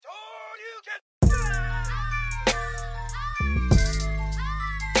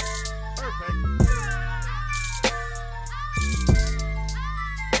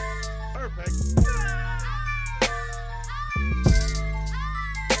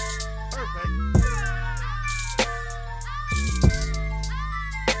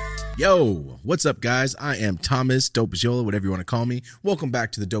Yo, what's up, guys? I am Thomas, Dope as Yola, whatever you want to call me. Welcome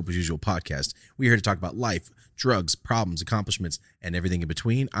back to the Dope as Usual podcast. We're here to talk about life, drugs, problems, accomplishments, and everything in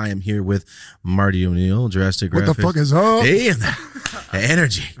between. I am here with Marty O'Neill, Drastic Graphics. What the fuck is up? Hey, and the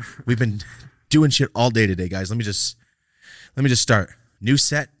energy. We've been doing shit all day today, guys. Let me just start. New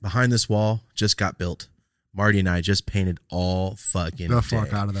set behind this wall just got built. Marty and I just painted all fucking the day.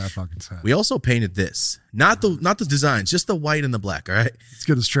 fuck out of that fucking set. We also painted this. Not the designs, just the white and the black, all right? Let's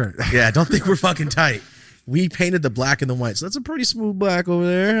get it straight. Yeah, I don't think we're fucking tight. We painted the black and the white. So that's a pretty smooth black over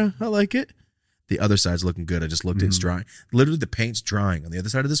there. I like it. The other side's looking good. I just looked at it's drying. Literally, the paint's drying. On the other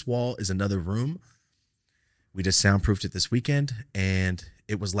side of this wall is another room. We just soundproofed it this weekend, and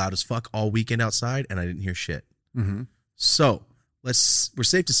it was loud as fuck all weekend outside, and I didn't hear shit. Mm-hmm. So we're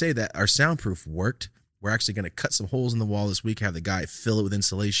safe to say that our soundproof worked. We're actually going to cut some holes in the wall this week, have the guy fill it with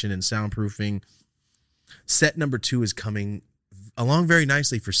insulation and soundproofing. Set number 2 is coming along very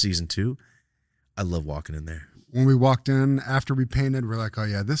nicely for season 2. I love walking in there. When we walked in after we painted, we're like, oh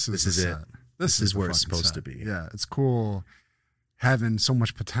yeah, this is it. set. This is where it's supposed set. to be. Yeah, it's cool having so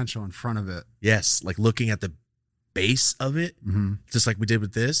much potential in front of it. Yes, like looking at the base of it, just like we did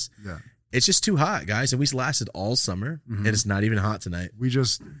with this. Yeah. It's just too hot, guys, and we lasted all summer, and it's not even hot tonight. We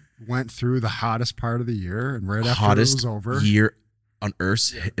just went through the hottest part of the year, and right after hottest it was over, year on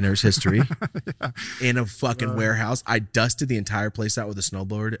Earth's history, yeah. in a fucking warehouse. I dusted the entire place out with a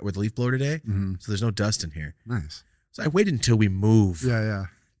snowblower, with a leaf blower today, so there's no dust in here. Nice. So I waited until we move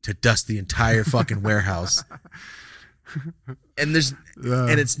to dust the entire fucking warehouse, and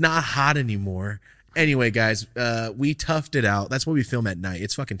and it's not hot anymore. Anyway, guys, we toughed it out. That's why we film at night.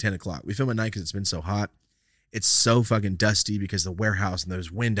 It's fucking 10 o'clock. We film at night because it's been so hot. It's so fucking dusty because the warehouse and there's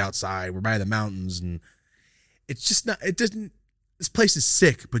wind outside. We're by the mountains and it's just not, this place is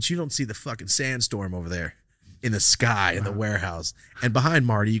sick, but you don't see the fucking sandstorm over there in the sky in the warehouse. And behind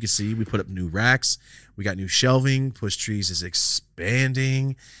Marty, you can see we put up new racks. We got new shelving. Push Trees is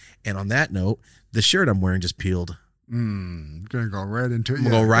expanding. And on that note, the shirt I'm wearing just peeled. Gonna go right into it. I'm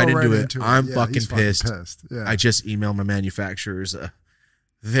gonna go right into it. I'm fucking pissed. Yeah. I just emailed my manufacturers a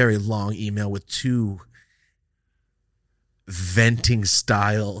very long email with 2 venting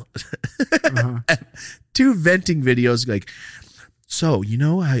style, 2 venting videos. Like, so you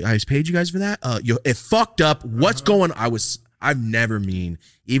know, I paid you guys for that. It fucked up. What's going? I'm never mean.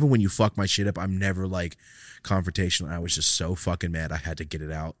 Even when you fuck my shit up, I'm never like confrontational. I was just so fucking mad. I had to get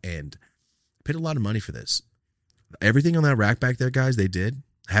it out, and I paid a lot of money for this. Everything on that rack back there, guys, they did.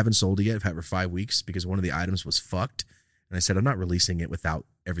 I haven't sold it yet. I've had it for 5 weeks because one of the items was fucked. And I said, I'm not releasing it without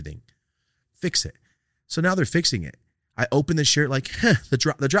everything. Fix it. So now they're fixing it. I opened the shirt like,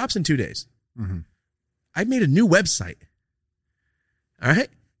 the drop's in 2 days. I made a new website. All right.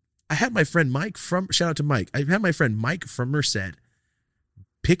 I had my friend Mike shout out to Mike. I had my friend Mike from Merced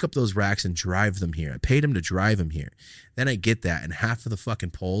pick up those racks and drive them here. I paid him to drive them here. Then I get that, and half of the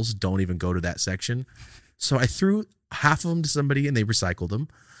fucking poles don't even go to that section. So I threw half of them to somebody and they recycled them.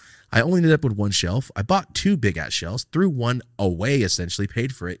 I only ended up with 1 shelf. I bought 2 big ass shelves, threw one away essentially,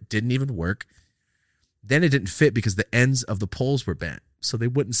 paid for it, didn't even work. Then it didn't fit because the ends of the poles were bent. So they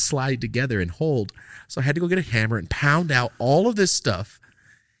wouldn't slide together and hold. So I had to go get a hammer and pound out all of this stuff.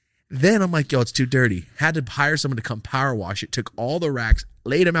 Then I'm like, yo, it's too dirty. Had to hire someone to come power wash it. Took all the racks,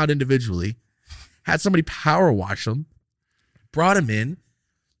 laid them out individually, had somebody power wash them, brought them in,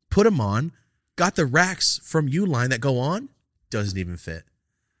 put them on. Got the racks from Uline that go on, doesn't even fit.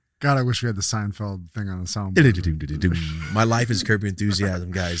 God, I wish we had the Seinfeld thing on the soundboard. My life is Curb Your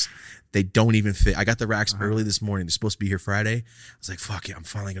Enthusiasm, guys. They don't even fit. I got the racks early this morning. They're supposed to be here Friday. I was like, fuck yeah, I'm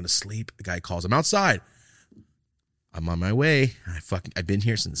finally going to sleep. The guy calls. I'm outside. I'm on my way. I've been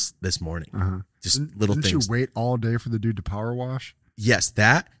here since this morning. Just little things. Didn't you wait all day for the dude to power wash? Yes,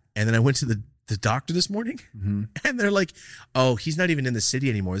 that. And then I went to the doctor this morning, and they're like, oh, he's not even in the city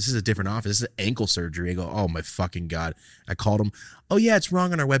anymore. This is a different office. This is ankle surgery. I go, oh my fucking God. I called him. Oh yeah, it's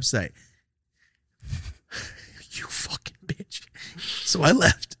wrong on our website. You fucking bitch. So I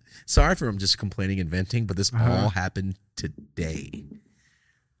left. Sorry for him just complaining and venting, but this all happened today,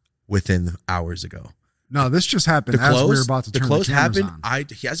 within hours ago. No, this just happened as we were about to turn the cameras happened. on.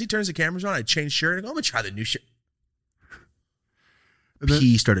 As he turns the cameras on, I changed shirt and I go, I'm gonna try the new shirt.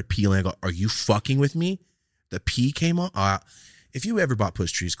 Pee started peeling. I go, are you fucking with me? The pee came on. If you ever bought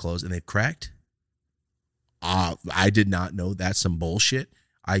Push Trees clothes and they've cracked, I did not know that's some bullshit.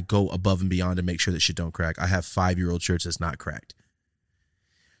 I go above and beyond to make sure that shit don't crack. I have 5-year-old shirts that's not cracked.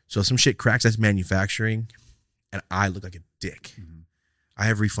 So if some shit cracks, that's manufacturing, and I look like a dick. I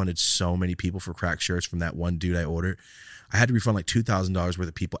have refunded so many people for cracked shirts from that one dude I ordered. I had to refund like $2,000 worth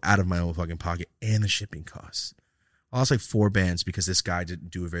of people out of my own fucking pocket and the shipping costs. I lost like 4 bands because this guy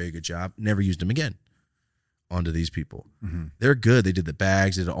didn't do a very good job. Never used them again. Onto these people. Mm-hmm. They're good. They did the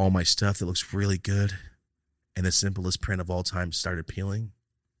bags, they did all my stuff that looks really good. And the simplest print of all time started peeling.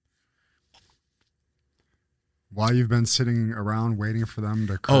 While you've been sitting around waiting for them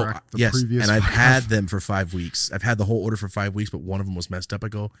to correct the previous. And I've had them for 5 weeks. I've had the whole order for 5 weeks, but one of them was messed up. I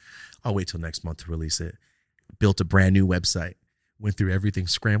go, I'll wait till next month to release it. Built a brand new website. Went through everything,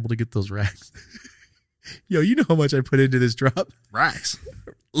 scrambled to get those racks. Yo, you know how much I put into this drop? Racks.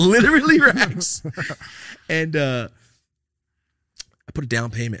 Literally racks. And I put a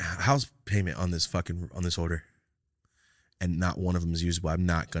down payment, house payment on this order. And not one of them is usable. I'm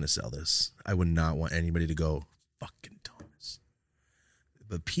not going to sell this. I would not want anybody to go, fucking Thomas.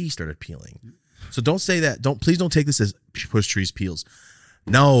 The pea started peeling. So don't say that. Please don't take this as push trees peels.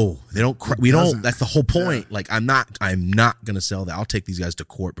 No, they don't. We don't. That's the whole point. Yeah. Like I'm not going to sell that. I'll take these guys to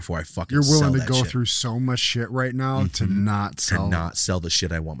court before I fucking. You're willing sell to that go shit. through so much shit right now to not sell the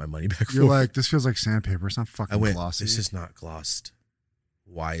shit I want my money back for. You're like, this feels like sandpaper. It's not fucking glossy. This is not glossed.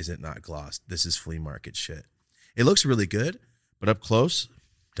 Why is it not glossed? This is flea market shit. It looks really good, but up close,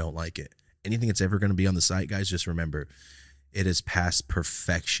 don't like it. Anything that's ever going to be on the site, guys, just remember, it is past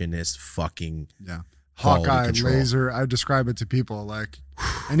perfectionist fucking Hawkeye control. Laser. I describe it to people like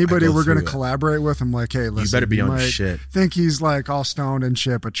anybody we're going to collaborate with. I'm like, hey, listen, you better be on your shit. Think he's like all stoned and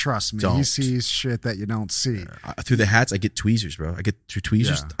shit, but trust me, he sees shit that you don't see. Through the hats, I get tweezers, bro. I get through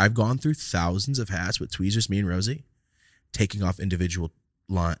tweezers. Yeah. I've gone through thousands of hats with tweezers, me and Rosie, taking off individual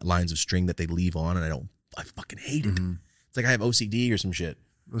lines of string that they leave on, and I fucking hate it. Mm-hmm. It's like I have OCD or some shit.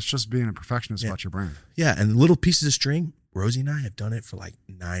 It's just being a perfectionist about your brand. Yeah, and little pieces of string. Rosie and I have done it for like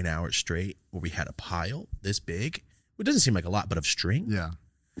 9 hours straight, where we had a pile this big. It doesn't seem like a lot, but of string. Yeah.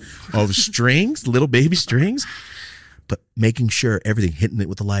 Of strings, little baby strings, but making sure everything, hitting it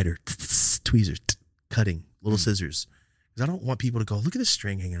with a lighter, tweezers, cutting, little scissors. Because I don't want people to go, look at this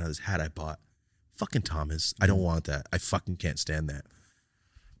string hanging out of this hat I bought. Fucking Thomas. I don't want that. I fucking can't stand that.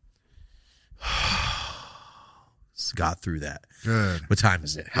 Got through that. Good. What time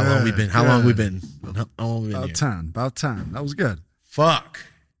is it? How long we been? How long we been? About 10. About 10. That was good. Fuck.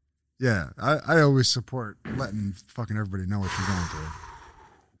 Yeah. I always support letting fucking everybody know what you're going through.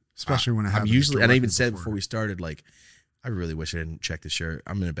 Especially when it happens. Usually, and I even said before we started, like, I really wish I didn't check the shirt.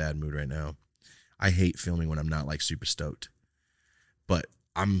 I'm in a bad mood right now. I hate filming when I'm not like super stoked. But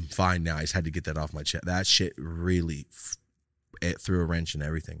I'm fine now. I just had to get that off my chest. That shit really it threw a wrench in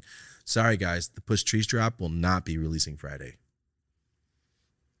everything. Sorry, guys. The Push Trees drop will not be releasing Friday.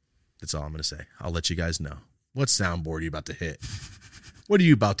 That's all I'm going to say. I'll let you guys know. What soundboard are you about to hit? What are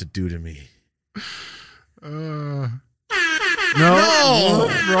you about to do to me? No.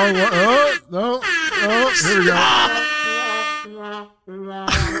 Wrong one. No. Here we go.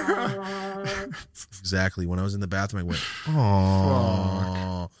 Exactly. When I was in the bathroom, I went,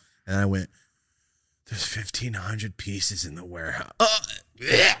 oh. And I went, there's 1,500 pieces in the warehouse.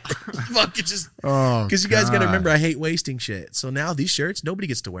 Fuck it, just because you guys got to remember, I hate wasting shit. So now these shirts, nobody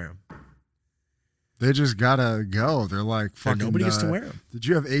gets to wear them. They just gotta go. They're like fucking. Nobody gets to wear them. Did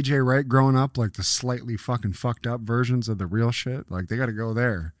you have AJ Wright growing up, like the slightly fucking fucked up versions of the real shit? Like they gotta go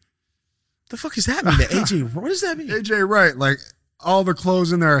there. The fuck does that mean? The AJ? What does that mean? AJ Wright, like all the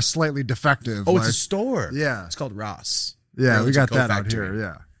clothes in there are slightly defective. Oh, like, it's a store. Yeah, it's called Ross. Yeah, Burlington we got Coat that Factory. out here.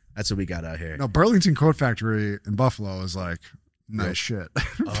 Yeah, that's what we got out here. No, Burlington Coat Factory in Buffalo is like nice shit.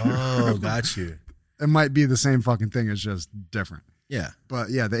 Oh, got you. It might be the same fucking thing. It's just different. Yeah, but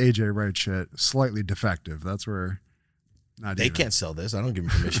yeah, the AJ Wright shit slightly defective. That's where. They can't sell this. I don't give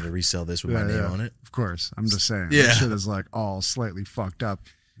them permission to resell this with my name on it. Of course, I'm just saying. Yeah, that shit is like all slightly fucked up.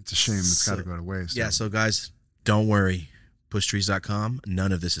 It's a shame. It's got to go to waste. Yeah. So guys, don't worry. Pushtrees.com.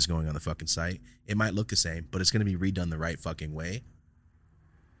 None of this is going on the fucking site. It might look the same, but it's going to be redone the right fucking way.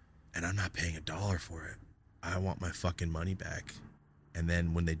 And I'm not paying $1 for it. I want my fucking money back. And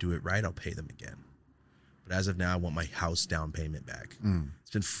then when they do it right, I'll pay them again. But as of now, I want my house down payment back.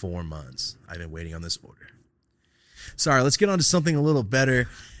 It's been 4 months. I've been waiting on this order. Sorry, let's get on to something a little better.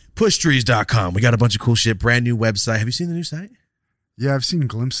 Pushtrees.com. We got a bunch of cool shit. Brand new website. Have you seen the new site? Yeah, I've seen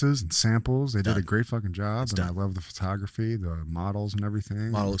glimpses and samples. They did a great fucking job. I love the photography, the models and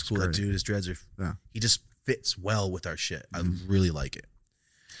everything. Model looks cool. That dude, his dreads are... He just fits well with our shit. I really like it.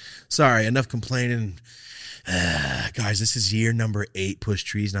 Sorry, enough complaining. Guys, this is year number 8 Push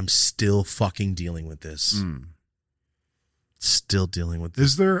Trees, and I'm still fucking dealing with this. Still dealing with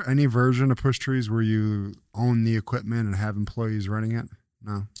this. Is there any version of Push Trees where you own the equipment and have employees running it?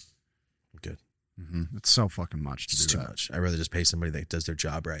 No. Good. It's so fucking much to do that. It's too much. I'd rather just pay somebody that does their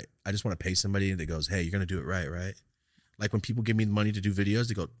job right. I just want to pay somebody that goes, hey, you're going to do it right, right? Like when people give me the money to do videos,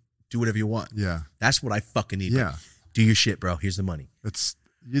 they go, do whatever you want. Yeah. That's what I fucking need. Yeah. Do your shit, bro. Here's the money.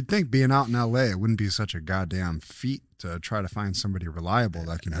 You'd think being out in LA, it wouldn't be such a goddamn feat to try to find somebody reliable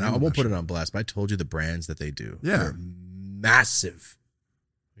that can. And I won't put it on blast, but I told you the brands that they do. Yeah. They're massive.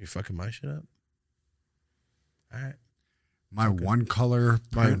 You fucking my shit up. All right. My one color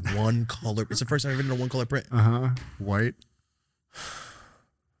print. My one color. It's the first time I've ever done a one color print. White.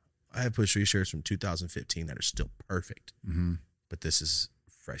 I have Push Tree shirts from 2015 that are still perfect. Mm-hmm. But this is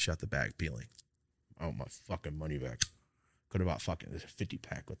fresh out the bag peeling. Oh, my fucking money back. Could have bought fucking 50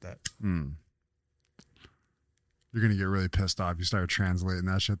 pack with that. You're going to get really pissed off. You start translating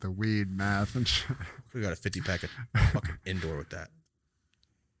that shit to weed, math, and shit. We got a 50 pack of fucking indoor with that.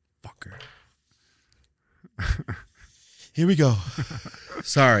 Fucker. Here we go.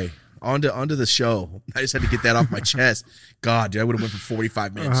 Sorry. On to the show. I just had to get that off my chest. God, dude, I would have went for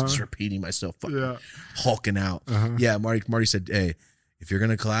 45 minutes just repeating myself, fucking hulking out. Yeah, Marty said, hey, if you're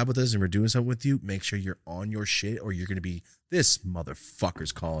going to collab with us and we're doing something with you, make sure you're on your shit or you're going to be, this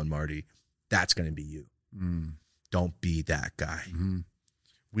motherfucker's calling Marty. That's going to be you. Don't be that guy.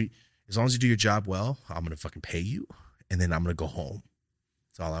 As long as you do your job well, I'm going to fucking pay you and then I'm going to go home.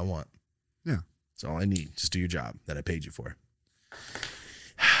 That's all I want. Yeah. That's all I need. Just do your job that I paid you for.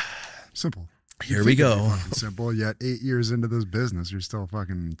 Simple. Here we go. Simple. Yet 8 years into this business, you're still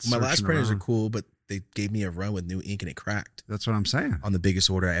fucking. My last printers are cool, but they gave me a run with new ink and it cracked. That's what I'm saying. On the biggest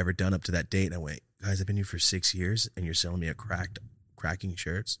order I ever done up to that date, and I went, guys, I've been here for 6 years, and you're selling me a cracking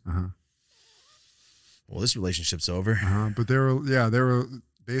shirts. Well, this relationship's over. But they were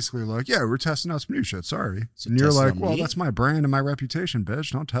basically like, yeah, we're testing out some new shit. Sorry. So and you're like, on well, me? that's my brand and my reputation,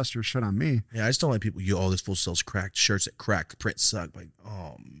 bitch. Don't test your shit on me. Yeah, I just don't like people. This fool sells cracked shirts that crack. The print suck. Like,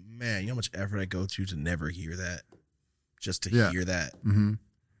 oh man, you know how much effort I go through to never hear that, just to hear that.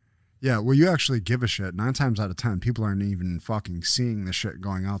 Yeah, well, you actually give a shit. 9 times out of 10, people aren't even fucking seeing the shit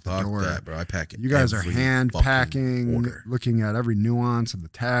going out the door. That, bro. I pack it. You guys are hand packing, order. looking at every nuance of the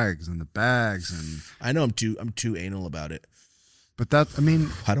tags and the bags, and I know I'm too anal about it. but that, I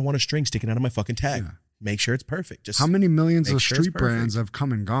mean, I don't want a string sticking out of my fucking tag. Make sure it's perfect. Just how many millions make of sure it's street brands have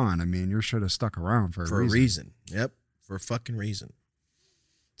come and gone? I mean, your shit has stuck around for a reason. Yep, for a fucking reason.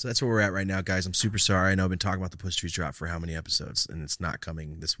 So that's where we're at right now, guys. I'm super sorry. I know I've been talking about the Push Trees drop for how many episodes, and it's not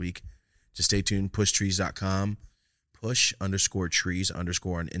coming this week. Just stay tuned. Pushtrees.com. Push_trees_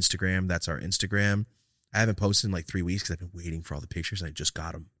 on Instagram. That's our Instagram. I haven't posted in like 3 weeks because I've been waiting for all the pictures, and I just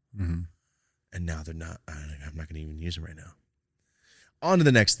got them. And now they're not. I'm not going to even use them right now. On to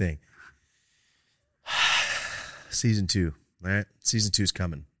the next thing. Season 2. All right. Season 2 is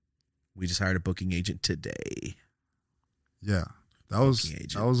coming. We just hired a booking agent today. Yeah. That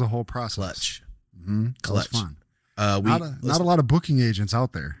was a whole process. Clutch. That was fun. Not a lot of booking agents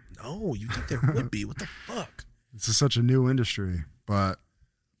out there. No, you think there would be. What the fuck? This is such a new industry. But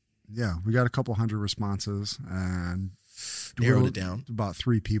yeah, we got a couple hundred responses and narrowed it down. About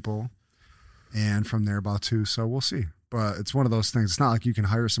 3 people. And from there about 2. So we'll see. But it's one of those things. It's not like you can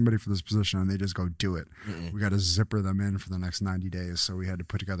hire somebody for this position and they just go do it. We got to zipper them in for the next 90 days. So we had to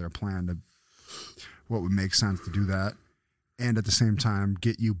put together a plan to what would make sense to do that. And at the same time,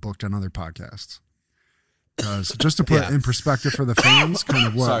 get you booked on other podcasts. Because just to put it in perspective for the fans, kind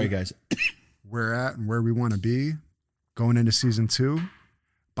of what Sorry, guys. we're at and where we want to be going into season 2.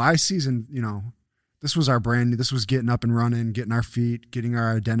 By season, this was our brand. This was getting up and running, getting our feet, getting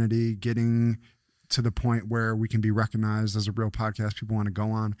our identity, getting to the point where we can be recognized as a real podcast people want to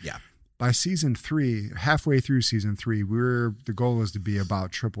go on. Yeah. By season 3, halfway through season 3, the goal is to be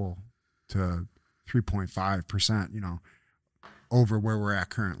about triple to 3.5%, over where we're at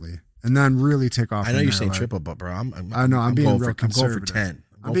currently. And then really take off. I know you're saying triple, but bro, I'm being real I'm conservative. going for 10.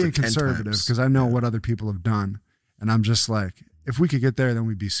 I'm being conservative because I know what other people have done. And I'm just like, if we could get there, then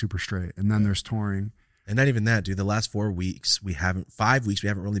we'd be super straight. And then there's touring. And not even that, dude. The last 5 weeks, we haven't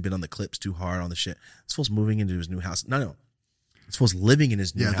really been on the clips too hard on the shit. This fool's moving into his new house. No. This fool's living in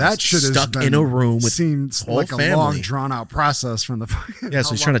his new house. Yeah, that shit stuck in a room with seems whole like family. A long, drawn out process from the fucking. Yeah,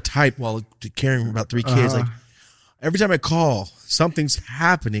 so he's trying to type while carrying about 3 kids. Like every time I call, something's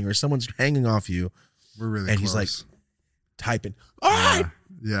happening or someone's hanging off you. We're really and close. He's like typing. All right.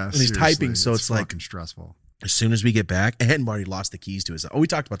 Yeah, and he's typing, so it's like fucking stressful. As soon as we get back, and Marty lost the keys to his. We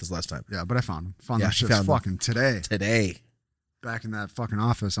talked about this last time. Yeah, but I found him. Found that shit fucking today. Today. Back in that fucking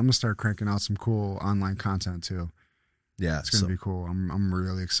office. I'm gonna start cranking out some cool online content too. Yeah, it's gonna be cool. I'm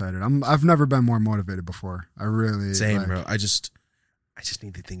really excited. I've never been more motivated before. I really same, bro. I just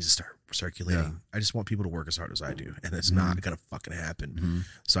need the things to start circulating. Yeah. I just want people to work as hard as I do, and it's not gonna fucking happen.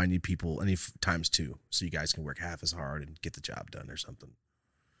 So I need people. I need times 2, so you guys can work half as hard and get the job done or something.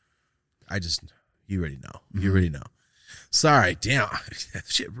 You already know. You already know. Sorry, damn. That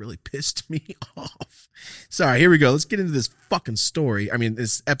shit really pissed me off. Sorry, here we go. Let's get into this fucking story. I mean,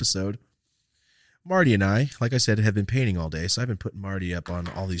 this episode. Marty and I, like I said, have been painting all day, so I've been putting Marty up on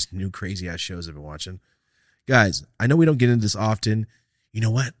all these new crazy-ass shows I've been watching. Guys, I know we don't get into this often. You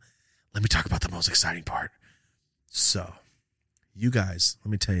know what? Let me talk about the most exciting part. So, you guys,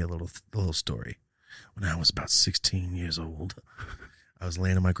 let me tell you a little story. When I was about 16 years old, I was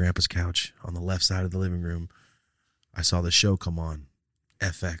laying on my grandpa's couch on the left side of the living room. I saw the show come on,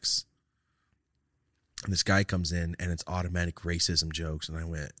 FX. And this guy comes in, and it's automatic racism jokes, and I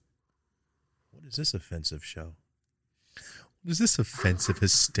went, what is this offensive show? What is this offensive,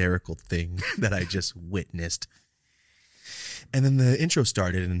 hysterical thing that I just witnessed? And then the intro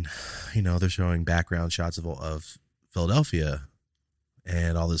started, and, you know, they're showing background shots of Philadelphia,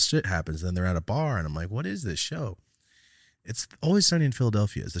 and all this shit happens. Then they're at a bar, and I'm like, what is this show? It's Always Sunny in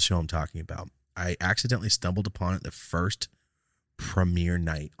Philadelphia is the show I'm talking about. I accidentally stumbled upon it the first premiere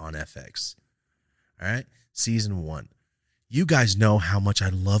night on FX. All right? Season 1. You guys know how much I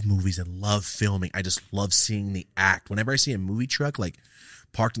love movies and love filming. I just love seeing the act. Whenever I see a movie truck like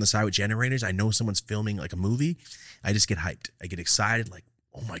parked on the side with generators, I know someone's filming like a movie. I just get hyped. I get excited like,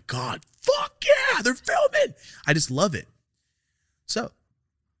 oh my God, fuck yeah, they're filming. I just love it. So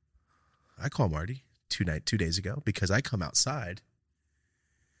I call Marty 2 days ago because I come outside.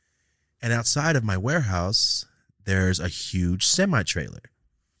 And outside of my warehouse, there's a huge semi-trailer.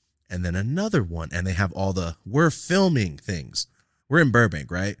 And then another one, and they have all we're filming things. We're in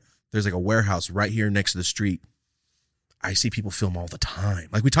Burbank, right? There's like a warehouse right here next to the street. I see people film all the time.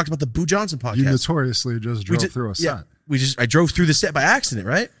 Like we talked about the Boo Johnson podcast. You notoriously just drove through a set. I drove through the set by accident,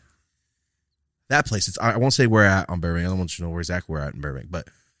 right? That place, I won't say where at on Burbank. I don't want you to know where exactly we're at in Burbank. But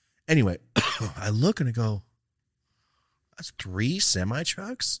anyway, I look and I go, that's 3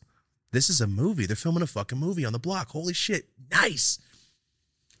 semi-trucks? This is a movie. They're filming a fucking movie on the block. Holy shit. Nice.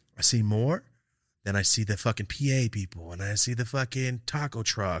 I see more. Then I see the fucking PA people, and I see the fucking taco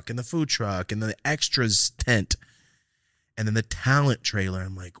truck and the food truck and the extras tent and then the talent trailer.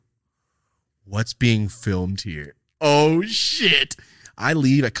 I'm like, what's being filmed here? Oh, shit. I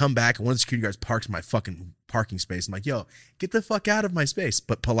leave. I come back, and one of the security guards parks in my fucking parking space. I'm like, yo, get the fuck out of my space,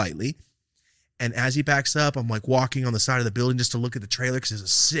 but politely. And as he backs up, I'm like walking on the side of the building just to look at the trailer because it's a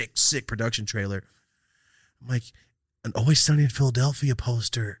sick, sick production trailer. I'm like, an Always Sunny in Philadelphia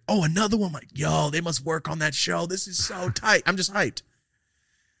poster. Oh, another one. I'm like, yo, they must work on that show. This is so tight. I'm just hyped.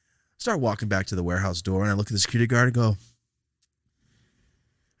 Start walking back to the warehouse door, and I look at the security guard and go,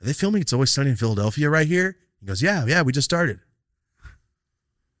 are they filming It's Always Sunny in Philadelphia right here? He goes, yeah, we just started.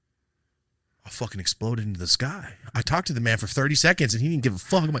 I fucking exploded into the sky. I talked to the man for 30 seconds, and he didn't give a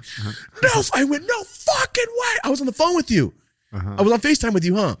fuck. I'm like, no, I went, no fucking way. I was on the phone with you. I was on FaceTime with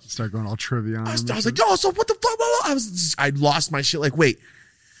you, huh? Start going all trivia on I was like, yo, so what the fuck? I lost my shit. Like, wait,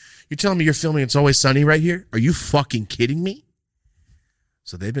 you're telling me you're filming It's Always Sunny right here? Are you fucking kidding me?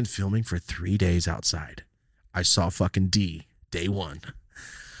 So they've been filming for 3 days outside. I saw fucking D, day 1.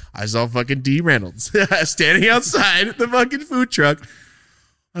 I saw fucking D Reynolds standing outside the fucking food truck.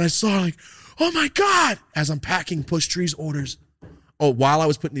 And I saw like, oh my God, as I'm packing Push Trees orders. Oh, while I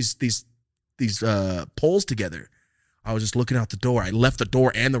was putting these poles together, I was just looking out the door. I left the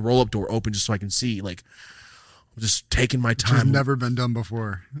door and the roll-up door open just so I can see, like, just taking my time. Which has never been done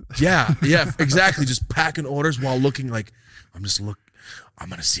before. Yeah, exactly. Just packing orders while looking like, I'm going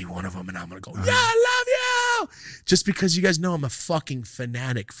to see one of them and I'm going to go, yeah, I love you. Just because you guys know I'm a fucking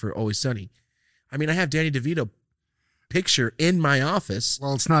fanatic for Always Sunny. I mean, I have Danny DeVito picture in my office.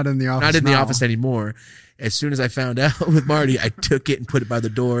 Well, it's not in the office. Not in the office anymore. As soon as I found out with Marty, I took it and put it by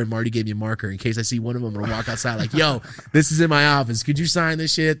the door, and Marty gave me a marker in case I see one of them. I'm gonna walk outside like, yo, this is in my office. Could you sign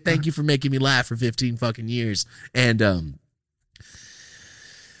this shit? Thank you for making me laugh for 15 fucking years. And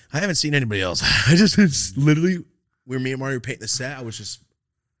I haven't seen anybody else. It's literally where me and Marty were painting the set. I was just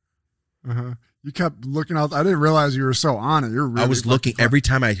You kept looking out. I didn't realize you were so on it. You're really I was looking every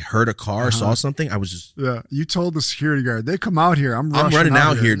time I heard a car or saw something. I was just You told the security guard, they come out here. I'm running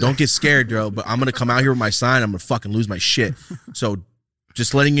out here. Don't get scared, bro. But I'm gonna come out here with my sign. I'm gonna fucking lose my shit. So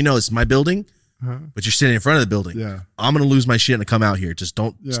just letting you know, this is my building. But you're sitting in front of the building. Yeah, I'm gonna lose my shit and come out here. Just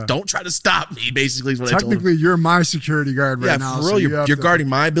don't try to stop me. Basically, is what technically I told him. You're my security guard right now. Yeah, for real. You're guarding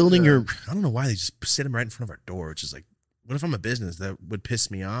my building. Yeah. I don't know why they just sit him right in front of our door. Which is like, what if I'm a business? That would piss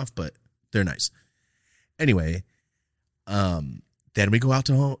me off. But they're nice. Anyway, then we go out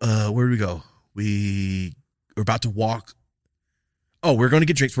to where do we go? We're about to walk. Oh, we're going to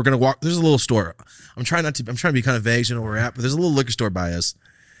get drinks. We're going to walk. There's a little store. I'm trying to be kind of vague to know where we're at, but there's a little liquor store by us.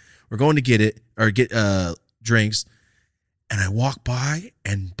 We're going to get drinks. And I walk by,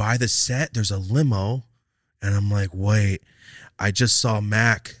 and by the set, there's a limo, And I'm like, wait, I just saw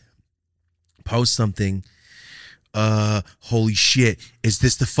Mac post something. Holy shit, is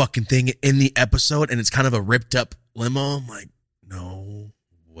this the fucking thing in the episode? And it's kind of a ripped up limo. I'm like, no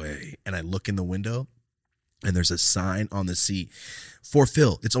way. And I look in the window and there's a sign on the seat for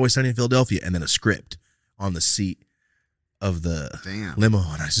Phil. It's Always Sunny in Philadelphia. And then a script on the seat of the limo.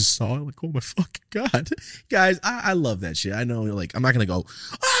 And I just saw it like, oh my fucking God. Guys, I love that shit. I know, like, I'm not going to go,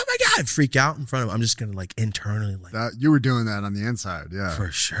 oh my God, freak out in front of him. I'm just going to like internally like. That, you were doing that on the inside. Yeah.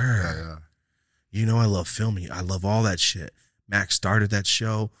 For sure. Yeah. You know, I love filming. I love all that shit. Max started that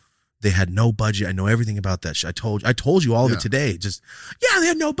show. They had no budget. I know everything about that shit. I told you all of it today. Just, they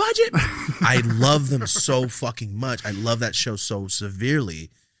had no budget. I love them so fucking much. I love that show so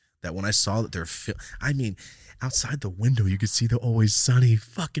severely that when I saw that they're I mean, outside the window, you could see the Always Sunny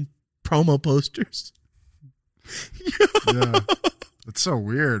fucking promo posters. Yeah. It's so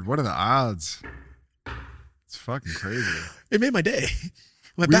weird. What are the odds? It's fucking crazy. It made my day.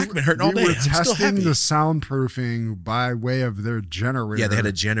 My back been hurting all day. We were I'm still testing happy. the soundproofing by way of their generator. Yeah, they had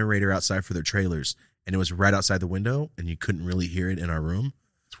a generator outside for their trailers, and it was right outside the window, and you couldn't really hear it in our room.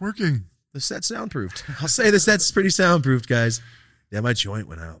 It's working. The set's soundproofed. I'll say the set's pretty soundproofed, guys. Yeah, my joint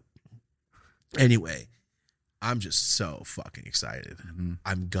went out. Anyway, I'm just so fucking excited. Mm-hmm.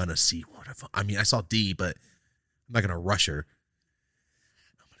 I'm gonna see one of them. I mean, I saw D, but I'm not gonna rush her.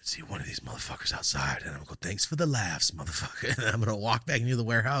 See one of these motherfuckers outside, and I'm gonna go, thanks for the laughs, motherfucker. And I'm gonna walk back into the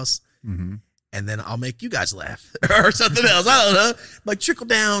warehouse, and then I'll make you guys laugh or something else. I don't know, like trickle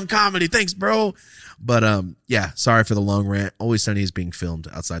down comedy. Thanks, bro. But yeah, sorry for the long rant. Always Sunny is being filmed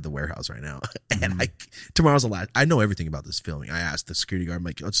outside the warehouse right now, and tomorrow's the last. I know everything about this filming. I asked the security guard, I'm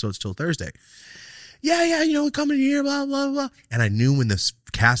like, oh, so it's till Thursday. Yeah, you know, coming here, blah blah blah. And I knew when this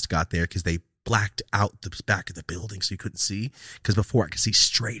cast got there because they blacked out the back of the building so you couldn't see, because before I could see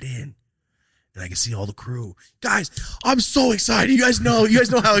straight in and I could see all the crew. Guys, I'm so excited. You guys know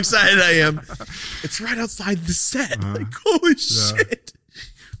how excited I am. It's right outside the set. Like, holy shit.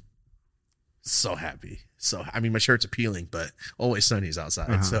 So happy. So, I mean, my shirt's appealing, but Always Sunny's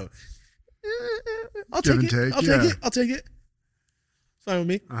outside. So I'll take it. I'll take it. Fine with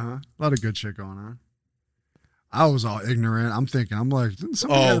me. A lot of good shit going on. I was all ignorant. I'm like, didn't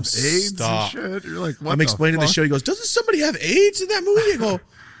somebody have AIDS and shit? You're like, what? I'm explaining the show. He goes, doesn't somebody have AIDS in that movie? I go,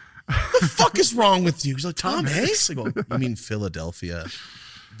 what the fuck is wrong with you? He's like, Tom Hanks? I go, you mean Philadelphia?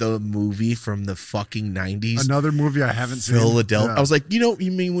 The movie from the fucking 90s? Another movie I haven't seen. Philadelphia. Yeah. I was like, you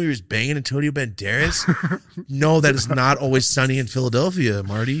mean when he was banging Antonio Banderas? No, that is not Always Sunny in Philadelphia,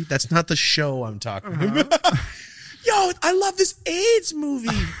 Marty. That's not the show I'm talking about. Yo, I love this AIDS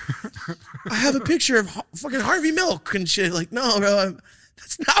movie. I have a picture of fucking Harvey Milk and shit. Like, no, bro,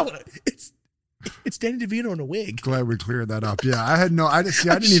 that's not what it's Danny DeVito in a wig. Glad we cleared that up. Yeah, I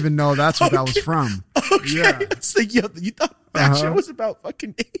didn't even know that's what that was from. Okay. Yeah. It's like, yo, you thought that shit was about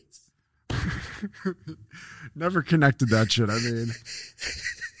fucking AIDS? Never connected that shit. I mean,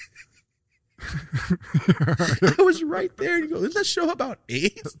 I was right there. And you go, isn't that show about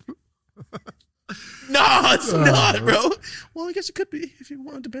AIDS? No, it's not, bro. Well, I guess it could be if you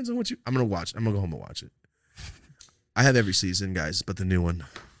want. It depends on what you. I'm gonna watch. I'm gonna go home and watch it. I have every season, guys, but the new one.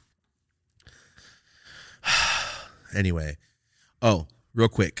 Anyway, real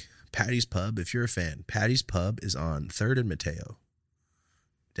quick, Patty's Pub. If you're a fan, Patty's Pub is on 3rd and Mateo,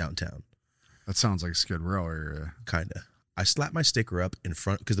 downtown. that sounds like Skid Row area. Kinda. I slapped my sticker up in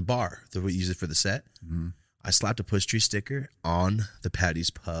front because the bar that we use it for the set. I slapped a Push Tree sticker on the Patty's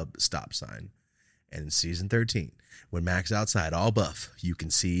Pub stop sign. And in season 13, when Mac's outside all buff, you can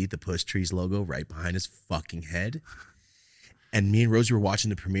see the Push Trees logo right behind his fucking head. And me and Rosie were watching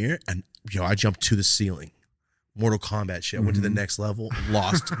the premiere, and I jumped to the ceiling. Mortal Kombat shit. I went to the next level,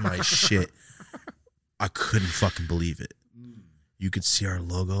 lost my shit. I couldn't fucking believe it. You could see our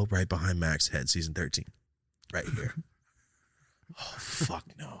logo right behind Mac's head, season 13. Right here. Oh, fuck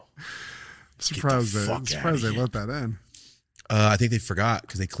no. Surprised they let that in. I think they forgot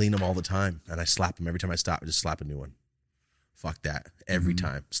because they clean them all the time, and I slap them every time I stop. I just slap a new one. Fuck that. Every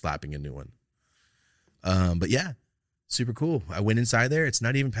time slapping a new one. But yeah, super cool. I went inside there. It's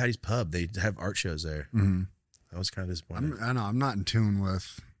not even Patty's Pub. They have art shows there. That was kind of disappointing. I know I'm not in tune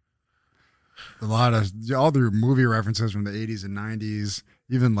with a lot of all the movie references from the 80s and 90s,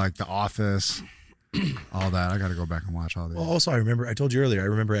 even like The Office, all that. I got to go back and watch all these. Well, also, I told you earlier, I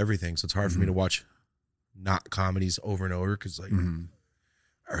remember everything, so it's hard for me to watch not comedies over and over because like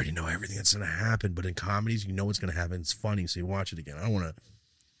I already know everything that's going to happen. But in comedies, you know what's going to happen. It's funny, so you watch it again. I don't want to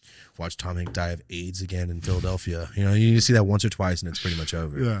watch Tom Hanks die of AIDS again in Philadelphia. You know, you need to see that once or twice, and it's pretty much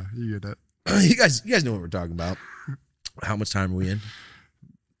over. Yeah, you get that. You guys know what we're talking about. How much time are we in?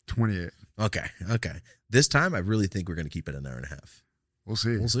 28. Okay. This time, I really think we're going to keep it an hour and a half. We'll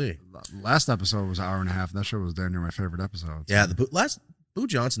see. We'll see. Last episode was an hour and a half. That show was damn near my favorite episode. Yeah, the last Boo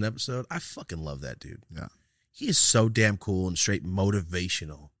Johnson episode, I fucking love that dude. Yeah. He is so damn cool and straight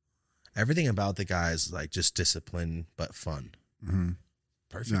motivational. Everything about the guy is like just discipline, but fun. Mm-hmm.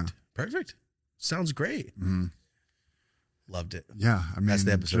 Perfect. Yeah. Perfect. Sounds great. Mm-hmm. Loved it. Yeah, I mean, That's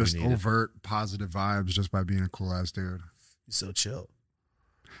the episode just we needed. overt positive vibes just by being a cool ass dude. He's so chill.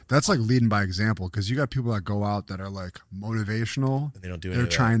 That's like leading by example, because you got people that go out that are like motivational. And they don't do They're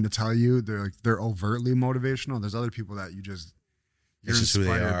anything. trying to tell you they're overtly motivational. There's other people that you're It's just who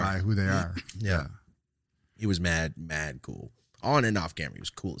they inspired are. by who they are. Yeah. He was mad cool. On and off camera, he was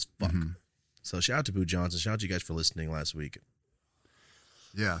cool as fuck. Mm-hmm. So shout out to Boo Johnson. Shout out to you guys for listening last week.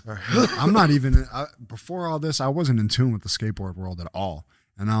 Yeah. I'm not even, before all this, I wasn't in tune with the skateboard world at all.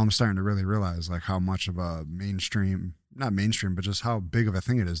 And now I'm starting to really realize like how much of a not mainstream, but just how big of a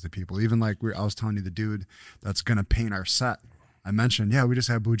thing it is to people. Even like I was telling you, the dude that's going to paint our set, I mentioned, yeah, we just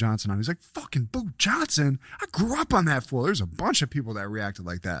had Boo Johnson on. He's like, fucking Boo Johnson? I grew up on that fool. There's a bunch of people that reacted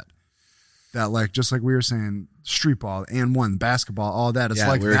like that. That like, just like we were saying, street ball, and one, basketball, all that. It's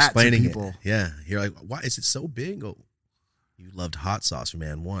like we're that explaining to people. it. Yeah. You're like, why is it so big? Oh, you loved hot sauce from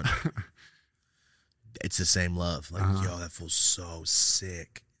Man One. It's the same love. Like, yo, that fool's so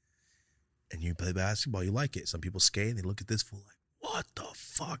sick. And you play basketball, you like it. Some people skate and they look at this fool like, what the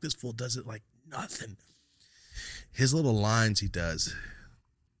fuck? This fool does it like nothing. His little lines he does,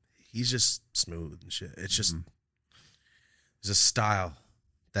 he's just smooth and shit. It's just, there's a style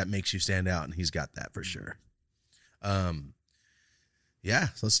that makes you stand out, and he's got that for sure. Yeah,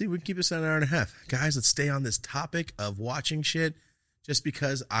 so let's see if we can keep this at an hour and a half. Guys, let's stay on this topic of watching shit, just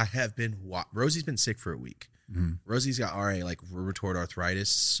because I have been, Rosie's been sick for a week. Mm-hmm. Rosie's got RA, like rheumatoid arthritis,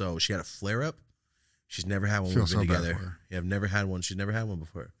 so she had a flare-up. She's never had one. Feel We've been so bad together. for her. Yeah, I've never had one. She's never had one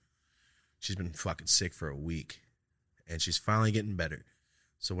before. She's been fucking sick for a week, and she's finally getting better.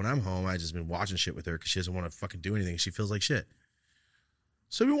 So when I'm home, I just been watching shit with her because she doesn't want to fucking do anything. She feels like shit.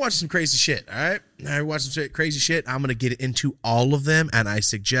 So we've been watching some crazy shit, all right? We're watching some crazy shit. I'm going to get into all of them, and I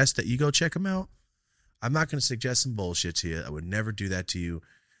suggest that you go check them out. I'm not going to suggest some bullshit to you. I would never do that to you.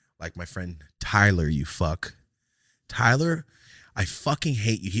 Like my friend Tyler, you fuck. Tyler, I fucking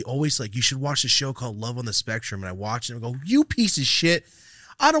hate you. He always like, you should watch a show called Love on the Spectrum. And I watch it and I go, you piece of shit.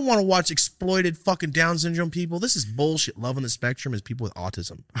 I don't want to watch exploited fucking Down syndrome people. This is bullshit. Love on the Spectrum is people with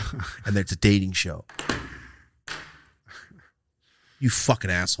autism. And it's a dating show. You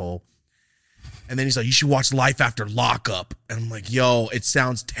fucking asshole. And then he's like, you should watch Life After Lockup. And I'm like, yo, it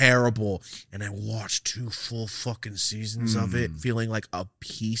sounds terrible. And I watched 2 full fucking seasons of it, feeling like a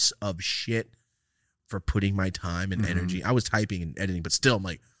piece of shit for putting my time and energy. I was typing and editing, but still I'm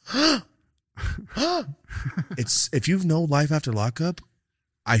like, it's, if you know Life After Lockup,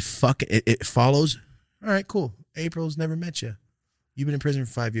 it follows. All right, cool. April's never met you. You've been in prison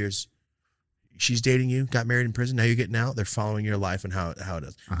for 5 years. She's dating you, got married in prison. Now you're getting out. They're following your life and how it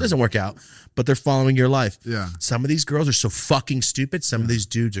is. It doesn't work out, but they're following your life. Yeah. Some of these girls are so fucking stupid. Some of these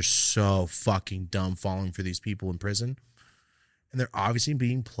dudes are so fucking dumb falling for these people in prison. And they're obviously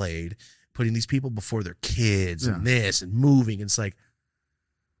being played, putting these people before their kids and this and moving. And it's like,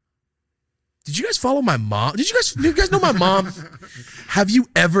 did you guys follow my mom? Do you guys know my mom? Have you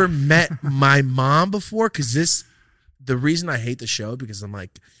ever met my mom before? Because the reason I hate the show, because I'm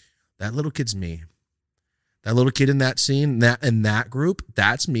like, that little kid's me. That little kid in that scene, in that group,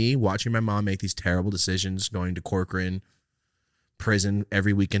 that's me watching my mom make these terrible decisions, going to Corcoran prison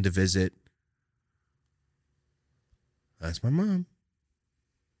every weekend to visit. That's my mom.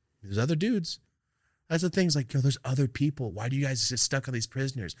 There's other dudes. That's the thing. It's like, yo, there's other people. Why do you guys get stuck on these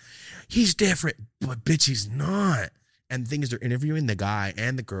prisoners? He's different, but bitch, he's not. And the thing is, they're interviewing the guy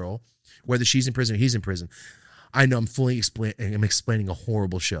and the girl, whether she's in prison or he's in prison. I know I'm explaining a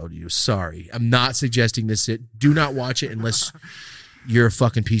horrible show to you. Sorry. I'm not suggesting this. Do not watch it unless you're a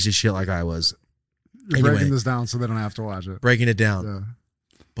fucking piece of shit like I was. You're breaking this down so they don't have to watch it. Breaking it down. Yeah.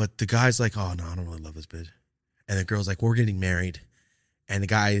 But the guy's like, oh, no, I don't really love this bitch. And the girl's like, we're getting married. And the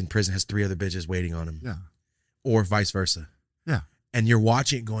guy in prison has 3 other bitches waiting on him. Yeah. Or vice versa. Yeah. And you're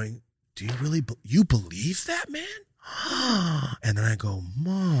watching it going, do you really, you believe that, man? And then I go,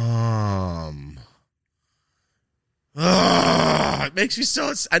 Mom. Oh, it makes me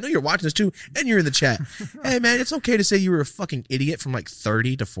so. I know you're watching this too, and you're in the chat. Hey, man, it's okay to say you were a fucking idiot from like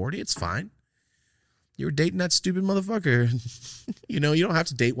 30 to 40. It's fine. You were dating that stupid motherfucker. You know, you don't have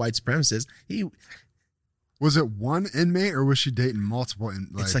to date white supremacists. Was it one inmate or was she dating multiple?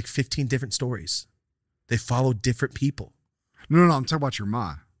 It's like 15 different stories. They follow different people. No, I'm talking about your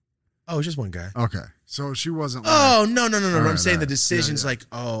ma. Oh, it's just one guy. Okay. So she wasn't like, Oh, no. All I'm right, saying all the right. decision's Yeah.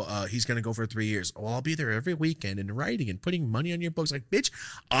 like, he's going to go for 3 years. Oh, I'll be there every weekend and writing and putting money on your books. Like, bitch,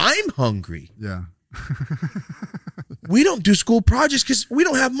 I'm hungry. yeah. We don't do school projects because we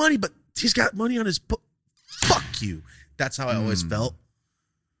don't have money, but he's got money on his book. Fuck you. That's how I always felt.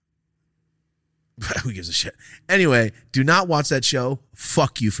 Who gives a shit? Anyway, do not watch that show.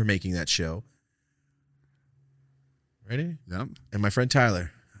 Fuck you for making that show. Ready? Yep. And my friend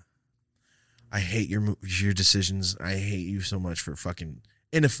Tyler, I hate your decisions. I hate you so much for fucking,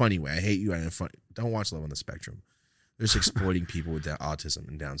 in a funny way. I hate you in a funny. Don't watch Love on the Spectrum. They're just exploiting people with autism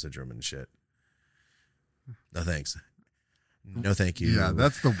and Down syndrome and shit. No thanks. No thank you. Yeah,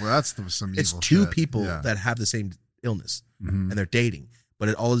 that's some It's evil two shit. people Yeah. that have the same illness Mhm. and they're dating, but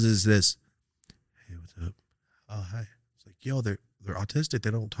it all is this. Hey, what's up? Oh, hi. It's like, yo, they're autistic.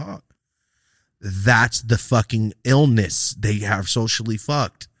 They don't talk. That's the fucking illness they have socially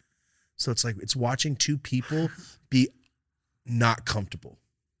fucked. So it's like it's watching two people be not comfortable,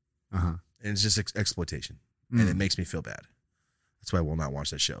 Uh-huh. and it's just exploitation, and it makes me feel bad. That's why I will not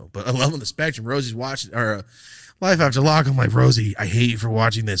watch that show. But I Love on the Spectrum. Rosie's watching, or Life After Lock. I'm like, Rosie, I hate you for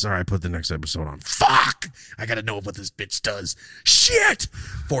watching this. All right, put the next episode on. Fuck! I gotta know what this bitch does. Shit!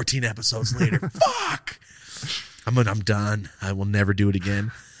 14 episodes later. Fuck! I'm done. I will never do it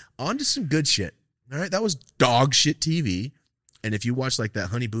again. On to some good shit. All right, that was dog shit TV. And if you watch like that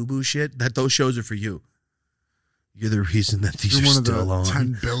Honey Boo Boo shit, those shows are for you. You're the reason that these You're are one of still the on.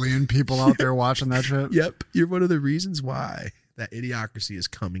 10 billion people out there watching that shit. Yep, you're one of the reasons why that Idiocracy is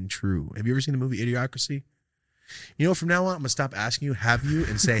coming true. Have you ever seen the movie Idiocracy? You know, from now on, I'm gonna stop asking you, have you,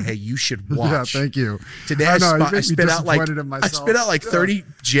 and say, hey, you should watch. Yeah, thank you. Today I know, you I make me spit out like disappointed in myself. 30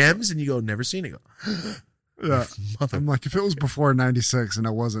 gems, and you go, never seen it. I go, Yeah. mother. I'm like, if it was before 96 and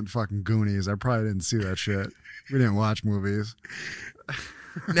it wasn't fucking Goonies, I probably didn't see that shit. We didn't watch movies.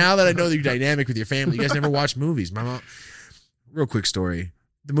 Now that I know that you're dynamic with your family, you guys never watch movies. My mom. Real quick story.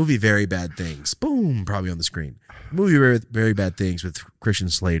 The movie Very Bad Things. Boom, probably on the screen. The movie Very Bad Things with Christian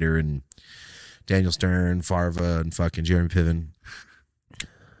Slater and Daniel Stern, Farva, and fucking Jeremy Piven.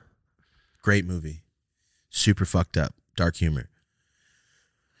 Great movie. Super fucked up. Dark humor.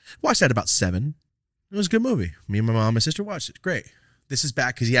 Watched that about 7. It was a good movie. Me and my mom and my sister watched it. Great. This is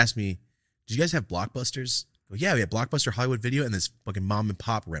back because he asked me, did you guys have Blockbusters? I go, yeah, we had Blockbuster, Hollywood Video, and this fucking mom and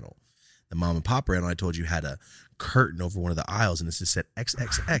pop rental. The mom and pop rental, I told you, had a curtain over one of the aisles, and it just said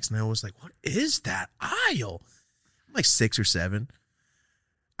XXX. And I was like, what is that aisle? I'm like 6 or 7.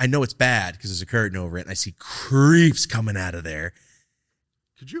 I know it's bad because there's a curtain over it, and I see creeps coming out of there.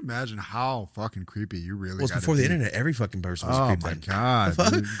 Could you imagine how fucking creepy you really Well, it's gotta before the be? internet. Every fucking person was a Oh creep my then. God. The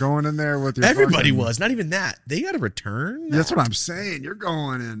fuck? Dude, going in there with your Everybody fucking- was. Not even that. They got to return. That's what I'm saying. You're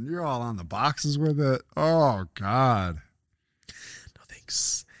going in. You're all on the boxes with it. Oh God. No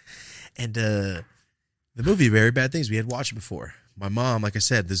thanks. And the movie Very Bad Things, we had watched it before. My mom, like I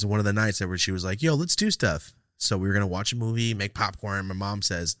said, this is one of the nights where she was like, yo, let's do stuff. So we were going to watch a movie, make popcorn. My mom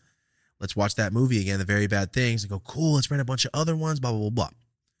says, let's watch that movie again, The Very Bad Things. I go, cool, let's rent a bunch of other ones, blah, blah, blah, blah.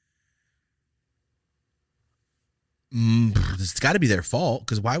 It's got to be their fault,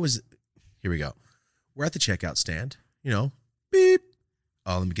 because why was... Here we go. We're at the checkout stand, beep.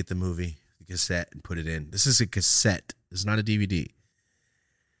 Oh, let me get the movie, the cassette, and put it in. This is a cassette. This is not a DVD.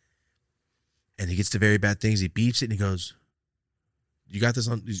 And he gets to Very Bad Things. He beeps it, and he goes, you got this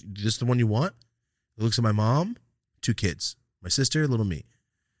on... Is this the one you want? He looks at my mom, 2 kids. My sister, little me.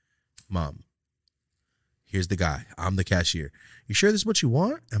 Mom, here's the guy. I'm the cashier. You sure this is what you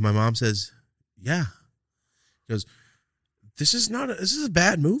want? And my mom says, yeah. He goes, this is a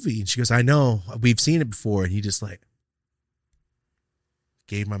bad movie. And she goes, I know. We've seen it before. And he just like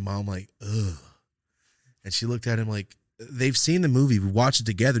gave my mom like, ugh. And she looked at him like, they've seen the movie. We watched it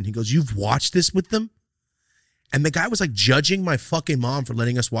together. And he goes, you've watched this with them? And the guy was like judging my fucking mom for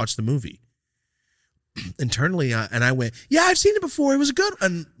letting us watch the movie. Internally, and I went, yeah, I've seen it before. It was good.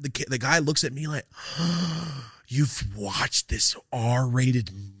 And the guy looks at me like, you've watched this R-rated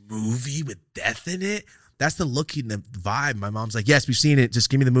movie with death in it? That's the look and the vibe. My mom's like, yes, we've seen it. Just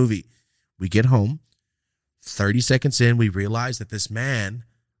give me the movie. We get home. 30 seconds in, we realize that this man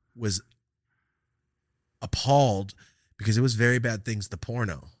was appalled because it was Very Bad Things, the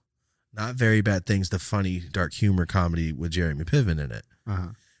porno. Not Very Bad Things, the funny, dark humor comedy with Jeremy Piven in it. Uh-huh.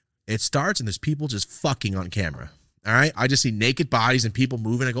 It starts and there's people just fucking on camera. All right. I just see naked bodies and people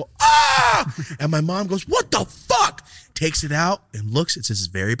moving. I go, ah! And my mom goes, what the fuck? Takes it out and looks. It says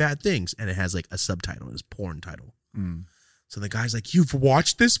Very Bad Things. And it has like a subtitle. It's porn title. So the guy's like, you've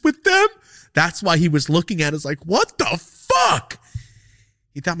watched this with them? That's why he was looking at us like, what the fuck?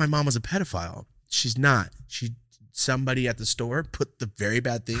 He thought my mom was a pedophile. She's not. She somebody at the store put the very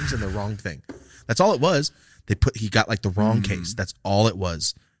bad things in the wrong thing. That's all it was. He got like the wrong case. That's all it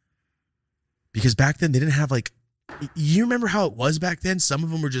was. Because back then they didn't have like, you remember how it was back then? Some of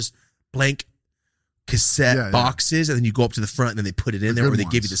them were just blank cassette boxes, and then you go up to the front and then they put it in there, or they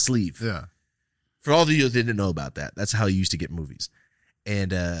give you the sleeve. Yeah. For all of you that didn't know about that, that's how you used to get movies.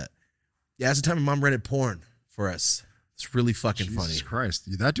 And that's the time my mom rented porn for us. It's really fucking funny. Jesus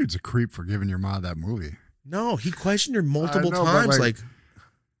Christ. That dude's a creep for giving your mom that movie. No, he questioned her multiple times. Like,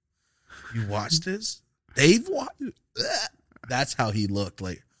 you watched this? They've watched. That's how he looked.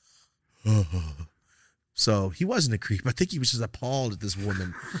 Like, so he wasn't a creep. I think he was just appalled at this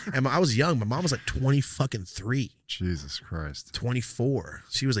woman. And I was young. My mom was like 23. Jesus Christ. 24.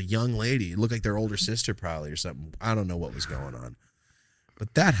 She was a young lady. It looked like their older sister probably or something. I don't know what was going on.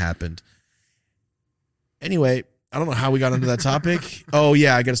 But that happened. Anyway, I don't know how we got into that topic. Oh,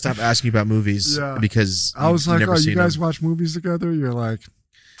 yeah, I got to stop asking you about movies because I was like, oh, you guys watch movies together? You're like...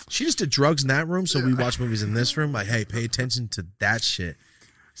 She just did drugs in that room, so we watch movies in this room. Like, hey, pay attention to that shit.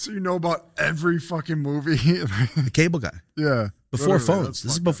 So you know about every fucking movie? The cable guy. Yeah. Before phones.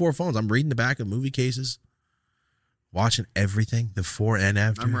 This is before phones. I'm reading the back of movie cases, watching everything, the before and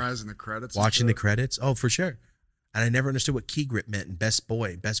after. Memorizing the credits. Watching the credits. Oh, for sure. And I never understood what key grip meant in Best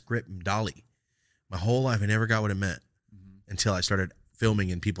Boy, Best Grip, and Dolly. My whole life, I never got what it meant until I started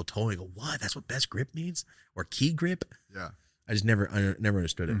filming and people told me, "Go, what? That's what best grip means, or key grip?" Yeah, I just never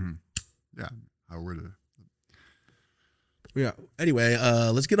understood it. Yeah, I would. Yeah. Anyway,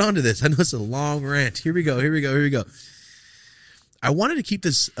 let's get on to this. I know it's a long rant. Here we go. I wanted to keep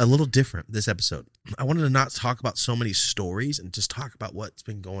this a little different this episode. I wanted to not talk about so many stories and just talk about what's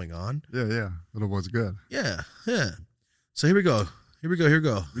been going on. Yeah. Little what's good. Yeah. So here we go. We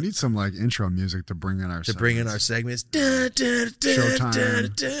need some like intro music to bring in our segments. Showtime.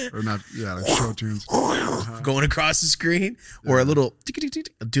 Or not, like show tunes. Going across the screen. Or a little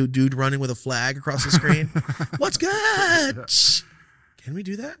dude running with a flag across the screen. What's good? Can we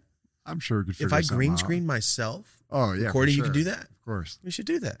do that? I'm sure we could figure if I something green out. screen myself. Oh, yeah. Recording, sure. you can do that? Of course. We should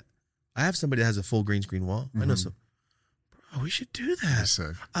do that. I have somebody that has a full green screen wall. I know some. Bro, we should do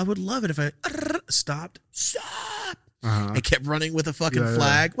that. I would love it if I stopped. Stop. I kept running with a fucking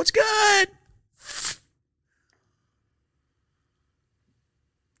flag. What's good?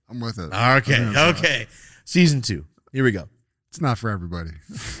 I'm with it. Okay. Season 2. Here we go. It's not for everybody.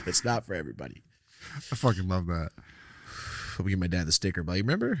 It's not for everybody. I fucking love that. Hope we give my dad the sticker, but you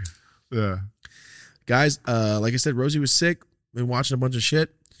remember? Yeah. Guys, like I said, Rosie was sick. Been watching a bunch of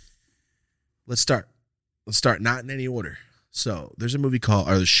shit. Let's start. Not in any order. So there's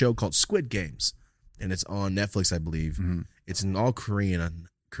a show called Squid Games. And it's on Netflix, I believe. It's in all Korean.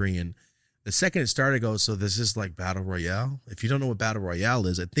 The second it started, goes, so this is like Battle Royale. If you don't know what Battle Royale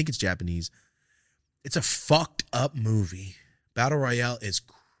is, I think it's Japanese. It's a fucked up movie. Battle Royale is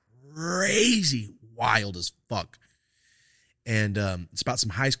crazy, wild as fuck. And it's about some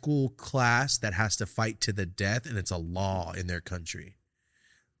high school class that has to fight to the death, and it's a law in their country.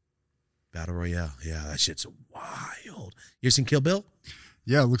 Battle Royale. Yeah, that shit's wild. You ever seen Kill Bill?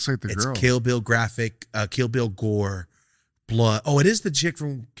 Yeah, it looks like the girl. It's Kill Bill graphic, Kill Bill gore, blood. Oh, it is the chick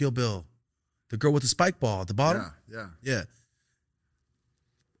from Kill Bill. The girl with the spike ball at the bottom? Yeah.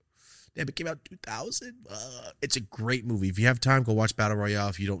 Damn, it came out 2000. It's a great movie. If you have time, go watch Battle Royale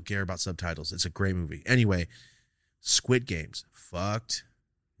if you don't care about subtitles. It's a great movie. Anyway, Squid Games fucked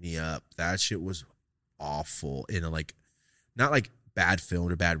me up. That shit was awful. Not like bad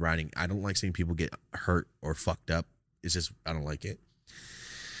filmed or bad writing. I don't like seeing people get hurt or fucked up. It's just, I don't like it.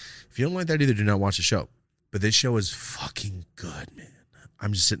 If you don't like that either, do not watch the show. But this show is fucking good, man.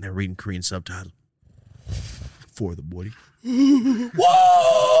 I'm just sitting there reading Korean subtitles for the body.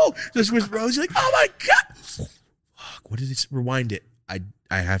 Whoa! Just with Rosie, like, oh my God. Fuck, what did it? Rewind it. I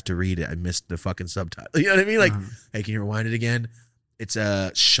have to read it. I missed the fucking subtitle. You know what I mean? Like, hey, can you rewind it again? It's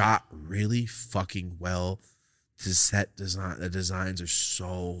shot really fucking well. The set design, the designs are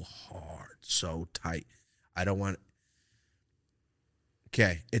so hard, so tight. I don't want.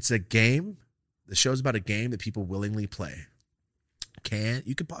 Okay, it's a game. The show's about a game that people willingly play.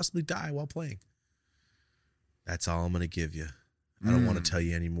 You could possibly die while playing. That's all I'm gonna give you. I don't want to tell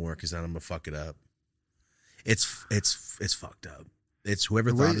you anymore because then I'm gonna fuck it up. It's fucked up. It's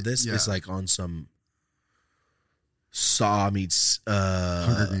whoever thought of this is like on some Saw meets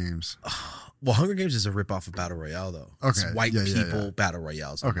Hunger Games. Well, Hunger Games is a ripoff of Battle Royale though. Okay, it's white people Battle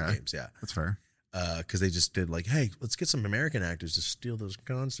Royales. Hunger Games, yeah, that's fair. Because they just did like, hey, let's get some American actors to steal this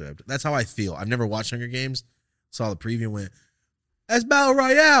concept. That's how I feel. I've never watched Hunger Games. Saw the preview and went, that's Battle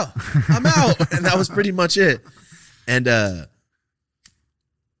Royale. I'm out. And that was pretty much it. And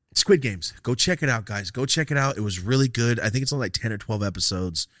Squid Games. Go check it out, guys. Go check it out. It was really good. I think it's only like 10 or 12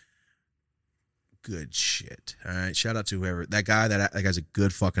 episodes. Good shit. All right. Shout out to whoever. That guy, that guy's a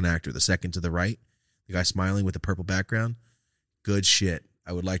good fucking actor. The second to the right. The guy smiling with the purple background. Good shit.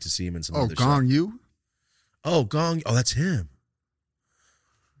 I would like to see him in some other Gong shit. Yu? Oh, Gong. Oh, that's him.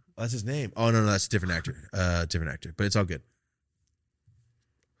 Oh, that's his name. Oh, no, that's a different actor. Different actor. But it's all good.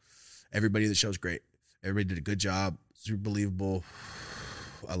 Everybody in the show's great. Everybody did a good job. Super believable.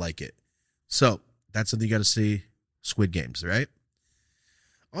 I like it. So that's something you got to see. Squid Games, right?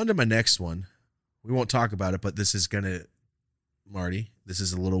 On to my next one. We won't talk about it, but this is going to, Marty, this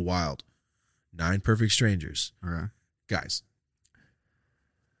is a little wild. 9 Perfect Strangers. Okay. Guys.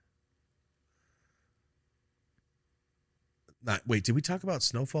 Wait, did we talk about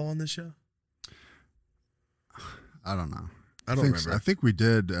Snowfall on this show? I don't know. I don't remember. I think we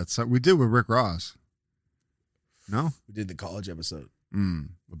did. We did with Rick Ross. No? We did the college episode.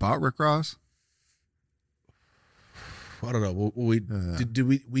 About Rick Ross? I don't know. We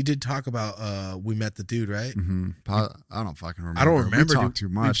did talk about we met the dude, right? Mm-hmm. I don't fucking remember. I don't remember. We talk too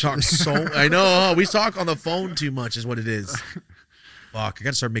much. We talk I know. We talk on the phone too much is what it is. Fuck. I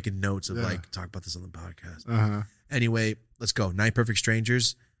got to start making notes of talk about this on the podcast. Uh-huh. Anyway, let's go. 9 Perfect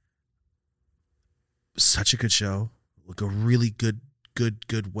Strangers. Such a good show. Like a really good,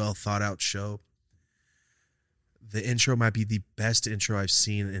 well thought out show. The intro might be the best intro I've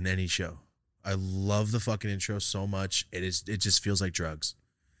seen in any show. I love the fucking intro so much. It just feels like drugs.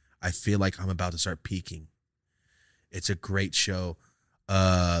 I feel like I'm about to start peaking. It's a great show.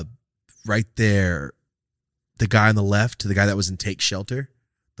 Right there, the guy on the left, the guy that was in Take Shelter,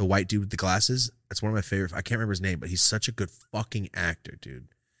 the white dude with the glasses, that's one of my favorite. I can't remember his name, but he's such a good fucking actor, dude.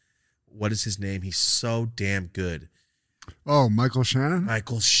 What is his name? He's so damn good. Oh, Michael Shannon?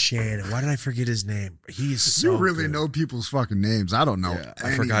 Michael Shannon. Why did I forget his name? He is so You really good. know people's fucking names. I don't know. Yeah,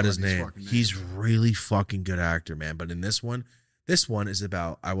 I forgot his name. He's really fucking good actor, man. But in this one is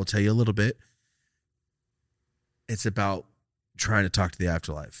about, I will tell you a little bit. It's about trying to talk to the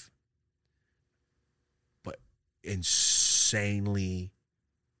afterlife. But insanely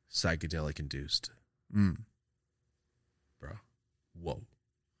psychedelic induced. Bro. Whoa.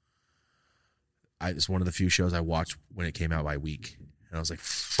 It's one of the few shows I watched when it came out by week. And I was like,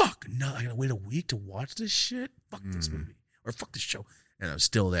 fuck, no, I gotta wait a week to watch this shit? Fuck this movie. Or fuck this show. And I'm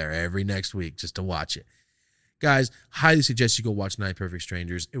still there every next week just to watch it. Guys, highly suggest you go watch 9 Perfect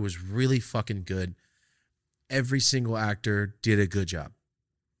Strangers. It was really fucking good. Every single actor did a good job.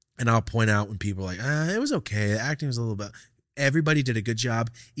 And I'll point out when people are like, it was okay. The acting was a little bit. Everybody did a good job.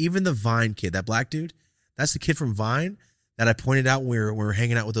 Even the Vine kid, that black dude, that's the kid from Vine that I pointed out when we were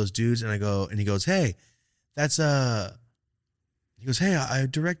hanging out with those dudes, and he goes, hey, that's he goes, hey, I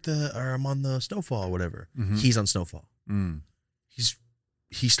direct I'm on the Snowfall or whatever. Mm-hmm. He's on Snowfall.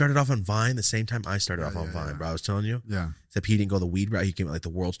 He started off on Vine the same time I started off on Vine, bro. I was telling you. Yeah. Except he didn't go the weed route. He came like the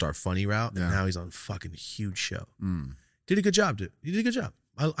World Star Funny route, and now he's on a fucking huge show. Did a good job, dude. He did a good job.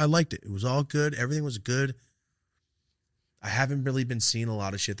 I liked it. It was all good. Everything was good. I haven't really been seeing a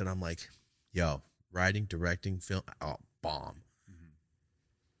lot of shit that I'm like, yo, writing, directing, film, bomb.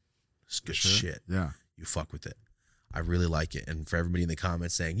 It's good shit. Yeah. You fuck with it. I really like it. And for everybody in the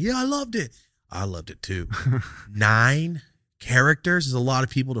comments saying, yeah, I loved it too. 9 characters is a lot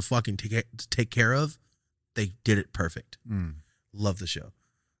of people to fucking take care of. They did it perfect. Love the show.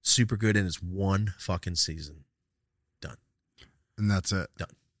 Super good. And it's 1 fucking season. Done. And that's it. Done.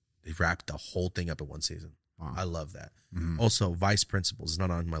 They wrapped the whole thing up in 1 season. Wow. I love that. Also, Vice Principals is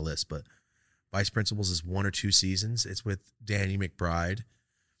not on my list, but Vice Principals is 1 or 2 seasons. It's with Danny McBride.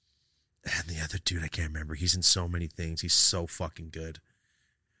 And the other dude, I can't remember. He's in so many things. He's so fucking good.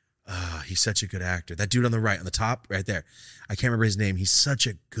 He's such a good actor. That dude on the right, on the top, right there. I can't remember his name. He's such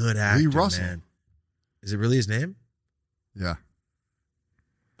a good actor, Lee Russell. man. Is it really his name? Yeah.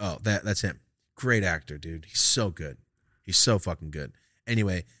 Oh, that's him. Great actor, dude. He's so good. He's so fucking good.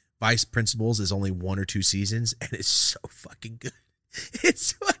 Anyway, Vice Principals is only 1 or 2 seasons, and it's so fucking good.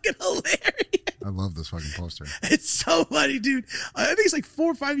 It's fucking hilarious. I love this fucking poster. It's so funny, dude. I think it's like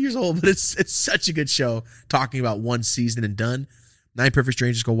 4 or 5 years old, but it's such a good show. Talking about 1 season and done. 9 Perfect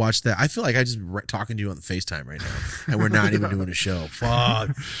Strangers, go watch that. I feel like I just talking to you on the FaceTime right now, and we're not even doing a show.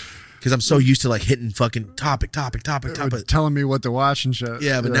 Fuck. Because I'm so used to like hitting fucking topic. Telling me what to watch and shit.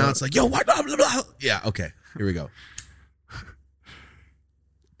 Yeah, but now it's like, yo, what? Blah, blah, blah. Yeah, okay. Here we go.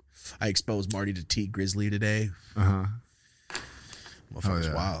 I exposed Marty to T Grizzly today. Motherfucker's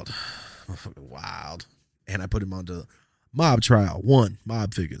wild. Motherfucking wild. And I put him onto Mob Trial 1,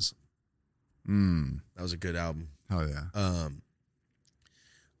 Mob Figures. That was a good album. Oh yeah.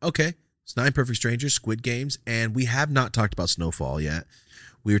 Okay. It's Nine Perfect Strangers, Squid Games, and we have not talked about Snowfall yet.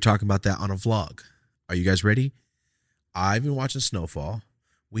 We were talking about that on a vlog. Are you guys ready? I've been watching Snowfall.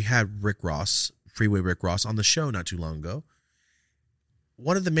 We had Rick Ross, Freeway Rick Ross, on the show not too long ago.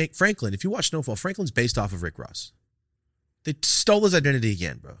 One of the Franklin, if you watch Snowfall, Franklin's based off of Rick Ross. They stole his identity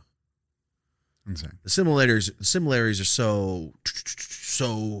again, bro. Insane. The similarities are so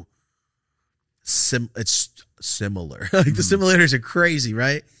it's similar. Like the similarities are crazy,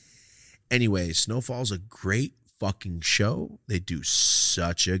 right? Anyway, Snowfall's a great fucking show. They do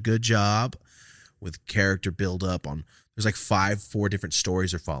such a good job with character build up on. There's like 4 different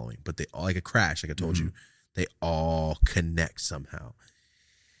stories they're following, but they all like a crash, like I told you. They all connect somehow.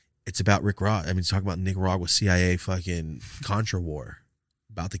 It's about Rick Ross. I mean, it's talking about Nicaragua CIA fucking Contra war.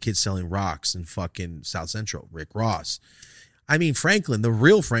 About the kids selling rocks in fucking South Central. Rick Ross. I mean, Franklin, the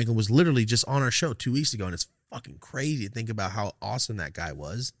real Franklin, was literally just on our show 2 weeks ago, and it's fucking crazy to think about how awesome that guy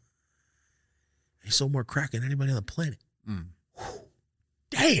was. He sold more crack than anybody on the planet.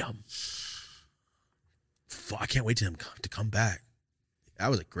 Damn. Fuck, I can't wait to him to come back.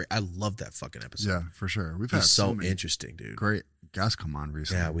 That was I love that fucking episode. Yeah, for sure. We've had He's so interesting, dude. Great guys come on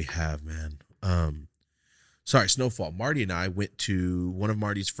recently. Yeah, we have, man. Sorry, Snowfall. Marty and I went to one of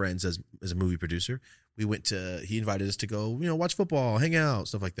Marty's friends as a movie producer. He invited us to go, watch football, hang out,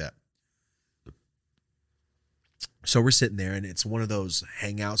 stuff like that. So we're sitting there, and it's one of those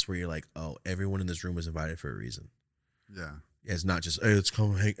hangouts where you're like, oh, everyone in this room was invited for a reason. Yeah. It's not just, hey, let's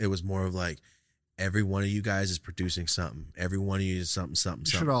come hang. It was more of like, every one of you guys is producing something. Every one of you is something. You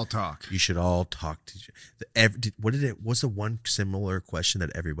should all talk. You should all talk to each other. What's the one similar question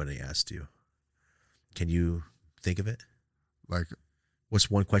that everybody asked you? Can you think of it? Like,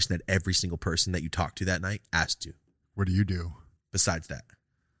 what's one question that every single person that you talked to that night asked you? What do you do? Besides that.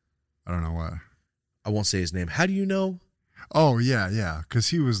 I don't know what. I won't say his name. How do you know? Oh, yeah. Because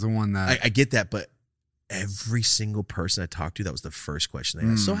he was the one that... I get that, but every single person I talked to, that was the first question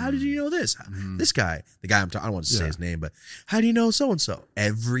they asked. So how did you know this? This guy, the guy I don't want to say his name, but how do you know so-and-so?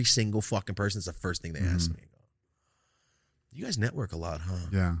 Every single fucking person is the first thing they asked me. You guys network a lot, huh?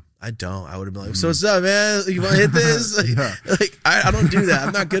 Yeah. I don't. I would have been like, so what's up, man? You want to hit this? Like, I don't do that.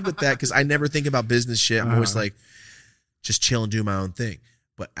 I'm not good with that because I never think about business shit. I'm always like, just chill and do my own thing.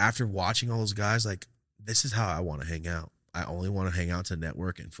 But after watching all those guys, like, this is how I want to hang out. I only want to hang out to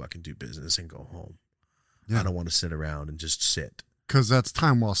network and fucking do business and go home. Yeah. I don't want to sit around and just sit. Because that's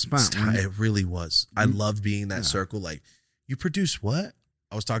time well spent. It really was. I loved being in that circle. Like, you produce what?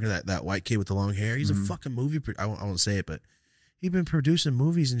 I was talking to that white kid with the long hair. He's a fucking movie. I won't say it, but he'd been producing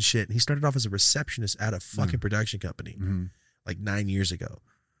movies and shit. And he started off as a receptionist at a fucking production company like 9 years ago.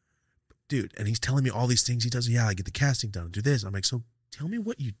 Dude, and he's telling me all these things he does. Yeah, I get the casting done. Do this. I'm like, so tell me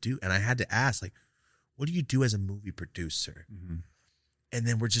what you do. And I had to ask, like, what do you do as a movie producer? And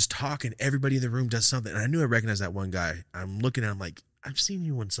then we're just talking. Everybody in the room does something. And I knew I recognized that one guy. I'm looking at him like, I've seen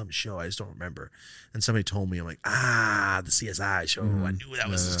you on some show. I just don't remember. And somebody told me, I'm like, the CSI show. I knew that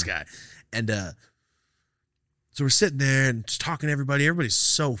was this guy. And so we're sitting there and just talking to everybody. Everybody's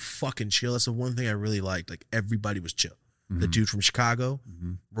so fucking chill. That's the one thing I really liked. Like, everybody was chill. The dude from Chicago,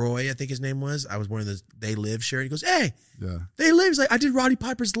 Roy, I think his name was. I was one of the They Live sharing. He goes, hey, They Live. He's like, I did Roddy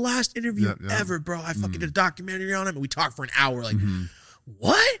Piper's last interview ever, bro. I fucking did a documentary on him. And we talked for an hour. Like,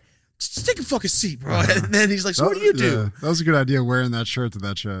 what? Just take a fucking seat, bro. And then he's like, so what do you do? Yeah, that was a good idea, wearing that shirt to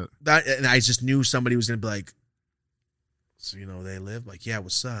that shit. And I just knew somebody was going to be like, so, They Live? Like, yeah,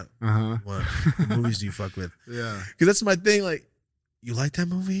 what's up? What movies do you fuck with? Yeah. Because that's my thing. Like, you like that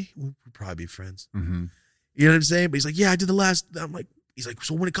movie? We'll probably be friends. You know what I'm saying? But he's like, yeah, I did the last. I'm like, he's like,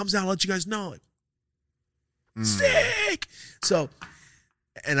 so when it comes out, I'll let you guys know. Like, sick. So,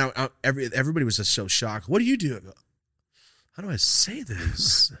 and everybody was just so shocked. What do you do? I go, how do I say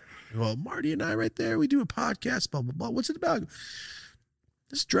this? Well, Marty and I right there, we do a podcast, blah, blah, blah. What's it about?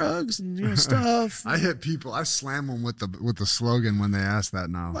 It's drugs and stuff. I hit people. I slam them with the slogan when they ask that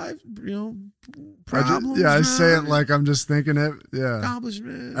now. Life, problems. I say it like I'm just thinking it. Yeah.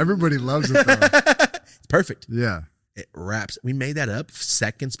 Accomplishment. Everybody loves it though. It's perfect. Yeah. It wraps. We made that up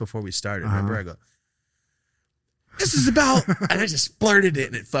seconds before we started. Remember, I go, this is about, and I just blurted it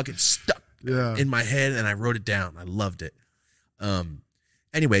and it fucking stuck in my head and I wrote it down. I loved it.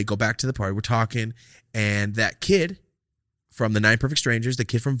 Anyway, go back to the party. We're talking, and that kid from the Nine Perfect Strangers, the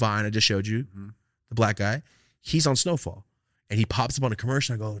kid from Vine I just showed you, the black guy, he's on Snowfall. And he pops up on a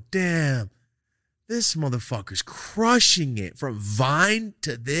commercial. I go, damn, this motherfucker's crushing it. From Vine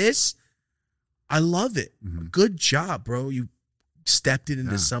to this, I love it. Good job, bro. You stepped it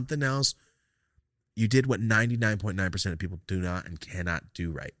into something else. You did what 99.9% of people do not and cannot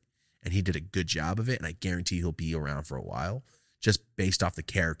do right. And he did a good job of it, and I guarantee he'll be around for a while. just based off the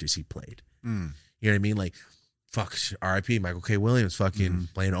characters he played. Mm. You know what I mean? Like, fuck, R.I.P. Michael K. Williams fucking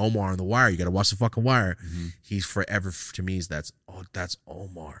playing Omar on The Wire. You got to watch the fucking Wire. He's forever, to me, that's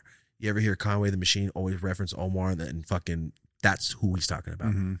Omar. You ever hear Conway the Machine always reference Omar and fucking, that's who he's talking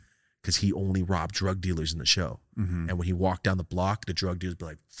about. Because he only robbed drug dealers in the show. And when he walked down the block, the drug dealers be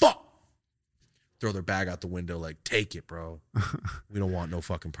like, fuck! Throw their bag out the window like, take it, bro. We don't want no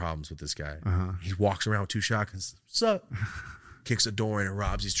fucking problems with this guy. He walks around with 2 shotguns. What's up? Kicks a door in and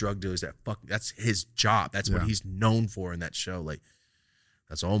robs these drug dealers. That's his job. That's what he's known for in that show. Like,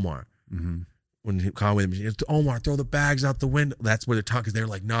 that's Omar. When Conway, Omar, throw the bags out the window. That's where they're talking. Because they're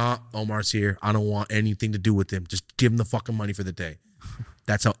like, nah, Omar's here. I don't want anything to do with him. Just give him the fucking money for the day.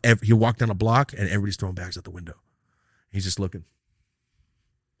 That's how he walked down a block and everybody's throwing bags out the window. He's just looking.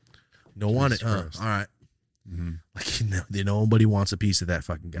 Don't want it. All right. Like, nobody wants a piece of that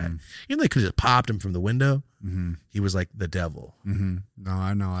fucking guy. You know, they could have just popped him from the window. He was like the devil. No,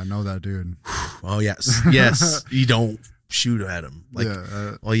 I know that dude. Oh, yes. Yes. You don't shoot at him. Like,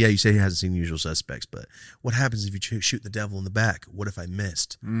 you say he hasn't seen Usual Suspects, but what happens if you shoot the devil in the back? What if I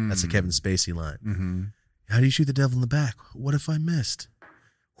missed? That's a Kevin Spacey line. How do you shoot the devil in the back? What if I missed?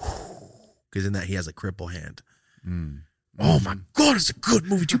 Because in that, he has a cripple hand. Oh, my God, it's a good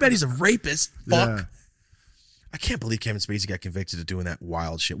movie. Too bad he's a rapist. Fuck. Yeah. I can't believe Kevin Spacey got convicted of doing that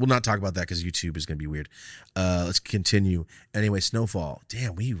wild shit. We'll not talk about that because YouTube is going to be weird. Let's continue. Anyway, Snowfall.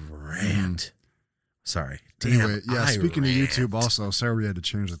 Damn, we rant. Sorry. Damn, anyway, speaking of YouTube also, sorry we had to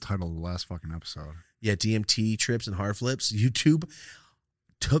change the title of the last fucking episode. Yeah, DMT trips and hard flips. YouTube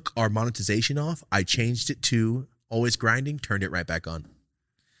took our monetization off. I changed it to always grinding, turned it right back on.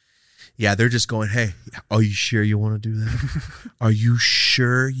 Yeah, they're just going, hey, are you sure you want to do that? Are you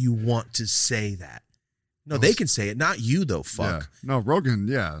sure you want to say that? No, they can say it, not you though, fuck. Yeah. No, Rogan,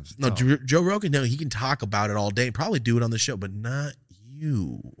 yeah. No, Joe Rogan, no, he can talk about it all day, probably do it on the show, but not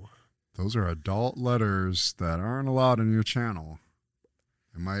you. Those are adult letters that aren't allowed in your channel.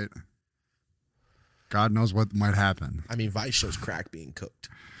 It might, God knows what might happen. I mean, Vice shows crack being cooked.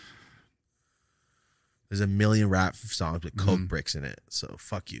 There's a million rap songs with coke bricks in it, so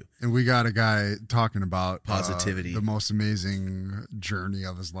fuck you. And we got a guy talking about positivity, the most amazing journey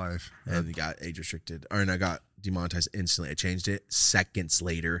of his life. And he got age restricted, and I got demonetized instantly. I changed it. Seconds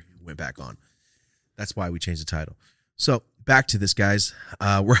later, went back on. That's why we changed the title. So back to this, guys.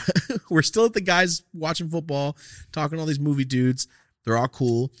 We're still at the guys watching football, talking to all these movie dudes. They're all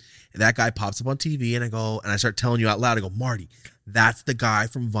cool. And that guy pops up on TV, and I start telling you out loud. I go, Marty, that's the guy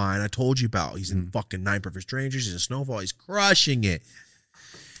from Vine I told you about. He's in fucking Nine Perfect Strangers. He's in Snowfall. He's crushing it.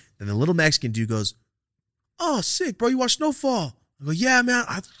 And the little Mexican dude goes, oh, sick, bro. You watch Snowfall? I go, yeah, man.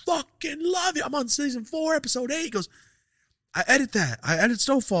 I fucking love it. I'm on season 4, episode 8. He goes, I edit that. I edit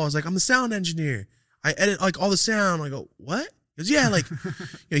Snowfall. It's like, I'm the sound engineer. I edit like all the sound. I go, what? He goes, yeah, like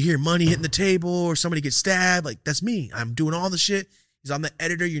you hear money hitting the table or somebody gets stabbed. Like, that's me. I'm doing all the shit. He's, I'm the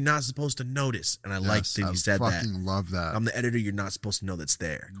editor you're not supposed to notice. And I like that he said that. I fucking love that. I'm the editor you're not supposed to know that's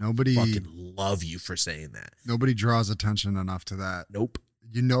there. Nobody fucking love you for saying that. Nobody draws attention enough to that. Nope.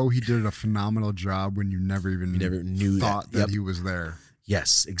 You know he did a phenomenal job when you never knew that he was there.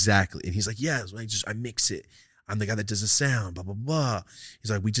 Yes, exactly. And he's like, yeah, I mix it. I'm the guy that does the sound, blah, blah, blah. He's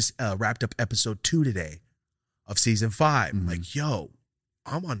like, we just wrapped up episode 2 today of season 5. I'm like, yo,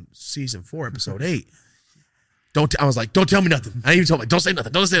 I'm on season 4, episode 8. I was like, don't tell me nothing. I even told him, like, don't say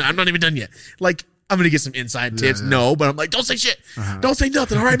nothing. Don't say that. I'm not even done yet. Like, I'm going to get some inside tips. Yeah. No, but I'm like, don't say shit. Don't say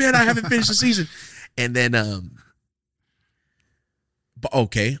nothing. All right, man, I haven't finished the season. And then, but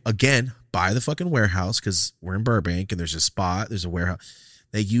okay, again, buy the fucking warehouse because we're in Burbank and there's a warehouse.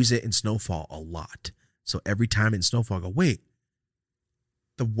 They use it in Snowfall a lot. So every time in Snowfall, I go, wait,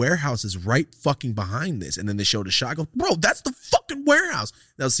 the warehouse is right fucking behind this. And then they showed a shot. I go, bro, that's the fucking warehouse.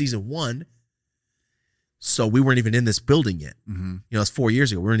 That was season 1. So we weren't even in this building yet. You know, it's 4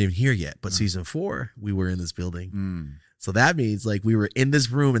 years ago. We weren't even here yet. But season 4, we were in this building. So that means like we were in this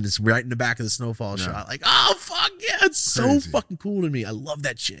room and it's right in the back of the Snowfall shot. Like, oh, fuck yeah. It's crazy. So fucking cool to me. I love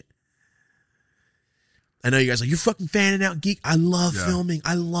that shit. I know you guys are like, you're fucking fanning out, geek. I love filming.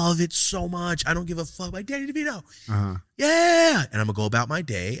 I love it so much. I don't give a fuck. Like, Danny DeVito. Yeah. And I'm going to go about my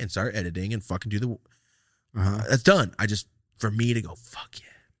day and start editing and fucking do the... That's done. For me to go, fuck yeah.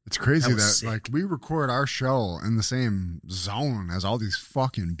 It's crazy that like we record our show in the same zone as all these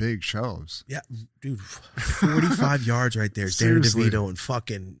fucking big shows. Yeah, dude, 45 yards right there. Danny DeVito and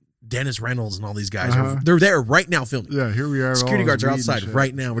fucking Dennis Reynolds and all these guys. They're there right now filming. Yeah, here we are. Security guards are outside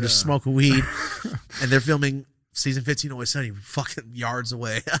right now. We're just smoking weed. And they're filming season 15 Always Sunny fucking yards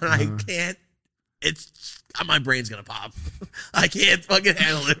away. And I can't my brain's gonna pop. I can't fucking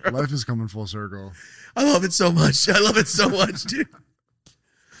handle it. Bro. Life is coming full circle. I love it so much. I love it so much, dude.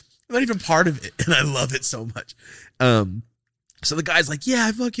 I'm not even part of it, and I love it so much. So the guy's like, yeah,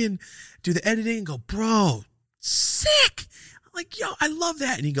 I fucking do the editing and go, bro, sick. I'm like, yo, I love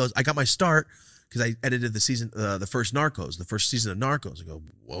that. And he goes, I got my start because I edited the first season of Narcos. I go,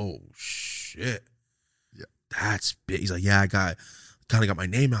 whoa, shit. Yeah. That's big. He's like, yeah, I kind of got my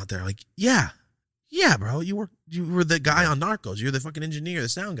name out there. I'm like, yeah, bro. You were the guy on Narcos. You're the fucking engineer, the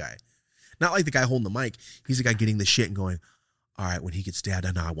sound guy. Not like the guy holding the mic. He's the guy getting the shit and going, all right, when he gets stabbed,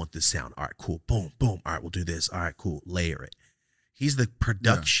 I know I want this sound. All right, cool. Boom, boom. All right, we'll do this. All right, cool. Layer it. He's the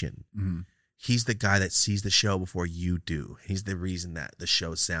production. Yeah. Mm-hmm. He's the guy that sees the show before you do. He's the reason that the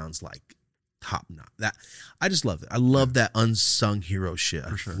show sounds like top notch. That I just love it. I love that unsung hero shit.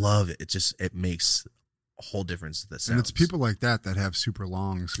 I love it. It makes a whole difference to the sounds. And it's people like that have super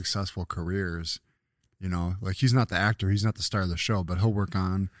long, successful careers. You know, like he's not the actor, he's not the star of the show, but he'll work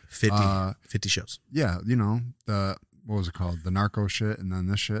on 50 shows. Yeah, you know, what was it called? The Narco shit, and then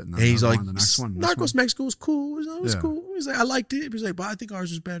this shit, and then he's like, the next one. Narcos Mexico was cool. It was cool. He's like, I liked it. He's like, but I think ours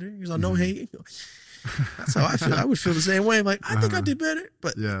was better. He's like, no hate. That's how I feel. I would feel the same way. I'm like, I think I did better.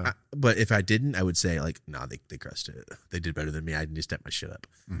 But but if I didn't, I would say like, nah, they crushed it. They did better than me. I need to step my shit up.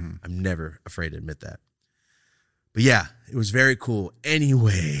 Mm-hmm. I'm never afraid to admit that. But yeah, it was very cool.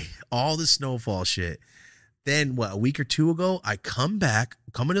 Anyway, all the snowfall shit. Then a week or two ago, I come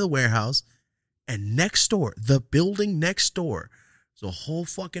into the warehouse, and next door, the building next door, there's a whole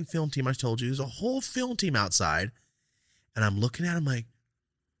fucking film team. I told you, there's a whole film team outside, and I'm looking at them like,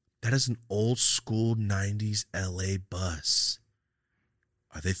 that is an old school 90s LA bus.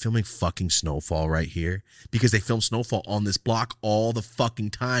 Are they filming fucking Snowfall right here? Because they film Snowfall on this block all the fucking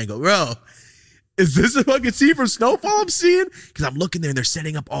time. I go, bro, is this a fucking scene from Snowfall I'm seeing? Because I'm looking there and they're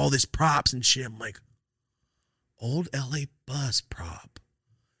setting up all this props and shit. I'm like, old LA bus prop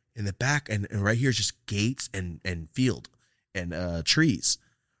in the back, and right here is just gates and field and trees.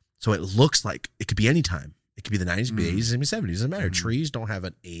 So it looks like it could be any time. It could be the 90s, it could be the 80s, it could be 70s. It doesn't matter. Trees don't have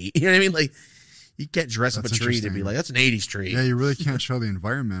an 8. You know what I mean? Like, you can't dress up a tree to be like, that's an 80s tree. Yeah, you really can't show the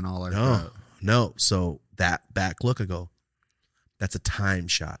environment all like that. No. So that back look, I go, that's a time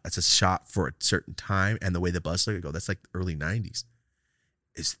shot. That's a shot for a certain time. And the way the bus look, I go, that's like the early 90s.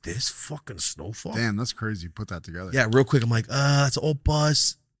 Is this fucking Snowfall? Damn, that's crazy. Put that together. Yeah, real quick. I'm like, that's an old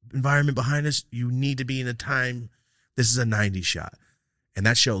bus environment behind us. You need to be in a time. This is a 90s shot. And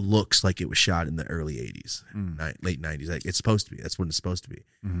that show looks like it was shot in the early 80s, late 90s. Like it's supposed to be. That's when it's supposed to be.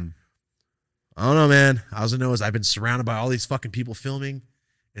 Mm-hmm. I don't know, man. All I know is I've been surrounded by all these fucking people filming,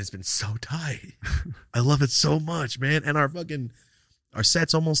 and it's been so tight. I love it so much, man. And our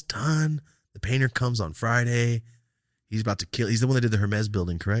set's almost done. The painter comes on Friday. He's about to kill. He's the one that did the Hermes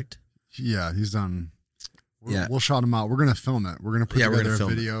building, correct? Yeah, he's done. We'll shout him out. We're gonna film it. We're gonna put together a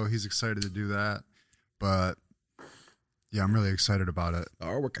video. He's excited to do that, but yeah, I'm really excited about it. The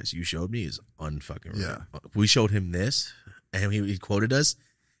artwork guys you showed me is unfucking real. Yeah. We showed him this, and he quoted us.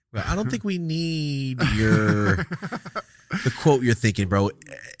 Well, I don't think we need the quote you're thinking, bro.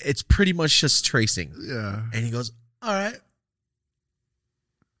 It's pretty much just tracing. Yeah. And he goes, all right.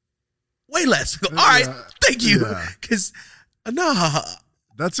 Way less. I go, all right, thank you. Because,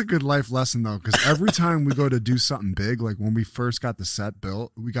 That's a good life lesson, though, because every time we go to do something big, like when we first got the set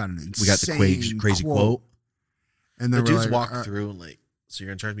built, we got the crazy quote. And then the dudes walk through and like, so you're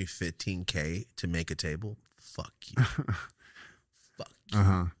going to charge me $15K to make a table? Fuck you. Fuck you.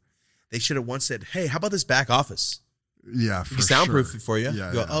 Uh-huh. They should have once said, hey, how about this back office? Yeah, for soundproof it for you.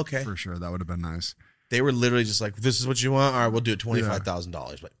 Yeah, go, okay. For sure. That would have been nice. They were literally just like, this is what you want? All right, we'll do it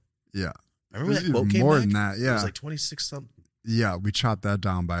 $25,000. But yeah. Remember that quote came more back? Than that, yeah. It was like 26 something. Yeah, we chopped that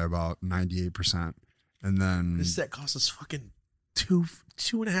down by about 98%. And then this set cost us fucking two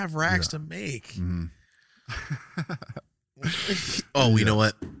and a half racks to make. Mm-hmm. You know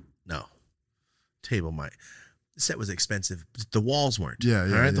what? No. Table might. The set was expensive. The walls weren't. Yeah. All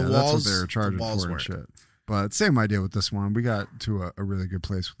right? The walls, that's what they were charging for and shit. But same idea with this one. We got to a really good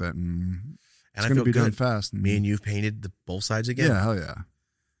place with it, and it's going to be done fast. Me and you painted both sides again. Yeah, hell yeah.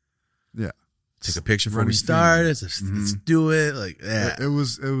 Yeah. Take a picture before we start. Let's do it. Like, yeah.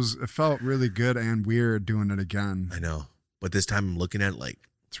 It felt really good and weird doing it again. I know. But this time I'm looking at it like,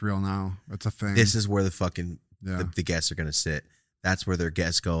 it's real now. It's a thing. This is where the fucking the guests are going to sit. That's where their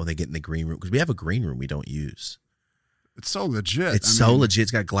guests go and they get in the green room. Because we have a green room we don't use. It's so legit. It's so legit.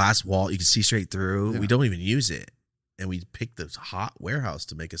 It's got a glass wall. You can see straight through. Yeah. We don't even use it. And we picked this hot warehouse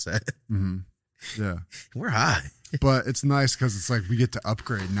to make a set. Mm-hmm. Yeah. We're high. But it's nice because it's like we get to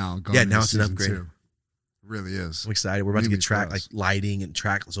upgrade now. Now it's an upgrade. 2. really is. I'm excited. We're about to Really get track for like us. lighting and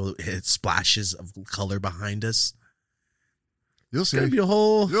track so it splashes of color behind us. You'll It's see. gonna be a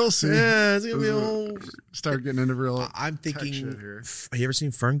whole. You'll see. Yeah, it's gonna be a whole. Start getting into real. I'm tech thinking. shit here. Have you ever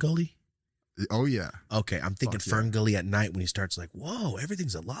seen Fern Gully? Oh yeah. Okay, I'm thinking Fuck yeah. Fern Gully at night when he starts like, whoa,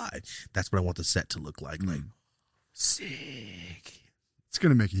 everything's alive. That's what I want the set to look like. Like, sick. It's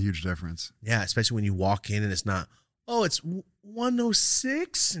gonna make a huge difference. Yeah, especially when you walk in and it's not, oh, it's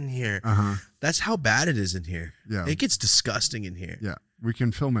 106 in here. That's how bad it is in here. Yeah. It gets disgusting in here. Yeah. We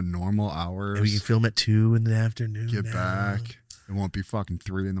can film in normal hours. And we can film at 2 in the afternoon. get now. back. It won't be fucking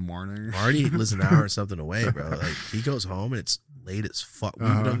 3 a.m. Marty lives an hour or something away, bro. Like he goes home and it's late as fuck. We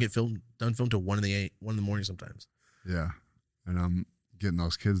don't get done film till 1 in the morning sometimes. Yeah. And I'm getting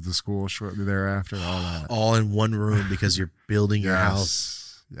those kids to school shortly thereafter. All that. All in one room because you're building your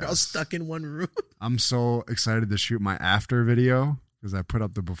house. Yes. You're all stuck in one room. I'm so excited to shoot my after video because I put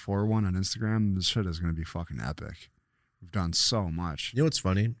up the before one on Instagram. This shit is going to be fucking epic. We've done so much. You know what's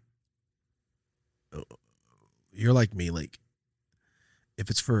funny? You're like me. Like, if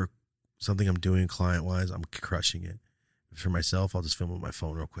it's for something I'm doing client wise, I'm crushing it. If it's for myself, I'll just film with my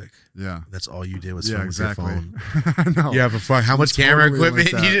phone real quick. Yeah. That's all you did was Yeah, film exactly. with your phone. I know. Yeah, but fuck, how much camera totally like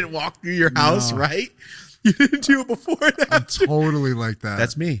equipment? that. You didn't walk through your house, No. right? You didn't do it before and I'm after. totally like that.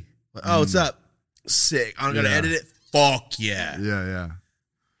 That's me. Oh, what's up? Sick. I'm gonna Yeah. edit it. Fuck yeah.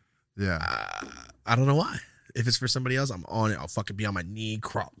 Yeah. I don't know why. If it's for somebody else, I'm on it. I'll fucking be on my knee,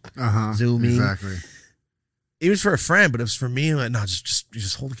 crawl, Uh-huh. zooming. Exactly. It was for a friend, but it was for me. Like, no,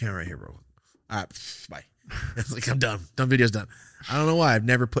 just hold the camera right here, bro. All right, bye. It's like I'm done. Video's done. I don't know why. I've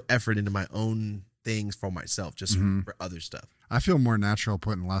never put effort into my own things for myself, just for other stuff. I feel more natural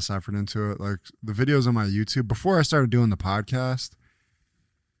putting less effort into it. Like the videos on my YouTube, before I started doing the podcast,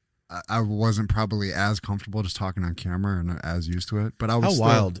 I wasn't probably as comfortable just talking on camera and as used to it. But I was How still,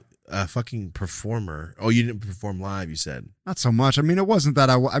 wild. Fucking performer. Oh, you didn't perform live, you said. not so much. I mean, it wasn't that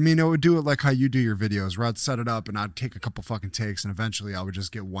I mean, I would do it like how you do your videos, where I'd set it up and I'd take a couple fucking takes, and eventually I would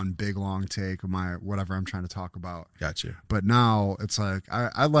just get one big long take of my whatever I'm trying to talk about. Gotcha. But now it's like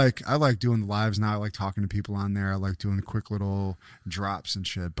I like doing the lives now. I like talking to people on there. I like doing quick little drops and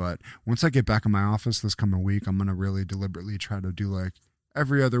shit. But once I get back in my office this coming week, I'm gonna really deliberately try to do like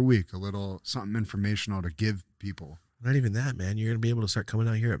every other week a little something informational to give people. Not even that, man. You're going to be able to start coming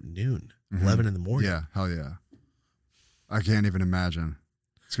out here at noon, 11 in the morning. Yeah, hell yeah. I can't even imagine.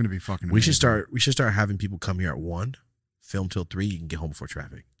 It's gonna be fucking amazing. We should start having people come here at 1, film till 3. You can get home before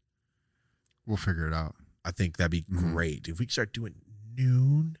traffic. We'll figure it out. I think that'd be great. If we could start doing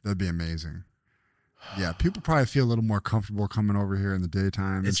noon. That'd be amazing. Yeah, people probably feel a little more comfortable coming over here in the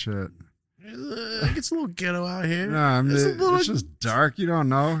daytime and shit. It gets a little ghetto out here. No, I mean, it's just dark. You don't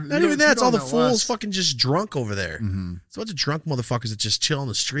know. Not even that. It's all the fools fucking just drunk over there. It's a bunch of drunk motherfuckers that just chill on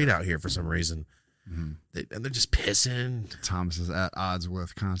the street out here for some reason. And they're just pissing. Thomas is at odds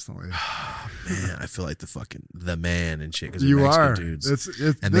with constantly. Man, I feel like the man and shit because You Mexican are.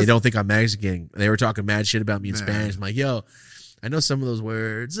 dudes. They don't think I'm Mexican. They were talking mad shit about me in Spanish. I'm like, yo, I know some of those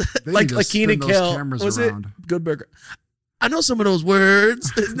words. like need to Keenan spin those Kel. cameras Was around. it Good Burger? I know some of those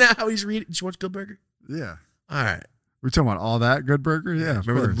words. Isn't that how he's reading? Did you watch Good Burger? Yeah. All right. We're talking about all that Good Burger? Yeah. Of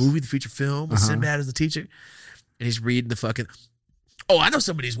Remember course. the movie, the feature film with Sinbad as the teacher? And he's reading the fucking, oh, I know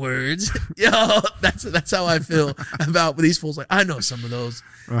some of these words. Yo, that's how I feel about these fools. Like, I know some of those.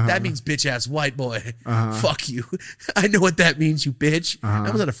 That means bitch ass white boy. Fuck you. I know what that means, you bitch. I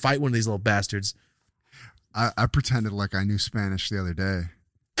was at a fight one of these little bastards. I pretended like I knew Spanish the other day.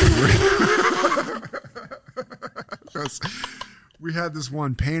 We had this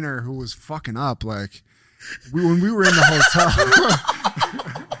one painter who was fucking up. Like, when we were in the hotel.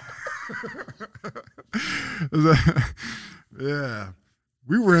 Yeah.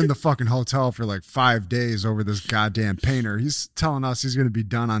 We were in the fucking hotel for like 5 days over this goddamn painter. He's telling us he's going to be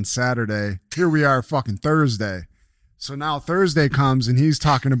done on Saturday. Here we are fucking Thursday. So now Thursday comes and he's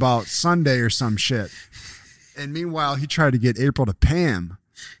talking about Sunday or some shit. And meanwhile, he tried to get April to pay him.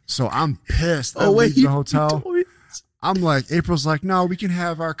 So I'm pissed. I leave the hotel. I'm like, April's like, no, we can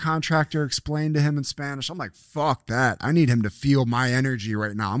have our contractor explain to him in Spanish. I'm like, fuck that. I need him to feel my energy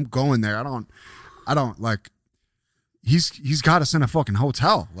right now. I'm going there. I don't like, he's got us in a fucking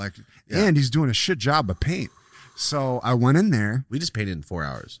hotel. Like, and he's doing a shit job of paint. So I went in there. We just painted in 4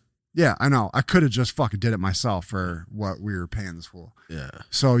 hours. Yeah, I know. I could have just fucking did it myself for what we were paying this fool. Yeah.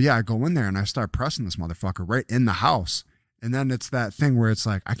 So yeah, I go in there and I start pressing this motherfucker right in the house. And then it's that thing where it's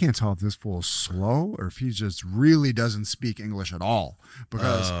like, I can't tell if this fool's slow or if he just really doesn't speak English at all.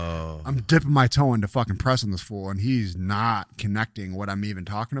 Because I'm dipping my toe into fucking pressing this fool and he's not connecting what I'm even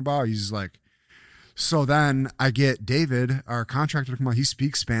talking about. He's just like, so then I get David, our contractor, to come out. He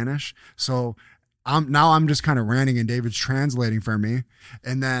speaks Spanish. So I'm just kind of ranting and David's translating for me.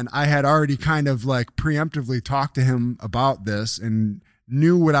 And then I had already kind of like preemptively talked to him about this and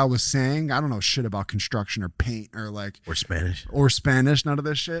knew what I was saying. I don't know shit about construction or paint or Spanish, none of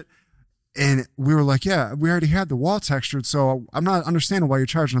this shit. And we were like, yeah, we already had the wall textured. So I'm not understanding why you're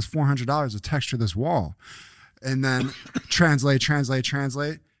charging us $400 to texture this wall. And then translate.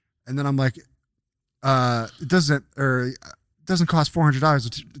 And then I'm like, it doesn't cost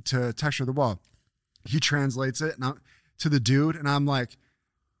 $400 to texture the wall. He translates it to the dude, and I'm like,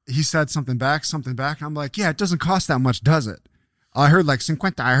 he said something back, and I'm like, yeah, it doesn't cost that much, does it? I heard like 50.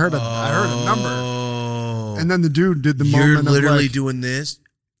 I heard a number, and then the dude did the moment. You're literally of like, doing this,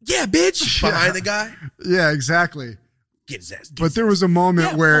 yeah, bitch, behind the guy. Yeah, exactly. Get his ass. But there was a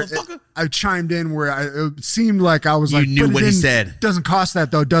moment where I chimed in where it seemed like I was like, you knew what he said. Doesn't cost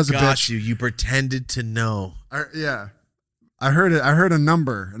that though, does it? Got bitch? you pretended to know. Yeah. I heard it. I heard a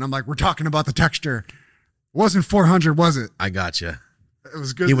number, and I'm like, "We're talking about the texture. It wasn't 400, was it?" I gotcha. It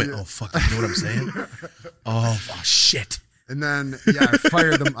was good. He went, "Oh fuck, you know what I'm saying? oh shit!" And then I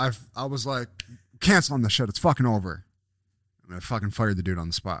fired them. I was like, "Canceling the shit. It's fucking over." And I fucking fired the dude on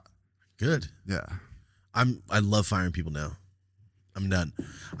the spot. Good. Yeah. I love firing people now. I'm done.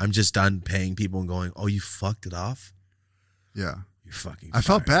 I'm just done paying people and going, "Oh, you fucked it off." Yeah. You're fucking. I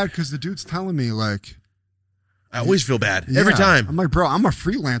felt bad because the dude's telling me like. I always feel bad every time. I'm like, bro, I'm a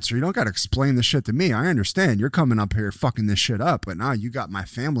freelancer. You don't got to explain this shit to me. I understand you're coming up here fucking this shit up, but now you got my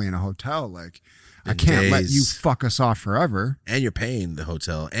family in a hotel. Like, I can't let you fuck us off forever. And you're paying the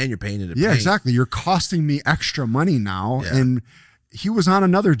hotel, and you're paying it. Yeah, exactly. You're costing me extra money now, and he was on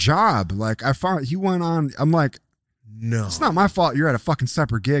another job. Like, he went on. I'm like, no, it's not my fault. You're at a fucking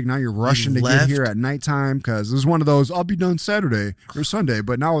separate gig now. You're rushing to get here at nighttime because it was one of those. I'll be done Saturday or Sunday,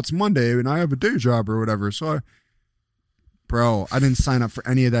 but now it's Monday and I have a day job or whatever. So. Bro, I didn't sign up for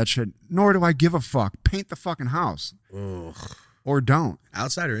any of that shit, nor do I give a fuck. Paint the fucking house. Ugh. Or don't.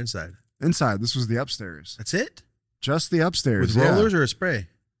 Outside or inside? Inside. This was the upstairs. That's it? Just the upstairs. With rollers or a spray?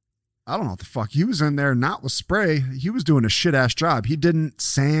 I don't know what the fuck. He was in there not with spray. He was doing a shit-ass job. He didn't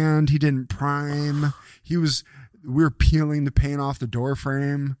sand. He didn't prime. We were peeling the paint off the door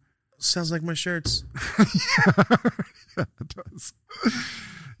frame. Sounds like my shirts. Yeah, it does.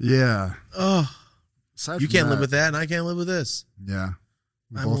 Yeah. Oh. You can't live with that, and I can't live with this. Yeah.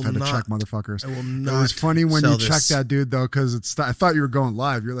 We both had to check motherfuckers. I will not. It was funny when you checked that dude, though, because I thought you were going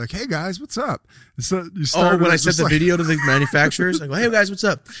live. You're like, hey, guys, what's up? So you started when I sent the video to the manufacturers, I go, hey, guys, what's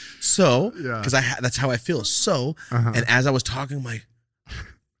up? So, yeah. Because that's how I feel. So, and as I was talking, I'm like,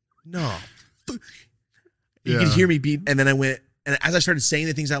 no. You could hear me beat, and then I went, and as I started saying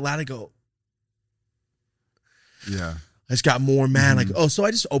the things out loud, I go, yeah. I just got more mad. Like, so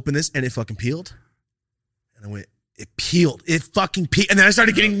I just opened this, and it fucking peeled. And I went, it peeled. It fucking peeled. And then I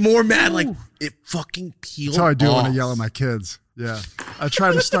started getting more mad. Like, it fucking peeled. That's how I do off. when I yell at my kids. Yeah. I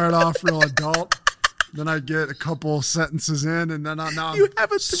try to start off real adult. Then I get a couple sentences in, and then I'm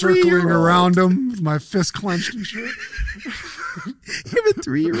circling around them with my fist clenched and shit. You have a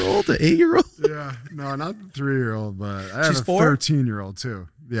 3-year-old, an 8-year-old? Yeah. No, not the 3-year-old, but I have a 13-year-old, too.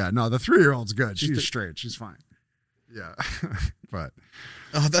 Yeah. No, the 3-year-old's good. She's straight. She's fine. Yeah. But...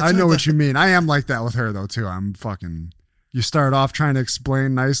 I know what you mean. I am like that with her though too. I'm fucking. You start off trying to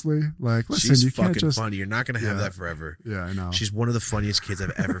explain nicely, like, listen, she's you fucking can't just. Funny. You're not gonna have that forever. Yeah, I know. She's one of the funniest kids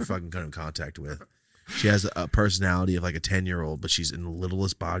I've ever fucking come in contact with. She has a personality of like a 10-year-old, but she's in the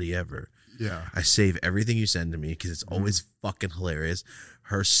littlest body ever. Yeah. I save everything you send to me because it's always fucking hilarious.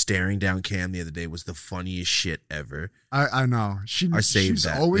 Her staring down Cam the other day was the funniest shit ever. I know. She's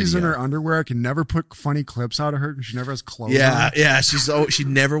always video. in her underwear. I can never put funny clips out of her because she never has clothes on. Yeah. She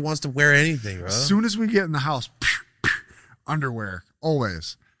never wants to wear anything, bro. As soon as we get in the house, underwear,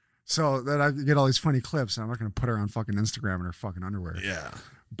 always. So that I get all these funny clips, and I'm not going to put her on fucking Instagram in her fucking underwear. Yeah.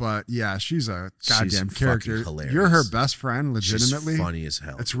 But yeah, she's a goddamn character. Hilarious. You're her best friend, legitimately. She's funny as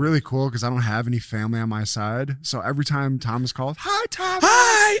hell. It's really cool because I don't have any family on my side. So every time Thomas called, hi Tom,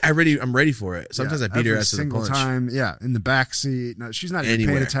 hi, I'm ready for it. Sometimes I beat her ass to the punch. Every single time, in the back seat. No, she's not even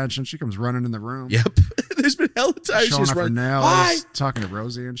paying attention. She comes running in the room. Yep. There's been hella times showing off her nails, hi. talking to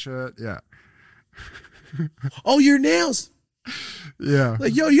Rosie and shit. Yeah. Oh, your nails. Yeah.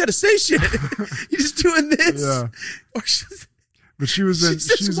 Like, yo, you got to say shit. You're just doing this. Yeah. But she's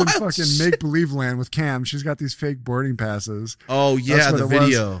in fucking make-believe land with Cam. She's got these fake boarding passes. Oh, yeah, the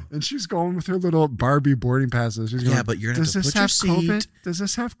video. And she's going with her little Barbie boarding passes. She's going, but you're going to have to put your seat. COVID? Does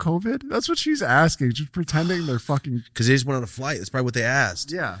this have COVID? That's what she's asking. She's pretending they're fucking... Because they just went on a flight. That's probably what they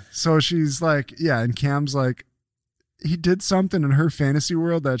asked. Yeah. So she's like, and Cam's like, he did something in her fantasy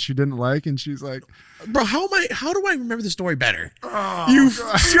world that she didn't like, and she's like, bro, how do I remember the story better? oh, You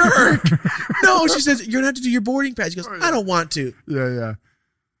God. jerk. No, she says, you're going to have to do your boarding pass. He goes, I don't want to. Yeah.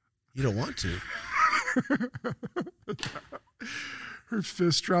 You don't want to. Her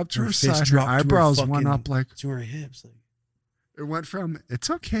fist dropped to her fist side. Her dropped to her eyebrows went fucking- up like, to her hips. Like, it went from, it's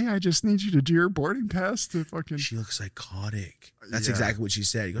okay, I just need you to do your boarding pass, to fucking, she looks psychotic. That's Yeah. exactly what she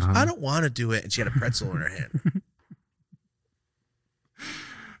said. He goes, Uh-huh. I don't want to do it. And she had a pretzel in her hand.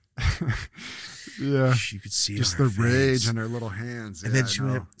 yeah. You could see it Just on the her rage face. in her little hands. And Yeah, then she I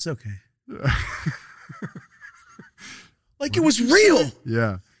know. went, it's okay. Yeah. Like it was real.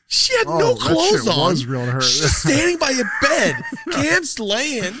 Yeah. She had Oh, no that clothes shit on. was real to her. She's standing by a bed. Cam's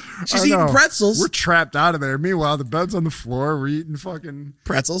laying. She's I eating know. pretzels. We're trapped out of there. Meanwhile, the bed's on the floor. We're eating fucking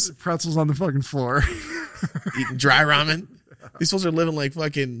pretzels. pretzels on the fucking floor. Eating dry ramen. These fools are living like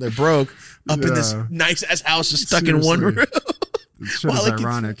fucking, they're broke up in this Yeah. nice ass house just stuck in one Seriously. room. This shit is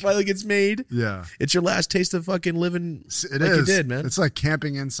ironic. While it gets made. Yeah. It's your last taste of fucking living It like is. you did, man. It's like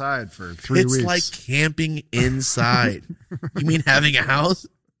camping inside for 3 It's weeks. like camping inside. You mean having a house?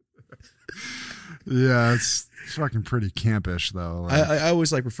 Yeah, it's fucking pretty campish though. Like, I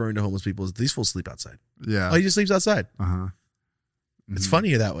always like referring to homeless people as these fools sleep outside. yeah. Oh, he just sleeps outside. Uh-huh. It's Mhm.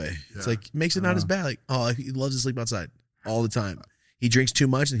 funnier that way. It's Yeah. like makes it not as bad. Like, oh, he loves to sleep outside all the time. He drinks too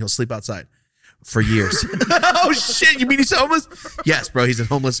much and he'll sleep outside for years. Oh shit! You mean he's homeless? Yes, bro. He's a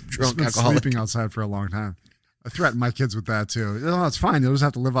homeless He's drunk been alcoholic. sleeping outside for a long time. I threaten my kids with that too. No, it's fine. They'll just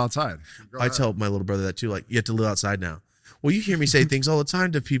have to live outside. Go I ahead. tell my little brother that too. Like, you have to live outside now. Well, you hear me say things all the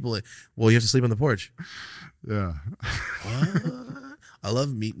time to people. Like, well, you have to sleep on the porch. Yeah. What? I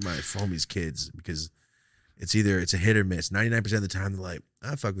love meeting my homies' kids because it's a hit or miss. 99% of the time, they're like,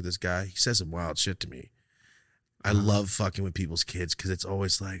 I fuck with this guy. He says some wild shit to me. I love fucking with people's kids because it's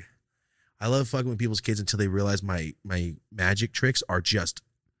always like, I love fucking with people's kids until they realize my magic tricks are just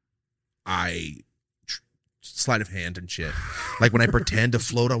sleight of hand and shit. Like when I pretend to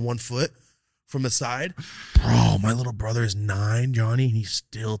float on one foot from the side, bro, my little brother is 9, Johnny, and he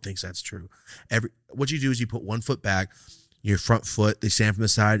still thinks that's true. What you do is you put one foot back, your front foot, they stand from the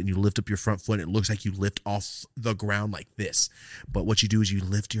side, and you lift up your front foot, and it looks like you lift off the ground like this. But what you do is you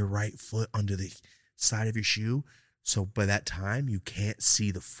lift your right foot under the side of your shoe, so by that time you can't see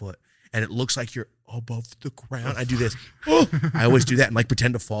the foot, and it looks like you're above the ground. I do this. I always do that and like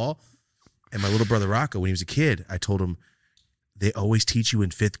pretend to fall. And my little brother Rocco, when he was a kid, I told him they always teach you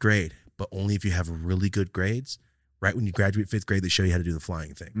in 5th grade, but only if you have really good grades. Right when you graduate 5th grade, they show you how to do the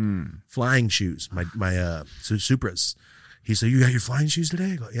flying thing. Flying shoes, my Supras. He said, "You got your flying shoes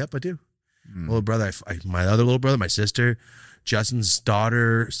today?" I go, "Yep, I do." My little brother, my other little brother, my sister, Justin's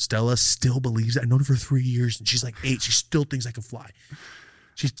daughter, Stella, still believes it. I known her for 3 years, and she's like 8. She still thinks I can fly.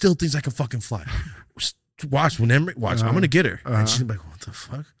 She still thinks I can fucking fly. Watch, I'm gonna get her. And she's like, "What the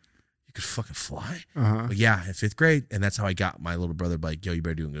fuck? You could fucking fly?" But yeah, in 5th grade, and that's how I got my little brother. Like, yo, you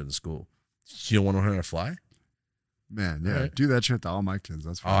better do good in school. You don't want to learn how to fly? Man, yeah. Right. Do that shit to all my kids.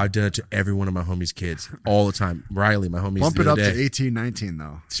 That's Oh, fine. I've done it to every one of my homies' kids all the time. Riley, my homies. Bump the it up other to day. 18, 19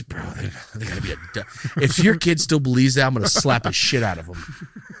 though. Bro, they gotta be if your kid still believes that, I'm gonna slap the shit out of him.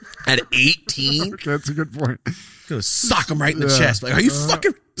 At 18, Okay, that's a good point. I'm gonna sock him right in the Yeah. chest. Like, are you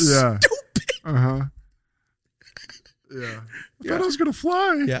fucking yeah. stupid? Uh-huh. Yeah. I thought I was gonna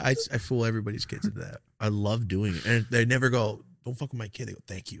fly. Yeah, I fool everybody's kids into that. I love doing it, and they never go, "Don't fuck with my kid." They go,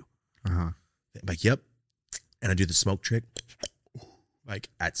 "Thank you." Uh-huh. I'm like, "Yep," and I do the smoke trick. Like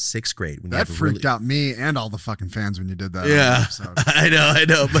at 6th grade, when you That have freaked out me and all the fucking fans when you did that. on the Yeah, episode. I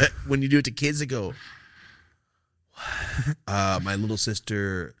know. But when you do it to kids, they go. My little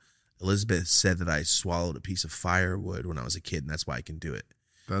sister Elizabeth said that I swallowed a piece of firewood when I was a kid, and that's why I can do it.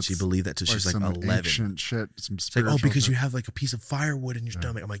 That's She believed that till she's like some 11. ancient shit. Some It's like, spiritual oh, because shit. you have like a piece of firewood in your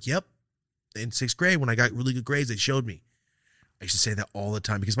stomach. I'm like, yep. In 6th grade, when I got really good grades, they showed me. I used to say that all the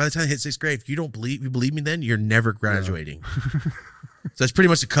time because by the time I hit 6th grade, if you believe me, then you're never graduating. So that's pretty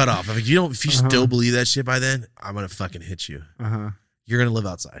much the cutoff. If you still believe that shit by then, I'm gonna fucking hit you. Uh-huh. You're gonna live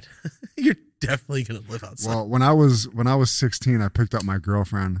outside. You're definitely gonna live outside. Well, when I was 16, I picked up my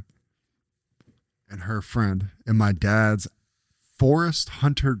girlfriend and her friend in my dad's Forest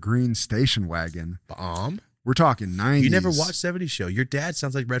Hunter Green station wagon. Bomb. We're talking 90s. You never watched 70s show. Your dad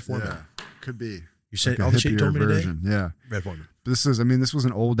sounds like Red Foreman. Yeah, could be. You said Like a all the shit you told hippier me today. version. Yeah. Red Foreman. This is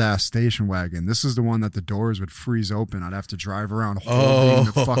an old ass station wagon. This is the one that the doors would freeze open. I'd have to drive around holding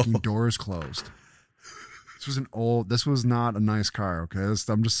the fucking doors closed. This was not a nice car, okay?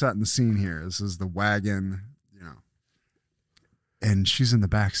 I'm just setting the scene here. This is the wagon, And she's in the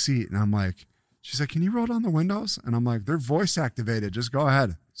back seat, and I'm like, she's like, "Can you roll down the windows?" And I'm like, "They're voice activated. Just go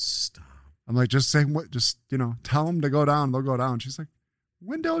ahead." Stop. I'm like, just say what, just, tell them to go down. They'll go down. She's like,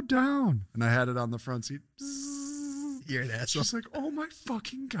 window down. And I had it on the front seat. Bzzz. You're an asshole. She's like, oh my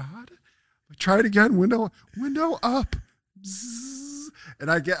fucking God. Try it again. Window up. Bzzz. And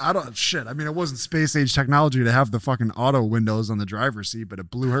it wasn't space age technology to have the fucking auto windows on the driver's seat, but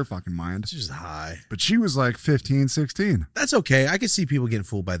it blew her fucking mind. She's high. But she was like 15, 16. That's okay. I can see people getting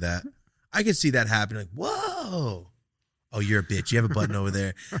fooled by that. I can see that happening. Like, whoa. Oh, you're a bitch. You have a button over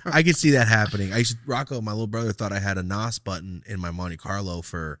there. I can see that happening. Rocco, my little brother, thought I had a NOS button in my Monte Carlo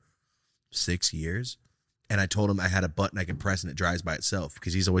for 6 years. And I told him I had a button I can press and it drives by itself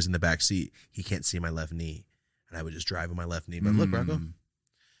because he's always in the back seat. He can't see my left knee. And I would just drive with my left knee. But look, Rocco.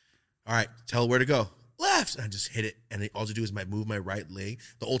 All right, tell where to go. Left. And I just hit it. And all I do is move my right leg.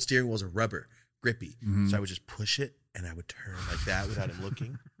 The old steering wheels are rubber, grippy. So I would just push it and I would turn like that without him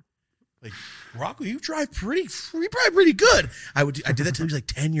looking. Like, Rocco, you drive pretty good. I did that till he was like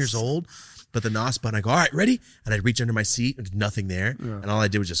 10 years old. But the NOS button, I go, all right, ready? And I'd reach under my seat and there's nothing there. Yeah. And all I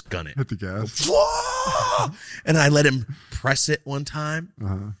did was just gun it. Hit the gas. Go, and I let him press it one time.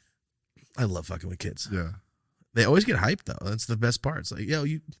 I love fucking with kids. Yeah. They always get hyped though. That's the best part. It's like,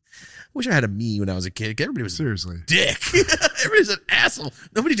 I wish I had a me when I was a kid. Everybody was seriously dick. Everybody's an asshole.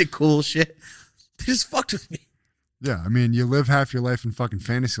 Nobody did cool shit. They just fucked with me. Yeah, I mean, you live half your life in fucking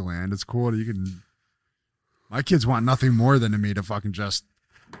Fantasyland. It's cool. My kids want nothing more than me to fucking just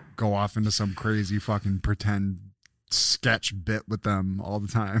go off into some crazy fucking pretend sketch bit with them all the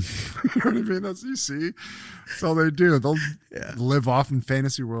time. You know what I mean? That's what you see. That's all they do. They'll live off in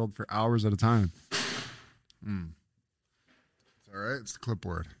fantasy world for hours at a time. It's all right. It's the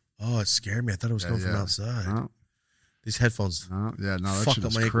clipboard. Oh, it scared me. I thought it was coming from outside. No. These headphones. That fuck shit up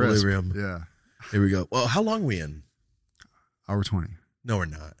is my crisp. equilibrium. Yeah. Here we go. Well, how long are we in? Hour 20. No, we're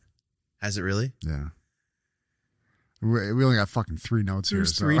not. Has it really? Yeah. We only got fucking 3 notes here.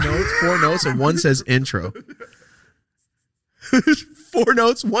 There's 3 notes, 4 notes, and one says intro. 4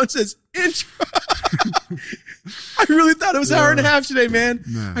 notes, one says intro. I really thought it was an hour and a half today, man.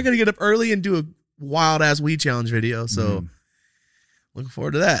 I got to get up early and do a wild ass weed challenge video. So looking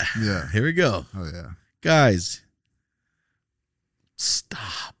forward to that. Yeah. Here we go. Oh, yeah. Guys,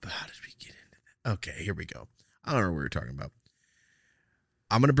 stop. How did we get into that? Okay, here we go. I don't know what we were talking about.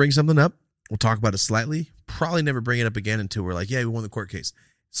 I'm going to bring something up. We'll talk about it slightly. Probably never bring it up again until we're like, yeah, we won the court case.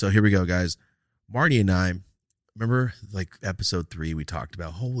 So here we go, guys. Marty and I, remember like episode 3, we talked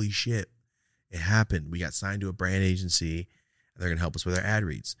about, holy shit, it happened. We got signed to a brand agency and they're going to help us with our ad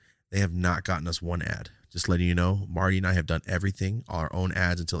reads. They have not gotten us one ad. Just letting you know, Marty and I have done everything, our own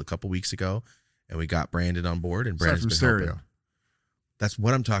ads until a couple weeks ago. And we got Brandon on board and Brandon's been Stereo. helping. That's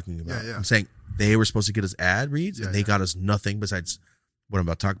what I'm talking about. Yeah. I'm saying they were supposed to get us ad reads and they got us nothing besides what I'm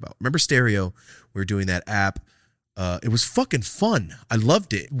about to talk about. Remember Stereo? We were doing that app. It was fucking fun. I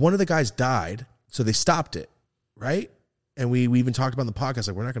loved it. One of the guys died, so they stopped it, right? And we even talked about in the podcast,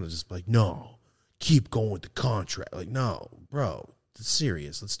 like, we're not going to just like, no, keep going with the contract. Like, no, bro, it's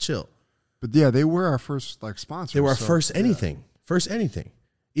serious. Let's chill. But yeah, they were our first like sponsor. They were our first anything. First anything.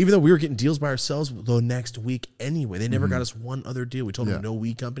 Even though we were getting deals by ourselves the next week anyway. They never got us one other deal. We told them no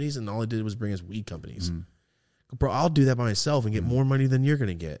weed companies, and all they did was bring us weed companies. Bro, I'll do that by myself and get more money than you're going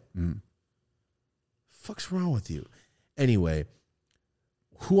to get. Fuck's wrong with you? Anyway,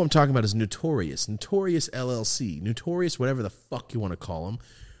 who I'm talking about is Notorious. Notorious LLC. Notorious, whatever the fuck you want to call them.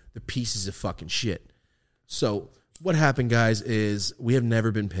 They're pieces of fucking shit. So what happened, guys, is we have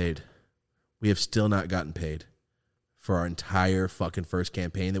never been paid. We have still not gotten paid for our entire fucking first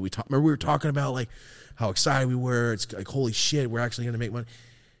campaign that we talked. Remember we were talking about like how excited we were. It's like, holy shit, we're actually going to make money.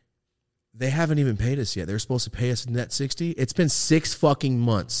 They haven't even paid us yet. They're supposed to pay us net 60. It's been 6 fucking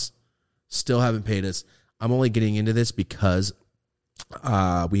months. Still haven't paid us. I'm only getting into this because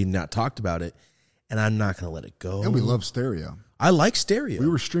we not talked about it, and I'm not going to let it go. And we love Stereo. I like Stereo. We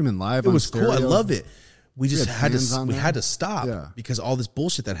were streaming live. It was Stereo. cool. I love it. We just had to stop Yeah. because all this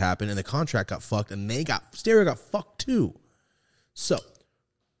bullshit that happened and the contract got fucked and Stereo got fucked too. So,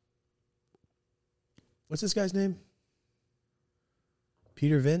 what's this guy's name?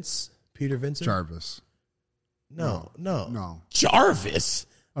 Peter Vincent? Jarvis. No. Jarvis.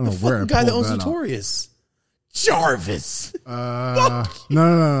 I don't know the where fucking guy that pulled owns Notorious. Jarvis. No.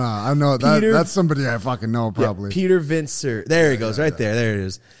 I know that's somebody I fucking know probably. Yeah, Peter Vincent. There he goes, right there. There it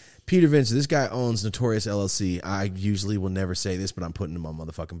is. Peter Vincent. This guy owns Notorious LLC. I usually will never say this, but I'm putting him on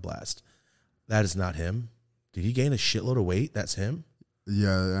motherfucking blast. That is not him. Did he gain a shitload of weight? That's him.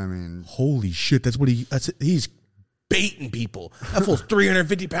 Yeah, I mean, holy shit. He's baiting people. That fool's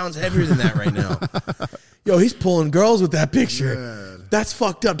 350 pounds heavier than that right now. Yo, he's pulling girls with that picture. That's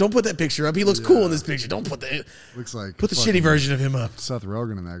fucked up. Don't put that picture up. He looks cool in this picture. Don't put the Looks like put the shitty version of him up. Seth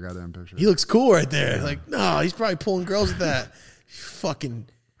Rogen in that goddamn picture. He looks cool right there. Yeah. Like, no, he's probably pulling girls with that. Fucking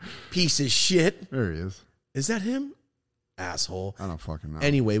piece of shit. There he is. Is that him? Asshole. I don't fucking know.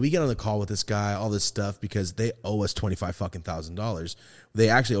 Anyway, we get on the call with this guy, all this stuff, because they owe us $25,000. They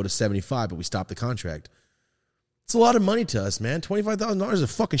actually owed us $75,000, but we stopped the contract. It's a lot of money to us, man. $25,000 is a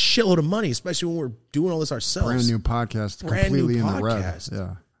fucking shitload of money, especially when we're doing all this ourselves. Brand new podcast, completely in the red.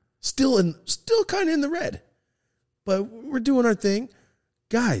 Yeah, still kind of in the red, but we're doing our thing,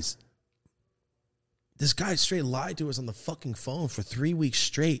 guys. This guy straight lied to us on the fucking phone for 3 weeks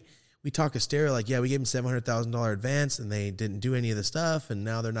straight. We talk hysteria like, yeah, we gave him $700,000 advance, and they didn't do any of the stuff, and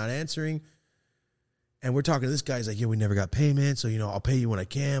now they're not answering. And we're talking to this guy. He's like, yeah, we never got payment, so I'll pay you when I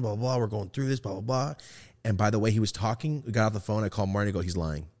can. Blah blah blah. We're going through this. Blah blah blah. And by the way he was talking, we got off the phone. I called Marty and go, he's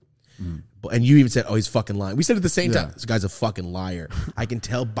lying. And you even said, oh, he's fucking lying. We said at the same time, this guy's a fucking liar. I can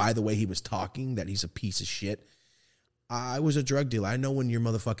tell by the way he was talking that he's a piece of shit. I was a drug dealer. I know when your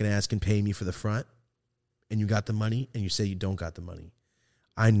motherfucking ass can pay me for the front and you got the money and you say you don't got the money.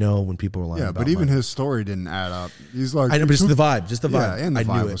 I know when people are lying about but even money. His story didn't add up. He's like, I know, but just the vibe. Yeah, and the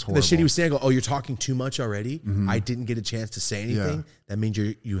vibe was horrible. The shit he was saying, oh, you're talking too much already. I didn't get a chance to say anything. Yeah. That means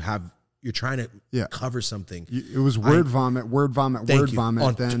you're trying to cover something. It was word vomit.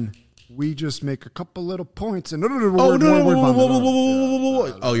 Then we just make a couple little points and oh,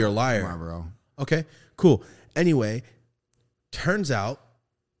 you're a liar. Come on, bro. Okay, cool. Anyway, turns out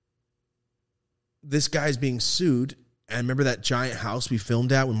this guy's being sued. And remember that giant house we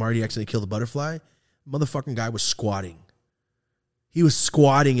filmed at when Marty accidentally killed the butterfly? Motherfucking guy was squatting. He was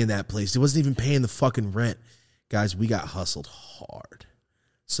squatting in that place. He wasn't even paying the fucking rent. Guys, we got hustled hard.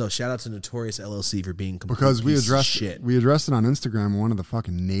 So shout out to Notorious LLC for being complete because we addressed it on Instagram. One of the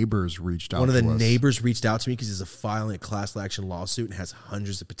fucking neighbors reached out. One of the neighbors reached out to me because he's filing a class action lawsuit and has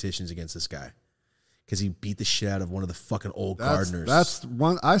hundreds of petitions against this guy because he beat the shit out of one of the fucking old gardeners. That's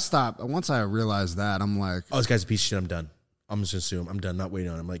one. I stopped once I realized that. I'm like, oh, this guy's a piece of shit. I'm done. I'm just gonna assume I'm done. Not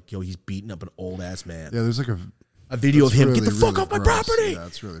waiting on him. Like, yo, he's beating up an old ass man. Yeah, there's like a video of him. Really, Get the fuck off my property. Yeah,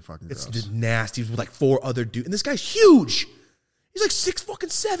 it's really fucking gross. It's just nasty. He's with like 4 other dudes, and this guy's huge. He's like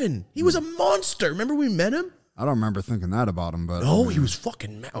 6'7". He was a monster. Remember we met him? I don't remember thinking that about him, but no, he was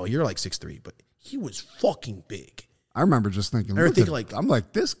fucking. Oh, you're like 6'3", but he was fucking big. I remember just thinking, I'm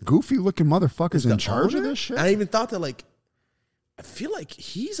like, this goofy looking motherfucker's in charge of this shit. I even thought that, like, I feel like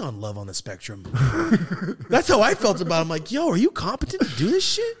he's on Love on the Spectrum. That's how I felt about him. Like, yo, are you competent to do this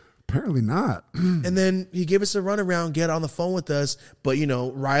shit? Apparently not. And then he gave us a runaround, get on the phone with us. But,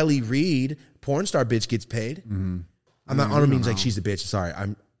 Riley Reid, porn star bitch, gets paid. Mm-hmm. I don't mean like she's a bitch. Sorry,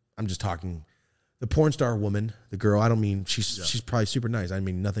 I'm just talking. The porn star woman, the girl. I don't mean she's probably super nice. I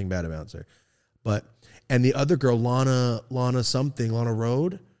mean nothing bad about her, and the other girl, Lana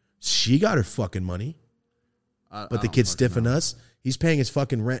Rhoade, she got her fucking money. But the kid's stiffing us. He's paying his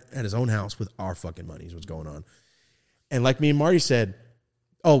fucking rent at his own house with our fucking money. Is what's going on. And like me and Marty said,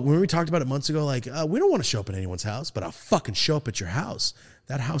 when we talked about it months ago, like we don't want to show up at anyone's house, but I'll fucking show up at your house.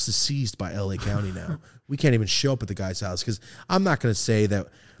 That house is seized by LA County now. We can't even show up at the guy's house because I'm not going to say that.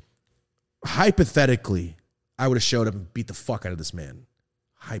 Hypothetically, I would have showed up and beat the fuck out of this man.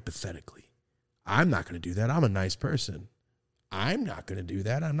 Hypothetically. I'm not going to do that. I'm a nice person. I'm not going to do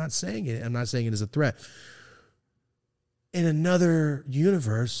that. I'm not saying it. I'm not saying it as a threat. In another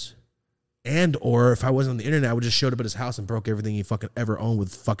universe, or if I wasn't on the internet, I would just showed up at his house and broke everything he fucking ever owned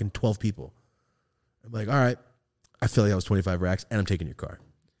with fucking 12 people. I'm like, all right, I feel like I was 25 racks, and I'm taking your car,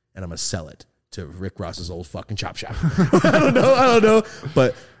 and I'm going to sell it to Rick Ross's old fucking chop shop. I don't know.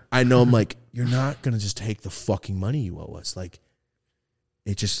 But I know I'm like, you're not going to just take the fucking money you owe us. Like,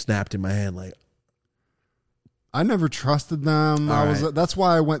 it just snapped in my head. Like, I never trusted them. That's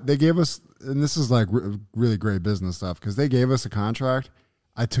why I went. They gave us, and this is like really great business stuff, because they gave us a contract.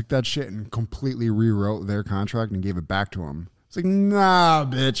 I took that shit and completely rewrote their contract and gave it back to them. It's like, nah,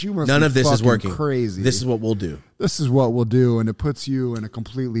 bitch, you must. None of this is working. Crazy. This is what we'll do. This is what we'll do, and it puts you in a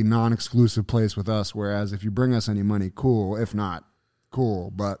completely non-exclusive place with us. Whereas if you bring us any money, cool. If not,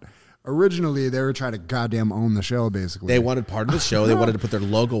 cool. But originally, they were trying to goddamn own the show, basically. They wanted part of the show. They wanted to put their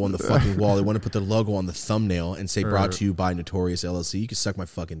logo on the fucking wall. They wanted to put their logo on the thumbnail and say, brought to you by Notorious LLC. You can suck my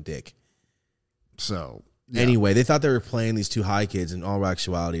fucking dick. So, yeah. Anyway, they thought they were playing these two high kids. In all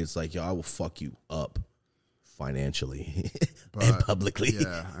actuality, it's like, yo, I will fuck you up financially and publicly.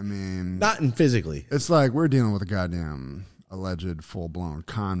 Yeah, I mean, not in physically. It's like we're dealing with a goddamn alleged full-blown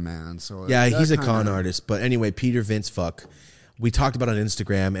con man. So yeah, he's a con artist. But anyway, Peter Vince, fuck. We talked about it on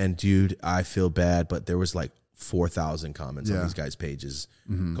Instagram, and dude, I feel bad, but there was like 4,000 comments on these guys' pages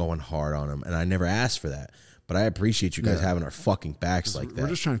going hard on him, and I never asked for that. But I appreciate you guys having our fucking backs like that. We're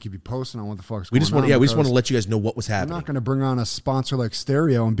just trying to keep you posted on what the fuck's we going just want, on. yeah, we just want to let you guys know what was happening. We're not going to bring on a sponsor like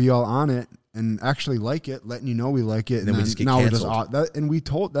Stereo and be all on it and actually like it, letting you know we like it, and then we just get canceled. And we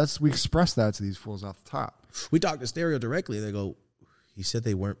expressed that to these fools off the top. We talked to Stereo directly. They go, he said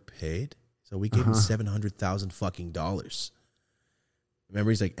they weren't paid, so we gave him $700,000 fucking dollars.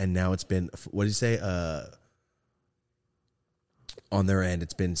 Remember, he's like, and now it's been, what did he say? On their end,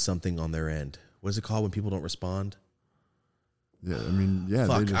 it's been something on their end. What is it called when people don't respond? Yeah, I mean, yeah.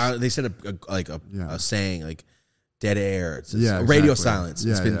 Fuck, they said a saying like dead air. It's exactly. Radio silence.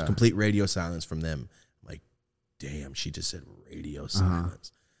 Yeah, it's been complete radio silence from them. I'm like, damn, she just said radio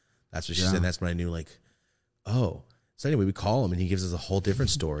silence. That's what she said. That's when I knew, like, oh. So anyway, we call him and he gives us a whole different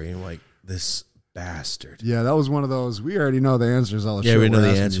story. And like, this bastard. Yeah, that was one of those. We already know the answers. All the shit we know we're the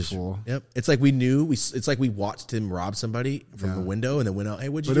asking answers. you for. Yep. It's like we knew. It's like we watched him rob somebody from the window and then went out. Hey,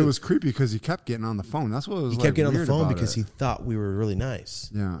 what'd you do? But it was creepy because he kept getting on the phone. That's what it was. He kept getting on the weird phone about because it. he thought we were really nice.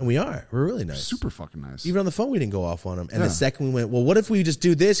 Yeah. And we are. We're really nice. Super fucking nice. Even on the phone, we didn't go off on him. And the second we went, well, what if we just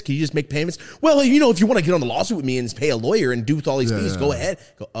do this? Can you just make payments? Well, you know, if you want to get on the lawsuit with me and pay a lawyer and do with all these fees, go ahead.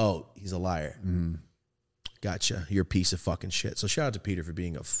 Go, oh, he's a liar. Gotcha. You're a piece of fucking shit. So shout out to Peter for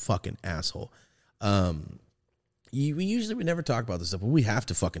being a fucking asshole. We usually never talk about this stuff, but we have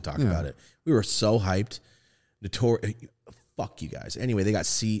to fucking talk about it. We were so hyped. Fuck you guys. Anyway, they got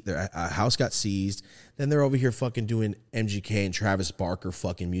their house got seized. Then they're over here fucking doing MGK and Travis Barker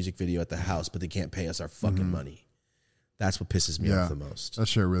fucking music video at the house, but they can't pay us our fucking money. That's what pisses me off the most. That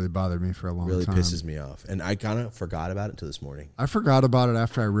shit really bothered me for a long time. Really pisses me off. And I kind of forgot about it until this morning. I forgot about it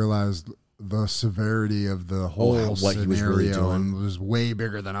after I realized the severity of the whole what scenario, he was really doing. and was way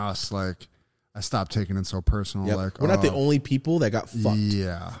bigger than us. Like, I stopped taking it so personal. Yep. Like, we're not the only people that got fucked.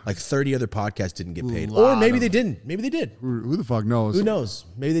 Yeah. Like 30 other podcasts didn't get paid. Or maybe they didn't. Maybe they did. Who the fuck knows? Who knows?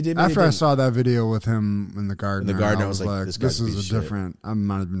 Maybe they did. Maybe After I saw that video with him in the garden, I was like, this is a different. I'm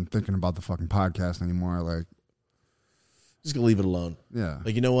not even thinking about the fucking podcast anymore. Like, just gonna leave it alone. Yeah.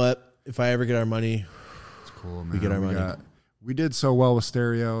 Like, you know what? If I ever get our money, it's cool, man. We get our money. We did so well with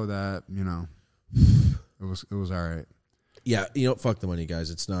Stereo that, you know, it was all right. Yeah, you know, fuck the money, guys.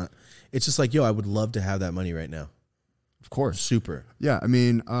 It's not. It's just like, yo, I would love to have that money right now. Of course. Super. Yeah, I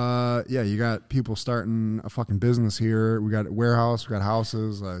mean, you got people starting a fucking business here. We got a warehouse, we got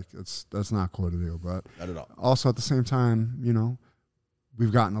houses. Like, that's not cool to do, but not at all. Also at the same time, you know,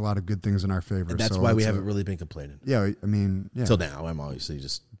 we've gotten a lot of good things in our favor. And that's why we haven't really been complaining. Yeah, I mean, Till now, I'm obviously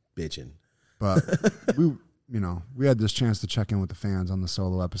just bitching. But we had this chance to check in with the fans on the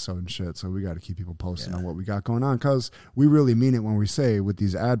solo episode and shit, so we got to keep people posted on what we got going on, because we really mean it when we say with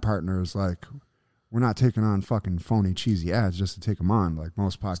these ad partners, like, we're not taking on fucking phony, cheesy ads just to take them on like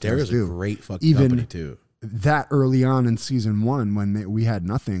most podcasts Stereo's do. A great fucking company too. That early on in season 1, when we had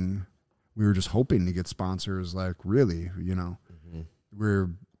nothing, we were just hoping to get sponsors. Like, really, you know, we're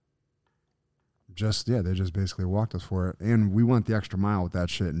just they just basically walked us for it, and we went the extra mile with that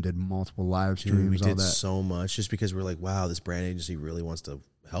shit and did multiple live streams. We did that. So much just because we're like, wow, this brand agency really wants to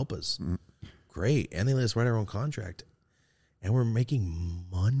help us. Great, and they let us write our own contract, and we're making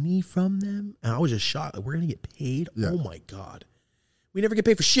money from them. And I was just shocked. Like, we're gonna get paid. Oh my god, we never get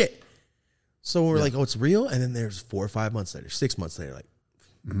paid for shit. So we're like, oh, it's real. And then there's 4 or 5 months later, 6 months later, like,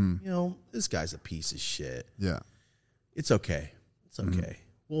 you know, this guy's a piece of shit. Yeah, it's okay. It's okay.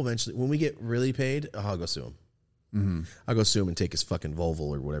 We'll eventually, when we get really paid, I'll go sue him. I'll go sue him and take his fucking Volvo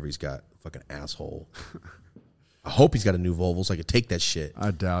or whatever he's got. Fucking asshole. I hope he's got a new Volvo so I can take that shit.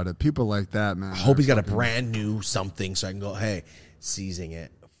 I doubt it. People like that, man. I hope he's got a brand new something so I can go, hey, seizing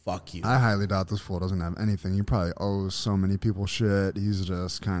it. Fuck you. I highly doubt this fool doesn't have anything. He probably owes so many people shit. He's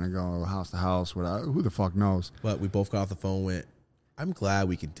just kind of going house to house. Who the fuck knows? But we both got off the phone, went, I'm glad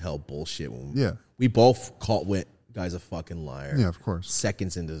we can tell bullshit. When Yeah. We both went, guy's a fucking liar. Yeah, of course.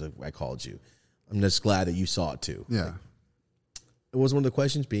 Seconds into I called you. I'm just glad that you saw it too. Yeah. It was one of the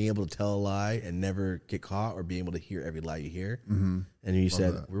questions, being able to tell a lie and never get caught, or being able to hear every lie you hear. And you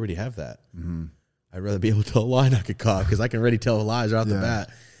said, we already have that. I'd rather be able to tell a lie and not get caught, because I can already tell lies right off the bat.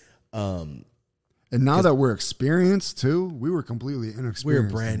 And now that we're experienced too, we were completely inexperienced. We were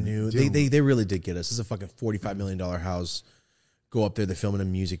brand new. They really did get us. This is a fucking $45 million house. Go up there, they're filming a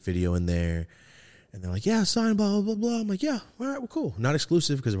music video in there. And they're like, yeah, sign, blah, blah, blah, blah. I'm like, yeah, all right, well, cool. Not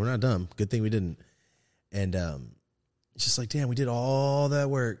exclusive, because we're not dumb. Good thing we didn't. And it's just like, damn, we did all that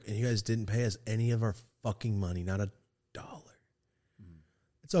work, and you guys didn't pay us any of our fucking money, not $1.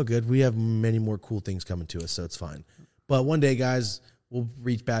 It's all good. We have many more cool things coming to us, so it's fine. But one day, guys, we'll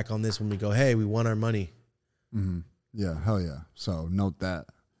reach back on this when we go, hey, we won our money. Yeah, hell yeah. So note that.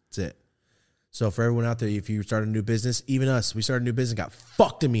 That's it. So for everyone out there, if you start a new business, even us, we started a new business, got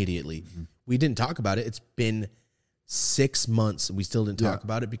fucked immediately. we didn't talk about it. It's been 6 months and we still didn't talk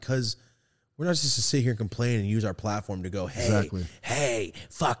about it because we're not just to sit here and complain and use our platform to go, hey,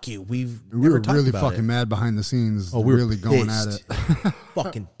 fuck you. We were really fucking mad behind the scenes. Oh, we were really going at it.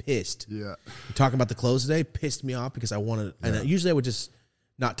 Fucking pissed. Yeah. Talking about the close today pissed me off because I wanted, and usually I would just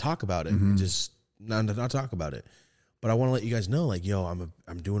not talk about it, just not talk about it. But I want to let you guys know, like, yo,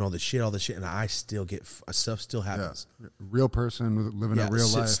 I'm doing all this shit, and I still get stuff still happens. Yeah. Real person living a real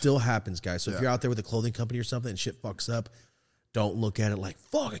life. It still happens, guys. So if you're out there with a clothing company or something and shit fucks up, don't look at it like,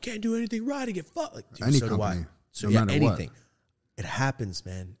 fuck, I can't do anything right. I get fucked. Like, dude, Any so company, do I. So no matter anything. what. It happens,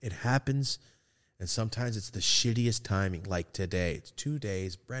 man. It happens. And sometimes it's the shittiest timing. Like today, it's 2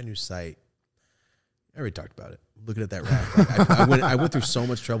 days, brand new site. I already talked about it. I'm looking at that rack. Like, I went through so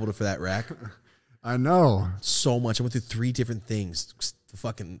much trouble for that rack. I know. So much. I went through 3 different things.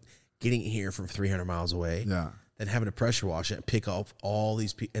 Fucking getting here from 300 miles away. Yeah. Then having to pressure wash it and pick off all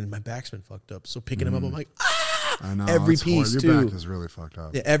these people. And my back's been fucked up. So picking them up, I'm like, I know. Every piece, Your too. back is really fucked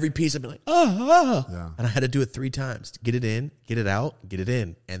up. Yeah, every piece I've been like, ah. Yeah. And I had to do it 3 times. Get it in, get it out, get it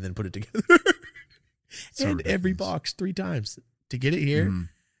in, and then put it together. And every box 3 times to get it here,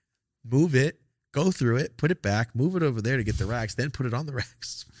 move it, go through it, put it back, move it over there to get the racks, then put it on the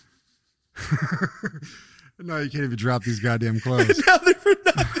racks. No, you can't even drop these goddamn clothes. Now they're for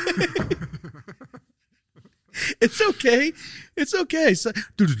nothing. It's okay. It's okay. So,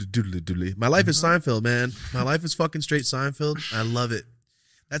 my life is Seinfeld, man. My life is fucking straight Seinfeld. I love it.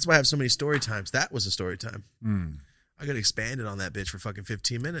 That's why I have so many story times. That was a story time. I got expanded on that bitch for fucking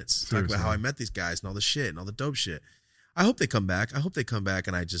 15 minutes. Talk about how I met these guys and all the shit and all the dope shit. I hope they come back. I hope they come back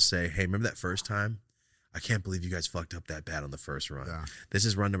and I just say, hey, remember that first time? I can't believe you guys fucked up that bad on the first run. Yeah. This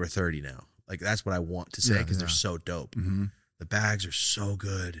is run number 30 now. Like, that's what I want to say because they're so dope. The bags are so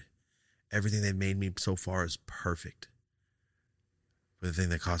good. Everything they've made me so far is perfect. But the thing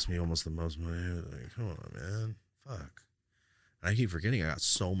that cost me almost the most money, I was like, come on, man. Fuck. And I keep forgetting I got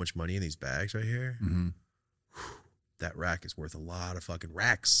so much money in these bags right here. Whew, that rack is worth a lot of fucking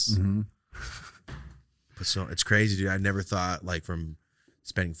racks. But so it's crazy, dude. I never thought, like, from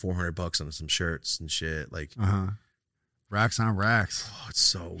spending $400 on some shirts and shit, like racks on racks. Oh, it's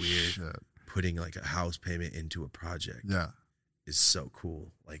so weird. Shit. Putting like a house payment into a project. Yeah. Is so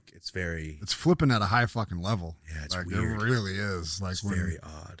cool. Like it's flipping at a high fucking level. Yeah, it's like, weird. It really is. Like it's very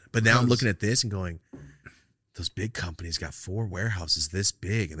odd. But now I'm looking at this and going, those big companies got 4 warehouses this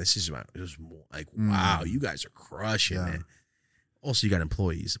big, and this is just like, wow, you guys are crushing it. Also, you got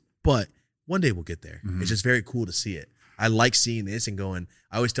employees, but one day we'll get there. It's just very cool to see it. I like seeing this and going.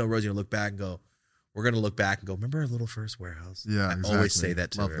 I always tell Rosie to look back and go. We're gonna look back and go. Remember our little first warehouse? Yeah, I always say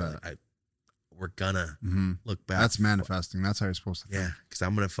that to Love her. that. We're gonna look back. That's manifesting. That's how you're supposed to think. Yeah, because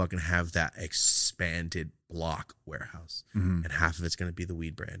I'm gonna fucking have that expanded block warehouse, and half of it's gonna be the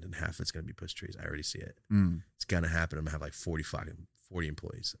weed brand, and half of it's gonna be Push Trees. I already see it. It's gonna happen. I'm gonna have like 40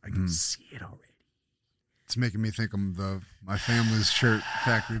 employees. I can see it already. It's making me think of my family's shirt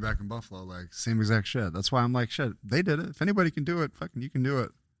factory back in Buffalo. Like same exact shit. That's why I'm like, shit. They did it. If anybody can do it, fucking you can do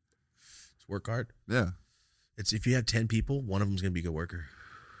it. Just work hard. Yeah. It's if you have 10 people, one of them's gonna be a good worker.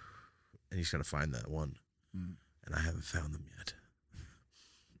 And you just got to find that one. And I haven't found them yet.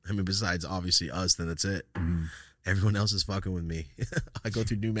 I mean, besides obviously us, then that's it. Everyone else is fucking with me. I go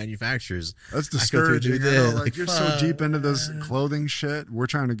through new manufacturers. That's discouraging. Like you're so deep into this clothing shit. We're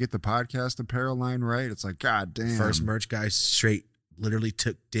trying to get the podcast apparel line right. It's like, God damn. First merch guy straight literally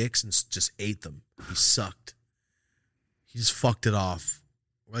took dicks and just ate them. He sucked. He just fucked it off.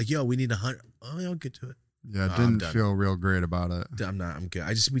 We're like, yo, we need 100. Oh, I'll get to it. Yeah, didn't feel real great about it. I'm good.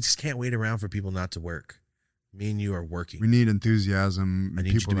 We just can't wait around for people not to work. Me and you are working. We need enthusiasm. I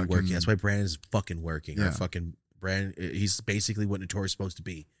need people you to be working. That's why Brandon is fucking working. Yeah. Our fucking Brandon, he's basically what Notorious is supposed to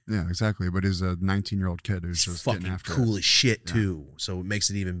be. Yeah, exactly. But he's a 19-year-old kid who's just fucking getting after cool as shit too. So it makes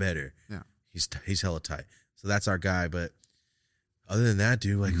it even better. Yeah, he's hella tight. So that's our guy. But other than that,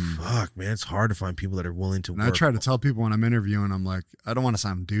 dude, like fuck, man, it's hard to find people that are willing to work. I try to tell people when I'm interviewing, I'm like, I don't want to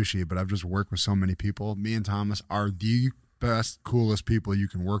sound douchey, but I've just worked with so many people. Me and Thomas are the best, coolest people you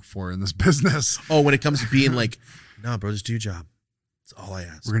can work for in this business. Oh, when it comes to being like, nah, bro, just do your job. That's all I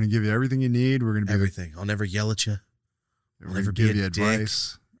ask. We're gonna give you everything you need. We're gonna be everything. I'll never yell at you. I'll never give you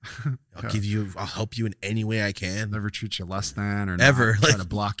advice. I'll help you in any way I can. Never treat you less than or ever try to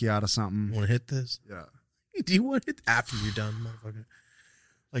block you out of something. Want to hit this? Yeah. Do you want to hit after you're done, motherfucker?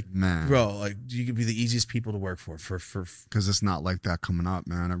 Like, man, bro, like you could be the easiest people to work for because it's not like that coming up,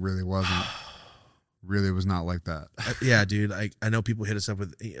 man. It really wasn't. Really was not like that. Yeah, dude. I know people hit us up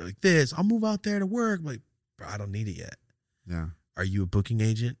with like this. I'll move out there to work. I'm like, bro, I don't need it yet. Yeah. Are you a booking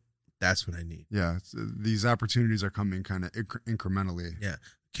agent? That's what I need. Yeah. These opportunities are coming kind of incrementally. Yeah.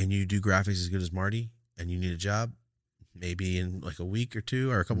 can you do graphics as good as Marty? And you need a job, maybe in like a week or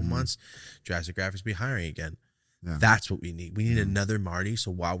two or a couple months, Jurassic Graphics be hiring again. Yeah. That's what we need. We need another Marty.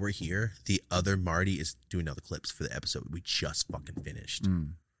 So while we're here, the other Marty is doing all the clips for the episode we just fucking finished.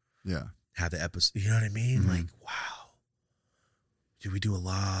 Yeah. Have the episode, you know what I mean? Like, wow. Dude, we do a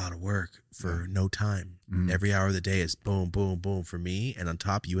lot of work for no time. Every hour of the day is boom, boom, boom for me. And on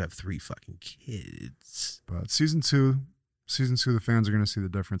top, you have 3 fucking kids. But season two, the fans are going to see the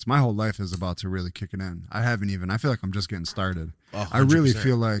difference. My whole life is about to really kick it in. I feel like I'm just getting started. 100%. I really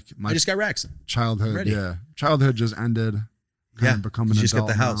feel like I just got Rex. Childhood, childhood just ended. Kind of becoming an just adult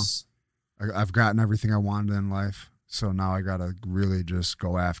got the house. Now. I've gotten everything I wanted in life. So now I got to really just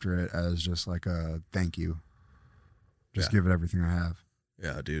go after it as just like a thank you. Just give it everything I have.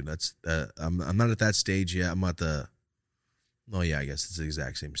 Yeah, dude, that's I'm not at that stage yet. I'm at the I guess it's the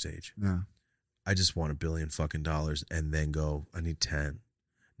exact same stage. Yeah. I just want $1 billion fucking dollars and then go, I need 10.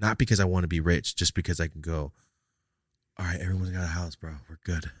 Not because I want to be rich, just because I can go, all right, everyone's got a house, bro. We're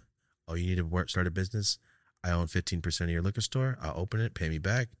good. Oh, you need to start a business? I own 15% of your liquor store. I'll open it, pay me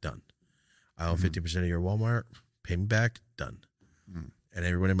back, done. I own 50% of your Walmart, pay me back, done. And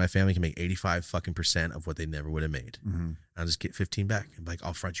everyone in my family can make 85 fucking % of what they never would have made. I'll just get 15 back. And like,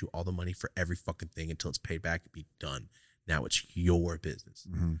 I'll front you all the money for every fucking thing until it's paid back and be done. Now it's your business.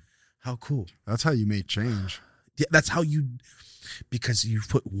 How cool. That's how you make change. Yeah, that's how because you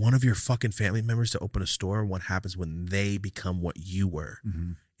put one of your fucking family members to open a store. What happens when they become what you were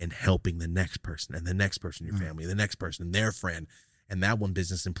and helping the next person and the next person in your family, the next person and their friend. And that one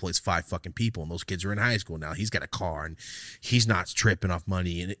business employs 5 fucking people, and those kids are in high school now. He's got a car, and he's not tripping off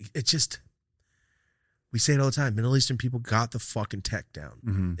money. And it's just, we say it all the time. Middle Eastern people got the fucking tech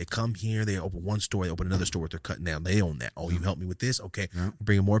down. They come here, they open one store, they open another store, what they're cutting down. They own that. Oh, you help me with this? Okay. We're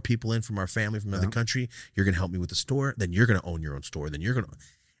bringing more people in from our family, from another country. You're going to help me with the store. Then you're going to own your own store. Then you're going to,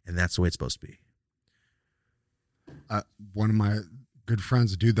 and that's the way it's supposed to be. One of my good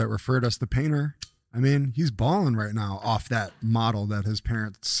friends, a dude that referred us, the painter, I mean, he's balling right now off that model that his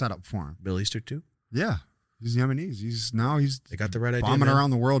parents set up for him. Middle Eastern too? Yeah. He's Yemenis. They got the right idea. Bombing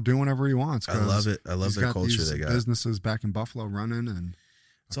around the world, doing whatever he wants. I love it. I love the culture they got. Businesses back in Buffalo running and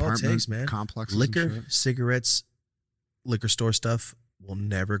it's all it takes, man. Complexes, liquor, cigarettes, liquor store stuff will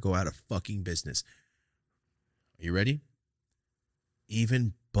never go out of fucking business. Are you ready?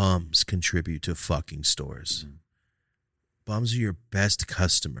 Even bums contribute to fucking stores. Bums are your best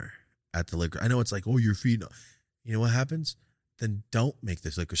customer at the liquor. I know it's like, oh, you're feeding. You know what happens? Then don't make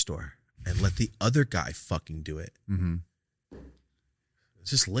this liquor store and let the other guy fucking do it. It's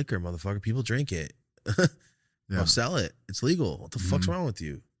just liquor, motherfucker. People drink it. I'll sell it. It's legal. What the fuck's wrong with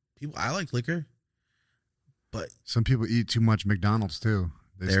you? People, I like liquor, but some people eat too much McDonald's too.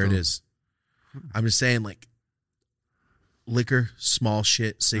 It is. I'm just saying, like, liquor, small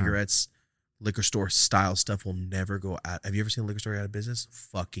shit, cigarettes, liquor store style stuff will never go out. Have you ever seen a liquor store out of business?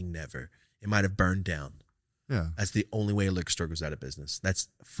 Fucking never. It might have burned down. Yeah. That's the only way a liquor store goes out of business. That's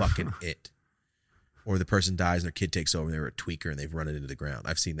fucking it. Or the person dies and their kid takes over and they're a tweaker and they've run it into the ground.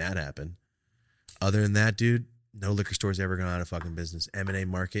 I've seen that happen. Other than that, dude, no liquor store's ever gone out of fucking business. M&A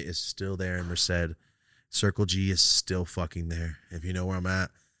Market is still there in Merced. Circle G is still fucking there. If you know where I'm at,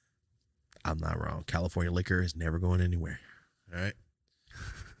 I'm not wrong. California liquor is never going anywhere. All right?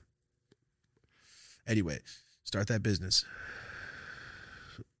 Anyway, start that business.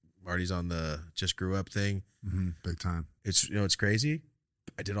 Marty's on the just grew up thing. Big time. It's, you know, it's crazy.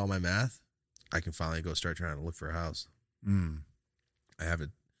 I did all my math. I can finally go start trying to look for a house. I don't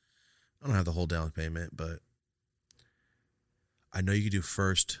have the whole down payment, but I know you could do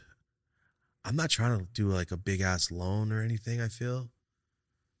first. I'm not trying to do like a big ass loan or anything. I feel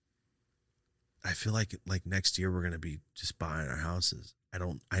like next year we're gonna be just buying our houses. I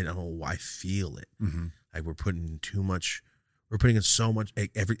don't know why I feel it. Like we're putting in too much. We're putting in so much. What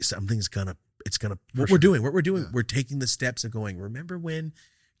we're doing, yeah. We're taking the steps of going, remember when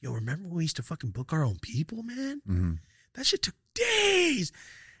we used to fucking book our own people, man? That shit took days.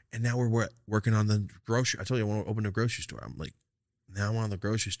 And now we're working on the grocery. I told you I want to open a grocery store. I'm like, now I'm on the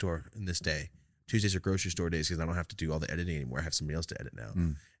grocery store in this day. Tuesdays are grocery store days because I don't have to do all the editing anymore. I have somebody else to edit now.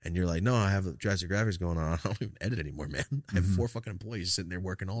 And you're like, no, I have Jurassic Graphics going on. I don't even edit anymore, man. I have 4 fucking employees sitting there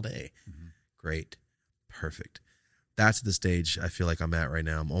working all day. Great. Perfect. That's the stage I feel like I'm at right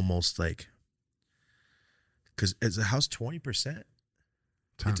now. I'm almost like, because is the house 20%?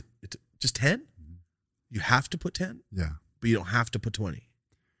 10. Just 10? You have to put 10? Yeah. But you don't have to put 20.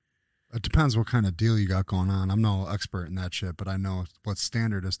 It depends what kind of deal you got going on. I'm no expert in that shit, but I know what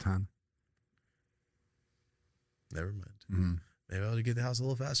standard is 10. Never mind. maybe I'll get the house a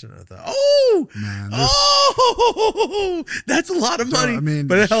little faster than I thought. Oh, Man, that's a lot of money. I mean,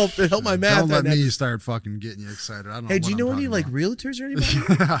 but it helped. It helped my math. Don't let me start fucking getting you excited. I don't know. Hey, do you what know I'm any talking like about. realtors or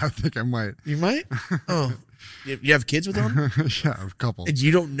anybody? I think I might. You might. Oh, you have kids with them, Yeah, a couple. and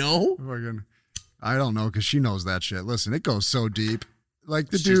you don't know. Fucking, I don't know because she knows that shit. Listen, it goes so deep. Like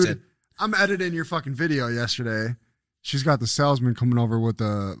the She dude, said- I'm editing your fucking video yesterday. She's got the salesman coming over with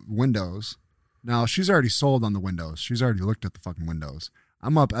the windows. Now she's already sold on the windows. She's already looked at the fucking windows.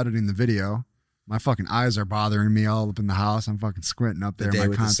 I'm up editing the video. My fucking eyes are bothering me all up in the house. I'm fucking squinting up The there. day My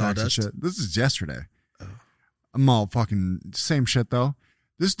with the contacts and sawdust? shit. This is yesterday. Oh. I'm all fucking same shit though.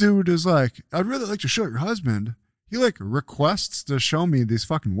 This dude is like, I'd really like to show your husband. He like requests to show me these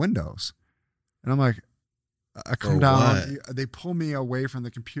fucking windows. And I'm like, I come For down. They pull me away from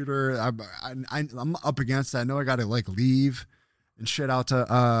the computer. I'm up against it. I know I got to like leave and shit out to,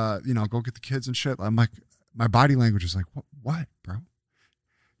 go get the kids and shit. I'm like, my body language is like, what, bro?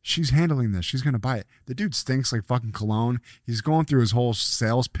 She's handling this. She's going to buy it. The dude stinks like fucking cologne. He's going through his whole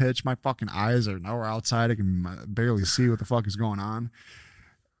sales pitch. My fucking eyes are nowhere outside. I can barely see what the fuck is going on.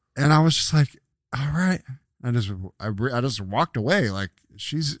 And I was just like, all right. I just walked away. Like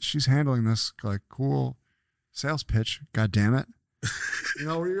she's handling this like cool sales pitch. God damn it.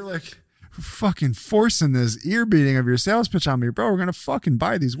 Where you're like fucking forcing this ear beating of your sales pitch on me, bro. We're going to fucking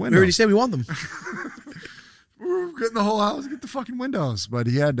buy these windows. We already said we want them. We're getting the whole house, get the fucking windows. But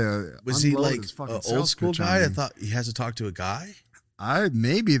he had to. Was he unload like his fucking an sales old school pitch on guy me. that thought he has to talk to a guy?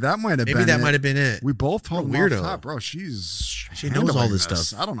 Maybe that might have Maybe been. that it. might have been it. We both told him Weirdo. off top, bro. She knows all handling this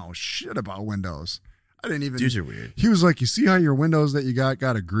stuff. I don't know shit about windows. I didn't even. Dudes are weird. He was like, "You see how your windows that you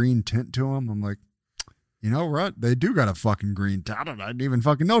got a green tint to them?" I'm like, you know what? They do got a fucking green tint. I didn't even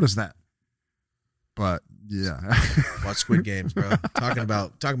fucking notice that. But yeah, Watch Squid Games, bro. talking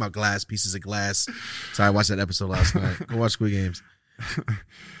about glass, pieces of glass. Sorry, I watched that episode last night. Go watch Squid Games.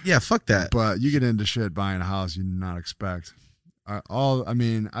 Yeah, fuck that. But you get into shit buying a house you did not expect.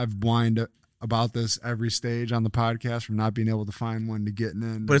 I've whined about this every stage on the podcast from not being able to find one to getting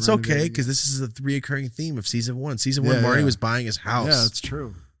in. But it's okay renovating because it. this is a reoccurring theme of season one. Season one, Yeah, Marty yeah. was buying his house. Yeah, that's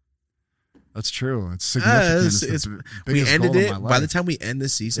true. That's true. It's significant. It's the we biggest ended goal of it my life. by the time we end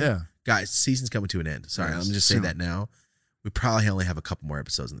this season. Yeah. Guys, season's coming to an end. Sorry, Yes, let me just say soon. that now. We probably only have a couple more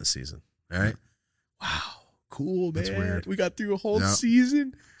episodes in this season. All right. Wow. Cool, man. That's weird. We got through a whole Yeah.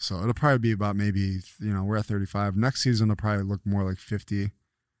 season. So it'll probably be about maybe, we're at 35. Next season will probably look more like 50. And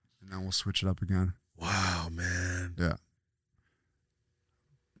then we'll switch it up again. Wow, man. Yeah.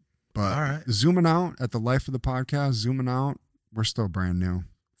 But All right. zooming out at the life of the podcast, zooming out, we're still brand new.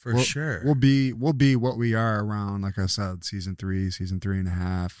 For sure. We'll be what we are around, like I said, season 3.5.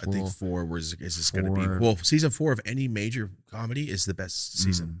 I think 4 is just going to be. 4. Well, season 4 of any major comedy is the best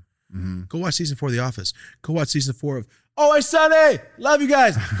season. Mm-hmm. Go watch season 4 of The Office. Go watch season 4 of Always Sunny. Love you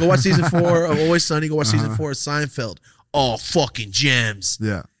guys. Go watch season 4 of Always Sunny. Go watch season 4 of Seinfeld. All fucking gems.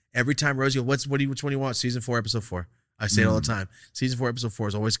 Yeah. Every time Rosie, which one do you want? Season 4, episode 4. I say it all the time. Season 4, episode 4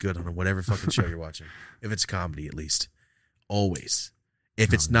 is always good on whatever fucking show you're watching. If it's comedy, at least. Always.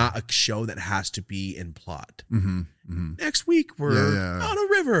 If it's not a show that has to be in plot. Mm-hmm. Mm-hmm. Next week, we're on a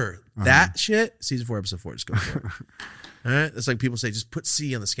river. That shit, season 4, episode 4. Just go for it. All right? It's like people say, just put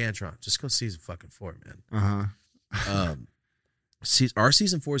C on the Scantron. Just go season fucking 4, man. Uh-huh. Our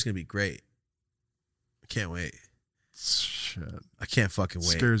season 4 is going to be great. I can't wait. Shit. I can't fucking wait.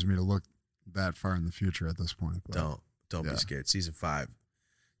 Scares me to look that far in the future at this point. But, Don't be scared. Season 5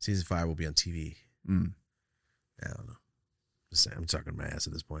 will be on TV. Mm. I don't know. Just saying, I'm talking my ass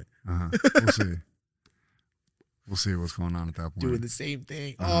at this point. We'll see. We'll see what's going on at that point. Doing the same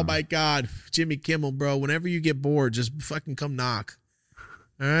thing. Oh my God. Jimmy Kimmel, bro. Whenever you get bored, just fucking come knock.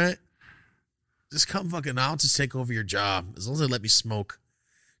 All right? Just come fucking out. Just take over your job. As long as they let me smoke.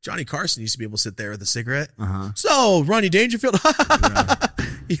 Johnny Carson used to be able to sit there with a cigarette. So, Ronnie Dangerfield.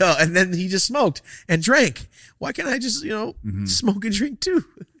 Yo, and then he just smoked and drank. Why can't I just, smoke and drink too?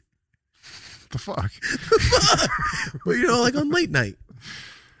 The fuck? Well, like on late night.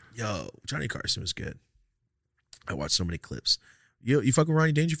 Yo, Johnny Carson was good. I watched so many clips. You fuck with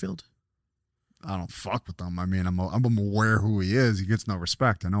Ronnie Dangerfield? I don't fuck with them. I mean, I'm aware who he is. He gets no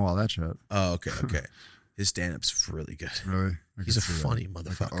respect. I know all that shit. Oh, okay. His stand-up's really good. Really? He's a funny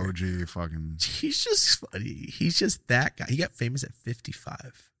motherfucker. Like OG fucking. He's just funny. He's just that guy. He got famous at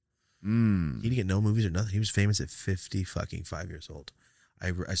 55. He didn't get no movies or nothing. He was famous at 5 years old.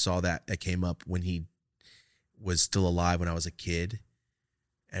 I saw that came up when he was still alive when I was a kid,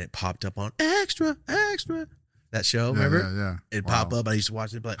 and it popped up on Extra. That show, remember? Yeah. It'd pop up. I used to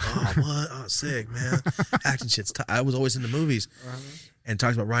watch it, be like, oh, what? Oh, sick, man. Action shit's I was always into movies. and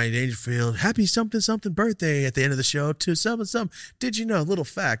talks about Rodney Dangerfield. Happy something something birthday at the end of the show to something something. Did you know, little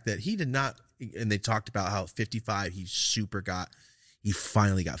fact, that he did not, and they talked about how at 55 he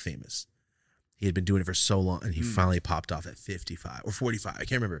finally got famous. He had been doing it for so long, and he finally popped off at 55 or 45. I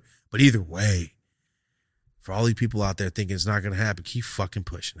can't remember. But either way, for all you people out there thinking it's not going to happen, keep fucking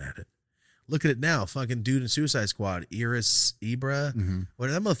pushing at it. Look at it now. Fucking dude in Suicide Squad, Idris Elba. Well,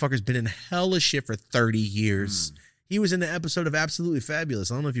 that motherfucker's been in hella shit for 30 years. He was in the episode of Absolutely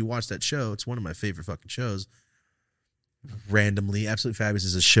Fabulous. I don't know if you watched that show. It's one of my favorite fucking shows. Randomly, Absolutely Fabulous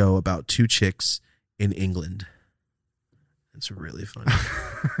is a show about two chicks in England. It's really funny.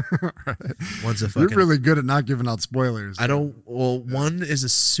 One's a fucking, You're really good at not giving out spoilers. One is a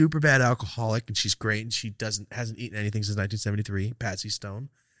super bad alcoholic, and she's great, and she hasn't eaten anything since 1973. Patsy Stone.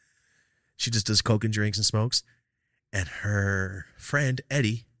 She just does coke and drinks and smokes. And her friend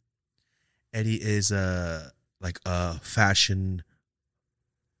Eddie is like a fashion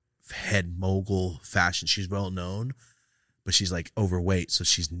head mogul fashion. She's well known, but she's like overweight, so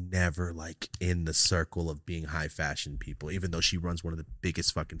she's never like in the circle of being high fashion people, even though she runs one of the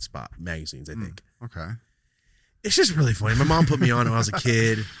biggest fucking magazines, I think. Okay. It's just really funny. My mom put me on when I was a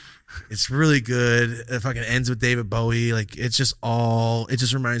kid. It's really good. It fucking ends with David Bowie. Like, it just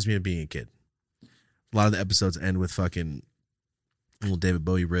reminds me of being a kid. A lot of the episodes end with fucking little David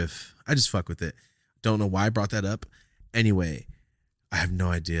Bowie riff. I just fuck with it. Don't know why I brought that up. Anyway, I have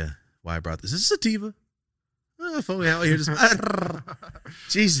no idea why I brought this. This is sativa. Oh, phone out here. Just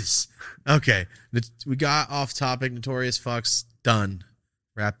Jesus. Okay. We got off topic. Notorious fucks. Done.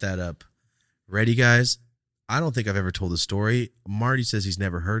 Wrap that up. Ready, guys? I don't think I've ever told the story. Marty says he's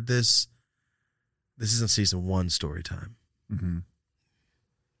never heard this. This isn't season 1 story time.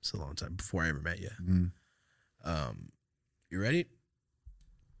 It's a long time before I ever met you. You ready?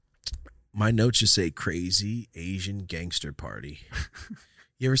 My notes just say Crazy Asian Gangster Party.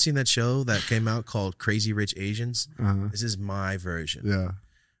 You ever seen that show that came out called Crazy Rich Asians? This is my version. Yeah.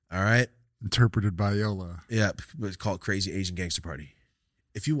 All right. Interpreted by Yola. Yeah. It's called Crazy Asian Gangster Party.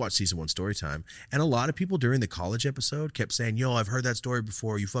 If you watch season 1 story time, and a lot of people during the college episode kept saying, yo, I've heard that story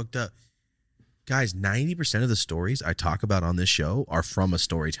before. You fucked up. Guys, 90% of the stories I talk about on this show are from a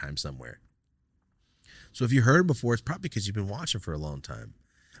story time somewhere. So if you heard them before, it's probably because you've been watching for a long time.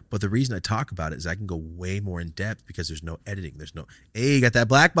 But the reason I talk about it is I can go way more in depth because there's no editing. There's no, hey, you got that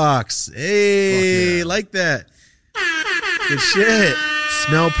black box. Hey, yeah. Like that. Good shit.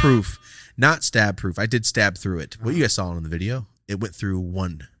 Smell proof, not stab proof. I did stab through it. What you guys saw in the video, it went through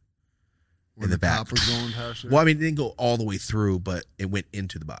one in the back. Cop was going past it? Well, I mean, it didn't go all the way through, but it went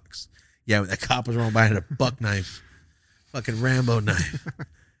into the box. Yeah, when that cop was rolling by, had a buck knife, fucking Rambo knife.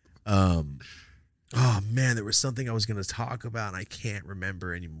 Oh man, there was something I was going to talk about and I can't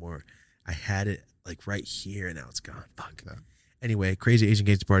remember anymore. I had it like right here and now it's gone. Fuck. Yeah. Anyway, Crazy Asian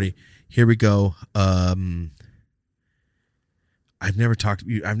Gangster Party. Here we go. I've never talked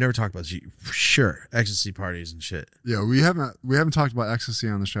about this. Sure, ecstasy parties and shit. Yeah, we haven't talked about ecstasy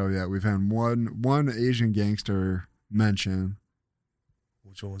on the show yet. We've had one Asian gangster mention.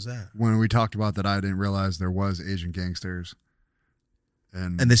 Which one was that? When we talked about that, I didn't realize there was Asian gangsters.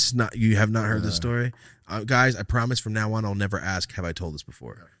 And this is not, you have not heard this story? Guys, I promise from now on, I'll never ask, have I told this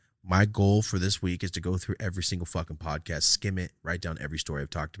before? Yeah. My goal for this week is to go through every single fucking podcast, skim it, write down every story I've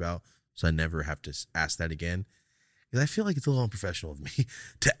talked about, so I never have to ask that again. Because I feel like it's a little unprofessional of me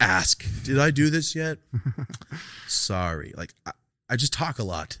to ask, did I do this yet? Sorry. Like, I just talk a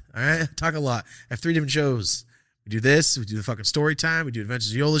lot, all right? I talk a lot. I have 3 different shows. We do this, we do the fucking story time, we do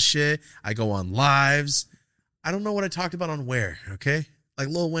Adventures of Yola shit, I go on lives. I don't know what I talked about on where, okay? Like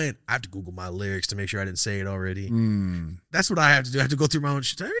Lil Wayne, I have to Google my lyrics to make sure I didn't say it already. That's what I have to do. I have to go through my own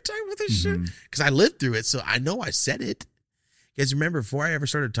shit. Did I ever talk about this shit? Because I lived through it, so I know I said it. You guys remember, before I ever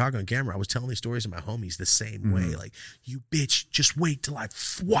started talking on camera, I was telling these stories to my homies the same way. Like, you bitch, just wait till I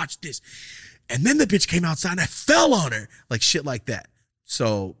watch this. And then the bitch came outside and I fell on her. Like, shit like that.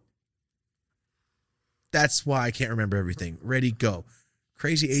 So, that's why I can't remember everything. Ready, go.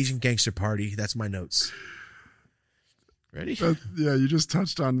 Crazy Asian Gangster Party. That's my notes. Ready? Yeah, you just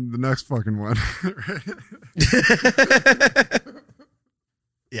touched on the next fucking one.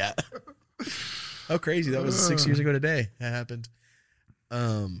 Yeah. How crazy. That was 6 years ago today. That happened.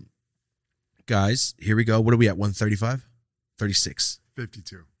 Guys, here we go. What are we at? 135? 36.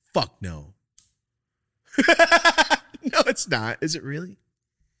 52. Fuck no. No, it's not. Is it really?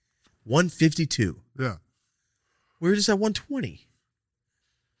 152. Yeah. We were just at 120.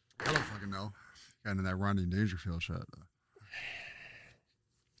 I don't fucking know. Got into that Rodney Dangerfield shot.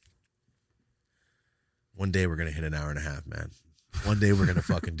 One day we're going to hit an hour and a half, man. One day we're going to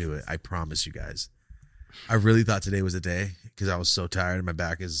fucking do it. I promise you guys. I really thought today was a day because I was so tired and my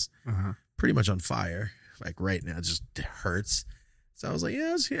back is Uh-huh. pretty much on fire. Like right now, it just hurts. So I was like,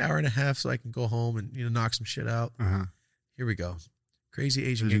 yeah, it's an hour and a half so I can go home and, knock some shit out. Uh-huh. Here we go. Crazy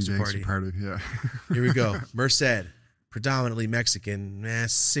Asian Asian Gangster Party. Yeah. Here we go. Merced, predominantly Mexican,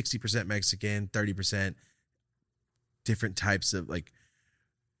 60% Mexican, 30% different types of like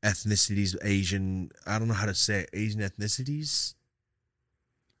ethnicities, Asian. I don't know how to say it. Asian ethnicities.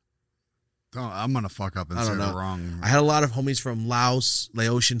 Oh, I'm gonna fuck up and I say don't it know. wrong. I had a lot of homies from Laos,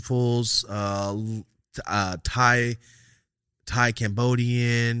 Laotian fools, Thai,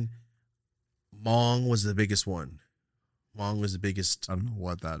 Cambodian. Hmong was the biggest one. Hmong was the biggest. I don't know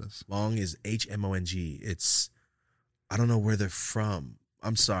what that is. Hmong is HMONG. It's, I don't know where they're from.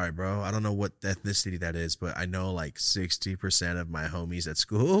 I'm sorry, bro. I don't know what ethnicity that is, but I know like 60% of my homies at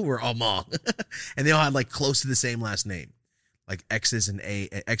school were all Hmong, and they all had like close to the same last name, like X's and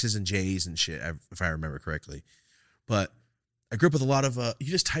J's and shit, if I remember correctly. But I grew up with a lot of.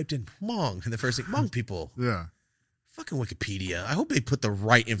 You just typed in Hmong, and the first thing, Hmong people. Yeah. Fucking Wikipedia. I hope they put the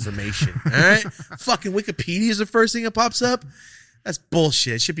right information. All right, fucking Wikipedia is the first thing that pops up. That's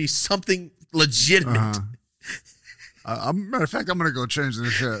bullshit. It should be something legitimate. Matter of fact, I'm gonna go change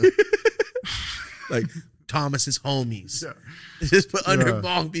this shit. Like Thomas's homies. Yeah. Just put under Yeah.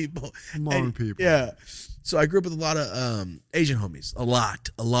 Hmong people. Hmong people. Yeah. So I grew up with a lot of Asian homies. A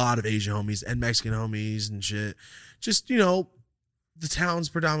lot of Asian homies and Mexican homies and shit. Just, the town's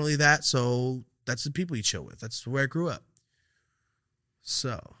predominantly that, so that's the people you chill with. That's where I grew up.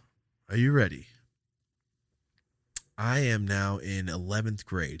 So, are you ready? I am now in 11th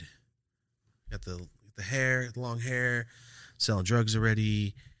grade. Got the hair, the long hair, selling drugs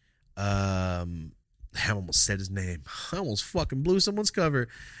already. I almost said his name. I almost fucking blew someone's cover.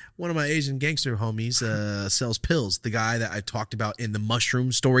 One of my Asian gangster homies sells pills. The guy that I talked about in the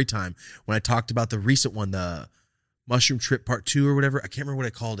mushroom story time when I talked about the recent one, the mushroom trip part 2 or whatever. I can't remember what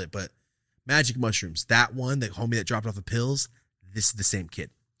I called it, but magic mushrooms. That one, the homie that dropped off the pills. This is the same kid.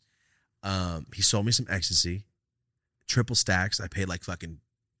 He sold me some ecstasy, triple stacks. I paid like fucking.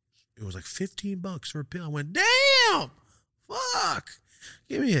 It was like $15 for a pill. I went, damn, fuck,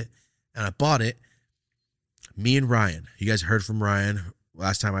 give me it. And I bought it. Me and Ryan. You guys heard from Ryan.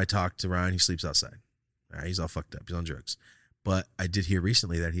 Last time I talked to Ryan, he sleeps outside. All right, he's all fucked up. He's on drugs. But I did hear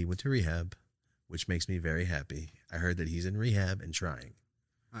recently that he went to rehab, which makes me very happy. I heard that he's in rehab and trying.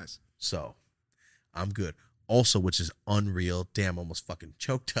 Nice. So I'm good. Also, which is unreal. Damn, almost fucking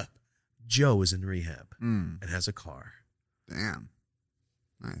choked up. Joe is in rehab and has a car. Damn.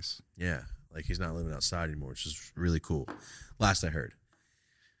 Nice. Yeah, like he's not living outside anymore, which is really cool. Last I heard.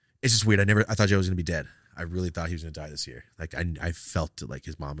 It's just weird. I thought Joe was gonna be dead. I really thought he was gonna die this year. Like I felt like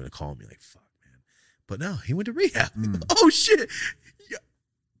his mom gonna call me like, fuck, man. But no, he went to rehab. Oh shit. Yeah.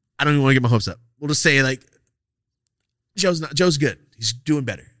 I don't even want to get my hopes up. We'll just say like Joe's good. He's doing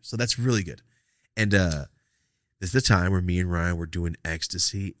better. So that's really good. And this is the time where me and Ryan were doing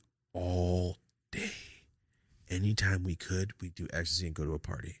ecstasy all day. Anytime we could, we'd do ecstasy and go to a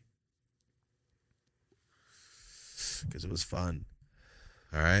party. Because it was fun.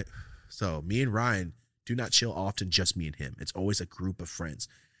 All right? So me and Ryan do not chill often, just me and him. It's always a group of friends.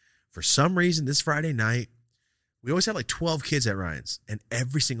 For some reason, this Friday night, we always had like 12 kids at Ryan's, and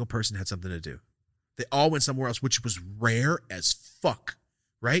every single person had something to do. They all went somewhere else, which was rare as fuck,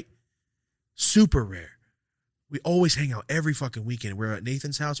 right? Super rare. We always hang out every fucking weekend. We're at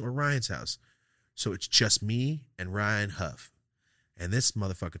Nathan's house or Ryan's house. So it's just me and Ryan Huff. And this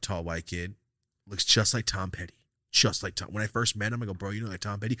motherfucker tall white kid looks just like Tom Petty. Just like Tom. When I first met him, I go, bro, you know like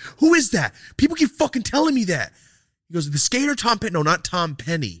Tom Petty? Who is that? People keep fucking telling me that. He goes, the skater Tom Petty. No, not Tom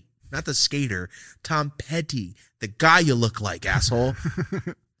Penny. Not the skater. Tom Petty. The guy you look like, asshole.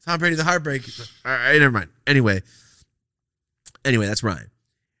 Tom Petty, the heartbreak. All right, never mind. Anyway, that's Ryan.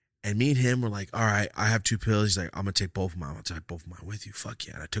 And me and him were like, all right, I have 2 pills. He's like, I'm going to take both of mine. I'm going to take both of mine with you. Fuck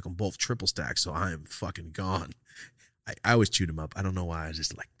yeah. And I took them both triple stacks, so I am fucking gone. I always chewed them up. I don't know why. I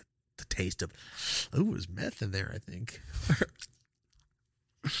just like the taste of, there's meth in there, I think.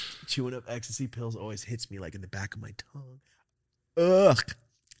 Chewing up ecstasy pills always hits me like in the back of my tongue. Ugh.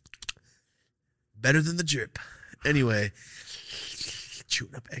 Better than the drip. Anyway,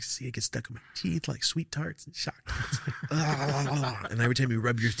 chewing up ecstasy, it gets stuck in my teeth like sweet tarts and shock tarts. And every time you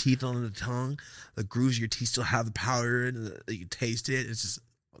rub your teeth on the tongue, the grooves of your teeth still have the powder and you taste it. It's just,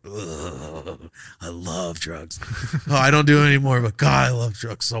 I love drugs. Oh, I don't do it anymore, but God, I love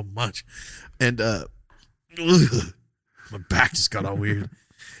drugs so much. And my back just got all weird.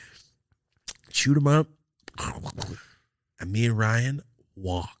 Chewed them up. And me and Ryan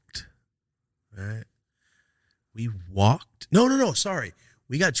walked. All right. We walked. No, sorry.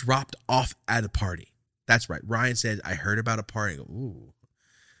 We got dropped off at a party. That's right. Ryan said, I heard about a party. I go, ooh,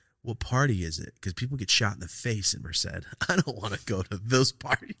 what party is it? Because people get shot in the face in Merced. I don't want to go to those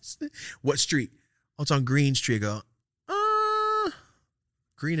parties. What street? Oh, it's on Green Street. I go,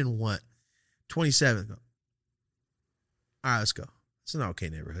 Green and what? 27th. Go, all right, let's go. It's an okay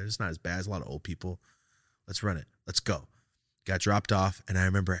neighborhood. It's not as bad. There's a lot of old people. Let's run it. Let's go. Got dropped off, and I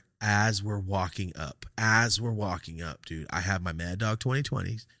remember as we're walking up, dude, I have my Mad Dog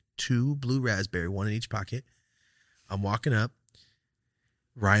 2020s, 2 blue raspberry, 1 in each pocket. I'm walking up.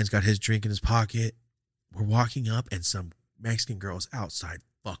 Ryan's got his drink in his pocket. We're walking up, and some Mexican girl's outside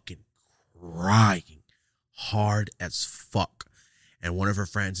fucking crying hard as fuck. And one of her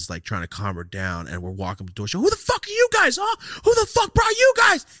friends is like trying to calm her down, and we're walking up the door. She's like, who the fuck are you guys, huh? Who the fuck brought you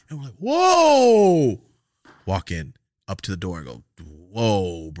guys? And we're like, whoa. Walk in. Up to the door and go,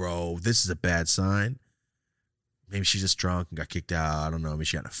 whoa, bro, this is a bad sign. Maybe she's just drunk and got kicked out. I don't know. Maybe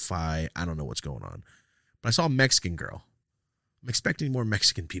she had a fight. I don't know what's going on. But I saw a Mexican girl. I'm expecting more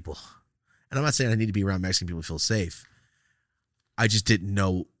Mexican people. And I'm not saying I need to be around Mexican people to feel safe. I just didn't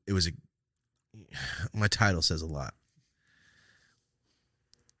know it was my title says a lot.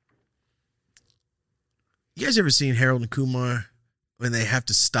 You guys ever seen Harold and Kumar when they have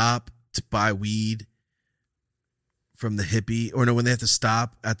to stop to buy weed from the hippie, or no, when they have to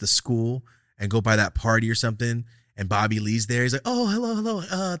stop at the school and go by that party or something, and Bobby Lee's there? He's like, oh,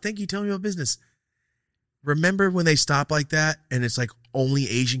 hello. Thank you. Tell me about business. Remember when they stop like that and it's like only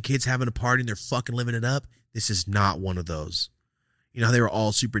Asian kids having a party and they're fucking living it up? This is not one of those. You know how they were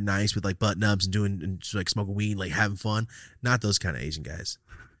all super nice with like button ups and like smoking weed, like having fun? Not those kind of Asian guys.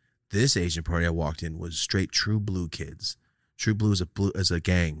 This Asian party I walked in was straight True Blue kids. True Blue is a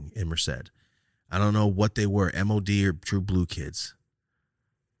gang in Merced. I don't know what they were, MOD or True Blue kids.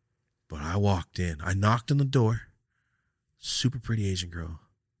 But I walked in. I knocked on the door. Super pretty Asian girl.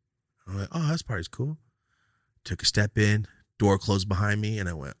 I'm like, oh, this party's cool. Took a step in. Door closed behind me, and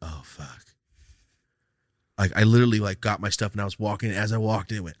I went, oh, fuck. Like, I literally, like, got my stuff, and I was walking. As I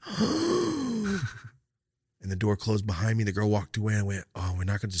walked in, it went, and the door closed behind me. The girl walked away, and I went, oh, we're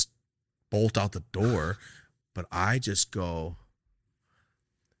not going to just bolt out the door. But I just go,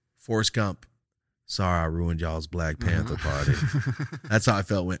 Forrest Gump. Sorry, I ruined y'all's Black Panther party. That's how I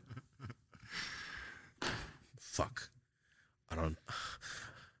felt. Went, fuck. I don't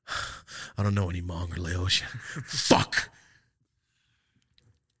know any Hmong or Laotian. Fuck.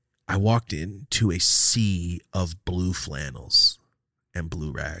 I walked into a sea of blue flannels and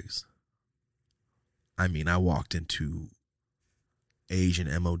blue rags. I mean, I walked into Asian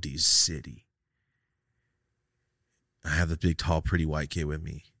MOD's city. I have the big, tall, pretty white kid with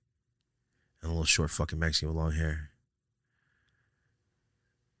me. And a little short fucking Mexican with long hair.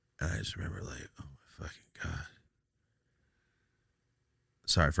 And I just remember like, oh my fucking God.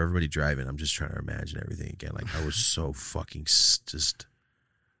 Sorry for everybody driving. I'm just trying to imagine everything again. Like I was so fucking just,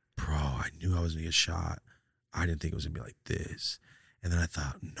 bro, I knew I was going to get shot. I didn't think it was going to be like this. And then I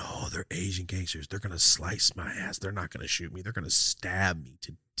thought, no, they're Asian gangsters. They're going to slice my ass. They're not going to shoot me. They're going to stab me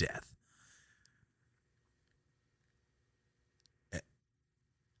to death.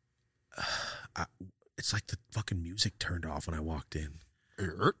 It's like the fucking music turned off when I walked in.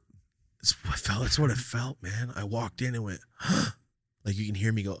 It's what it felt, man. I walked in and went, huh? Like you can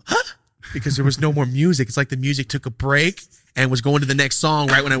hear me go, huh? Because there was no more music. It's like the music took a break and was going to the next song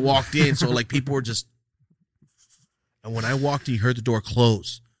right when I walked in. So like people were just, and when I walked in, you heard the door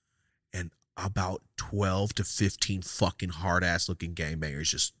close and about 12 to 15 fucking hard ass looking gangbangers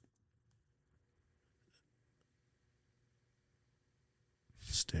just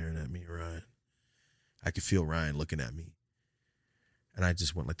staring at me, Ryan. I could feel Ryan looking at me. And I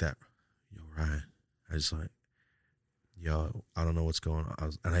just went like that. Yo, Ryan. I just like, yo, I don't know what's going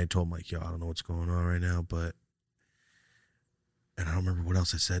on. And I told him like, yo, I don't know what's going on right now, but, and I don't remember what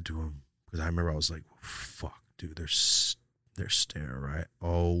else I said to him. Because I remember I was like, fuck, dude, they're staring, right?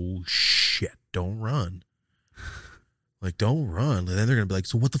 Oh, shit, don't run. Like, don't run. And then they're going to be like,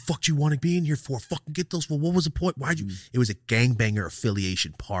 so what the fuck do you want to be in here for? Fucking get those. Well, what was the point? Why'd you? It was a gangbanger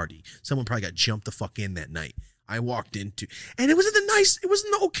affiliation party. Someone probably got jumped the fuck in that night. I walked into, and it was in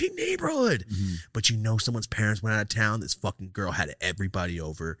the okay neighborhood. Mm-hmm. But you know someone's parents went out of town. This fucking girl had everybody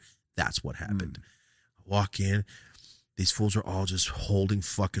over. That's what happened. I walk in. These fools are all just holding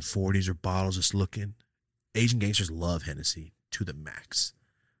fucking 40s or bottles, just looking. Asian gangsters love Hennessy to the max.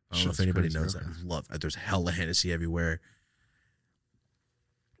 I don't know if anybody knows that. There's hella Hennessy everywhere.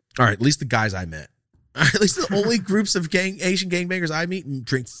 All right, at least the guys I met. At least the only groups of Asian gangbangers I meet and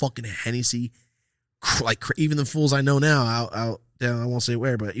drink fucking Hennessy. Like even the fools I know now out down, I won't say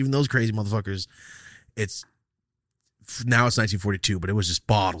where, but even those crazy motherfuckers, it's now it's 1942, but it was just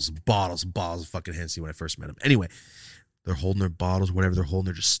bottles and bottles and bottles of fucking Hennessy when I first met him. Anyway, they're holding their bottles, whatever they're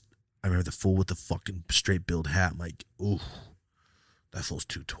holding. I remember the fool with the fucking straight build hat. I'm like, ooh, that fool's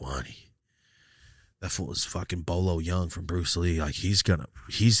 220. That fool is fucking Bolo Young from Bruce Lee. Like, he's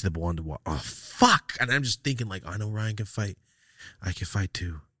the one to walk. Oh, fuck. And I'm just thinking, like, I know Ryan can fight. I can fight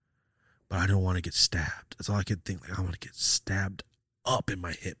too. But I don't want to get stabbed. That's all I could think. Like, I want to get stabbed up in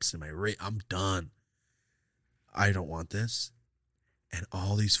my hips and my rib. I'm done. I don't want this. And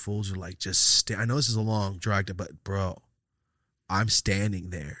all these fools are like, I know this is a long drag, but bro, I'm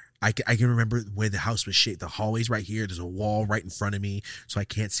standing there. I can remember where the house was shaped. The hallway's right here. There's a wall right in front of me, so I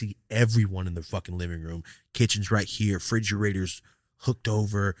can't see everyone in the fucking living room. Kitchen's right here. Refrigerator's hooked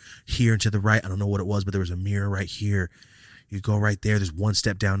over here and to the right. I don't know what it was, but there was a mirror right here. You go right there. There's one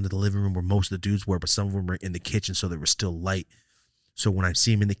step down to the living room where most of the dudes were, but some of them were in the kitchen, so there was still light. So when I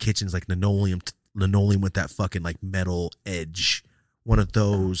see him in the kitchen, it's like linoleum with that fucking like metal edge. One of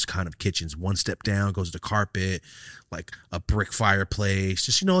those kind of kitchens. One step down goes to carpet, like a brick fireplace,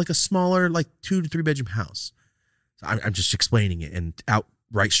 just, like a smaller, like 2 to 3 bedroom house. So I'm just explaining it. And out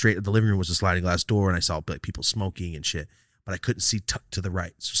right straight at the living room was a sliding glass door, and I saw like people smoking and shit, but I couldn't see tucked to the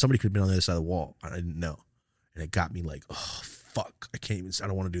right. So somebody could have been on the other side of the wall. I didn't know. And it got me like, oh, fuck. I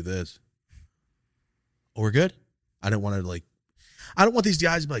don't want to do this. Oh, we're good? I don't want these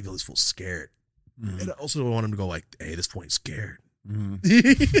guys to be like, oh, this fool's scared. Mm-hmm. And I also don't want him to go like, hey, this fool ain't scared.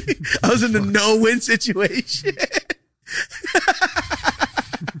 Mm-hmm. I was in the no-win situation.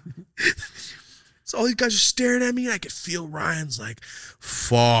 So all these guys are staring at me, and I could feel Ryan's like,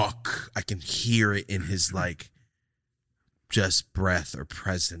 fuck. I can hear it in his like just breath or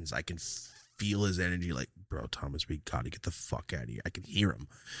presence. I can feel his energy like, bro, Thomas, we gotta get the fuck out of here. I can hear him.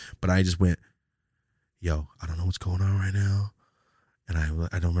 But I just went, yo, I don't know what's going on right now. And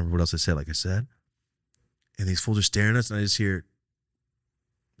I don't remember what else I said, like I said. And these fools are staring at us, and I just hear,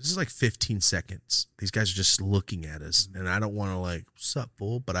 this is like 15 seconds. These guys are just looking at us. And I don't want to like, what's up,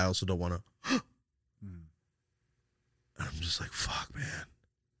 fool? But I also don't want to. And I'm just like, fuck, man.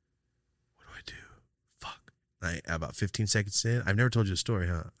 What do I do? Fuck. And about 15 seconds in, I've never told you a story,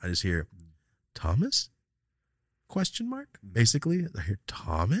 huh? I just hear, Thomas? Question mark? Basically, I hear,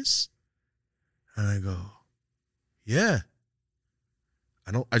 Thomas? And I go, yeah.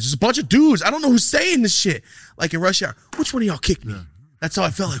 I just a bunch of dudes. I don't know who's saying this shit. Like in Rush Hour, which one of y'all kicked me? Yeah. That's how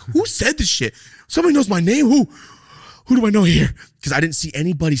I felt. Like, who said this shit? Somebody knows my name. Who do I know here? Because I didn't see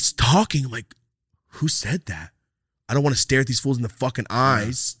anybody talking. I'm like, who said that? I don't want to stare at these fools in the fucking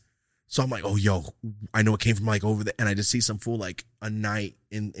eyes. So I'm like, oh, yo, I know it came from like over there. And I just see some fool like a night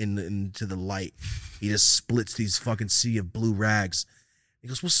into the light. He just splits these fucking sea of blue rags. He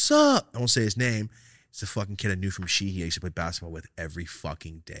goes, what's up? I won't say his name. It's a fucking kid I knew from She. He used to play basketball with every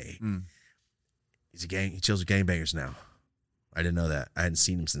fucking day. He chills with gangbangers now. I didn't know that. I hadn't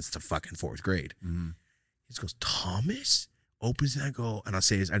seen him since the fucking 4th grade. Mm-hmm. He just goes, Thomas? Opens it, I go, and I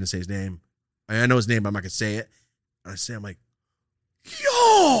didn't say his name. I know his name, but I'm not going to say it. And I'm like,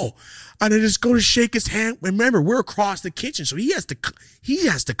 yo! And I just go to shake his hand. Remember, we're across the kitchen, so he has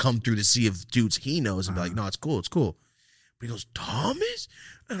to come through the sea of dudes he knows and be like, no, it's cool. But he goes, Thomas?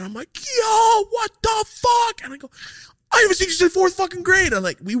 And I'm like, yo, what the fuck? And I go, I haven't seen you since 4th fucking grade. I'm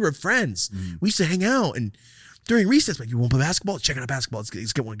like, we were friends. We used to hang out, and during recess, like, you want to play basketball? Let's check out basketball.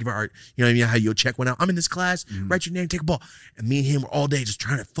 Let's get one, give our art. You know what I mean? How you'll check one out. I'm in this class, write your name, take a ball. And me and him were all day just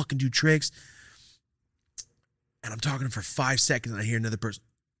trying to fucking do tricks. And I'm talking to him for 5 seconds, and I hear another person,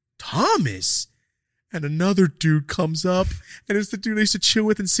 Thomas? And another dude comes up, and it's the dude I used to chill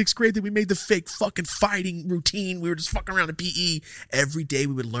with in 6th grade that we made the fake fucking fighting routine. We were just fucking around in PE. Every day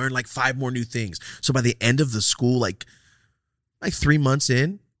we would learn like 5 more new things. So by the end of the school, like 3 months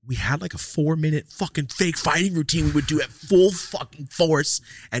in, we had like a 4-minute fucking fake fighting routine we would do at full fucking force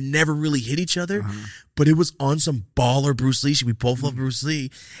and never really hit each other. But it was on some baller Bruce Lee shit. We both love Bruce Lee.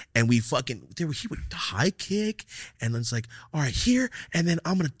 And he would high kick. And then it's like, all right, here. And then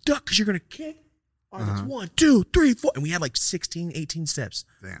I'm going to duck because you're going to kick. All right, that's 1, 2, 3, 4. And we had like 16, 18 steps.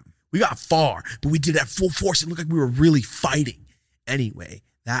 Damn. We got far, but we did that full force. It looked like we were really fighting. Anyway,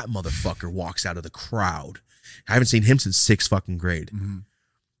 that motherfucker walks out of the crowd. I haven't seen him since 6th fucking grade.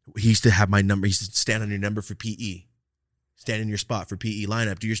 He used to have my number. He used to stand on your number for PE. Stand in your spot for PE. Line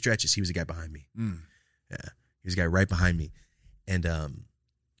up. Do your stretches. He was the guy behind me. Yeah. He was the guy right behind me. And I'm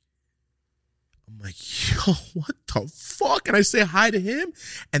like, yo, what the fuck? And I say hi to him.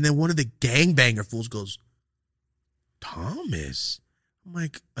 And then one of the gangbanger fools goes, Thomas? I'm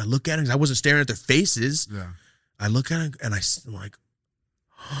like, I look at him because I wasn't staring at their faces. Yeah. I look at him and I'm like,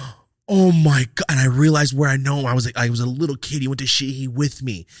 oh my God. And I realized where I know him. I was a little kid. He went to Sheehy with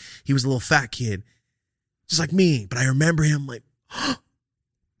me. He was a little fat kid. just like me. But I remember him like,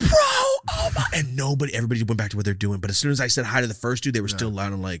 bro, oh my, and everybody went back to what they're doing. But as soon as I said hi to the first dude, they were still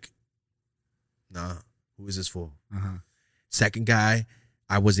loud. I'm like, nah, who is this fool? Second guy,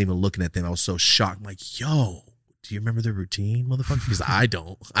 I wasn't even looking at them. I was so shocked. I'm like, yo, do you remember the routine, motherfucker? Because I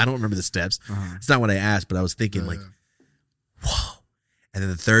don't remember the steps. It's not what I asked, but I was thinking whoa. And then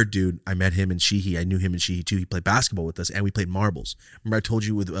the third dude, I met him in Sheehy. I knew him in Sheehy too. He played basketball with us, and we played marbles. Remember I told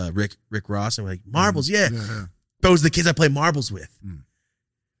you with Rick Ross, and we're like, marbles, yeah. Those are the kids I play marbles with.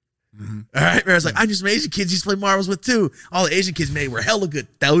 All right, I was like, I knew some Asian kids used to play marbles with too. All the Asian kids were hella good.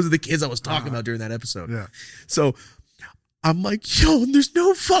 Those are the kids I was talking about during that episode. Yeah. So I'm like, yo, there's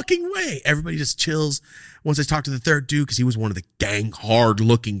no fucking way. Everybody just chills. Once I talked to the third dude, because he was one of the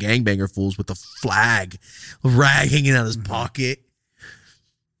hard-looking gangbanger fools with a rag hanging out of his pocket.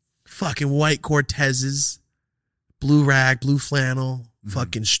 Fucking white Cortezes, blue rag, blue flannel,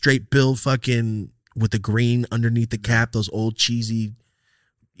 fucking straight build, fucking with the green underneath the cap, those old cheesy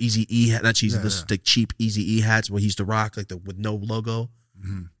Easy E hat, not cheesy, the cheap Easy E hats where he used to rock, like with no logo.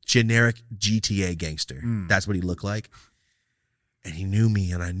 Generic GTA gangster. That's what he looked like. And he knew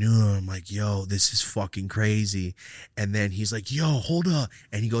me, and I knew him. I'm like, yo, this is fucking crazy. And then he's like, yo, hold up.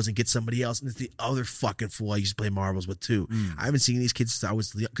 And he goes and gets somebody else. And it's the other fucking fool I used to play marbles with too. I haven't seen these kids since I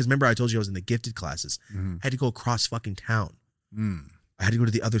was, because remember I told you I was in the gifted classes. I had to go across fucking town. I had to go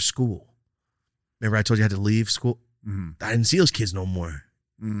to the other school. Remember I told you I had to leave school? I didn't see those kids no more.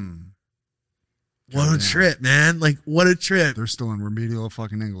 What a trip, man. Like, what a trip. They're still in remedial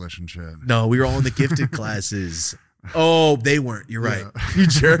fucking English and shit. No, we were all in the gifted classes. Oh, they weren't. You're right. You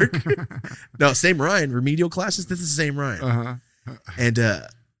jerk. No, same Ryan. Remedial classes. This is the same Ryan. And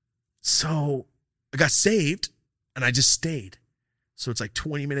so I got saved, and I just stayed. So it's like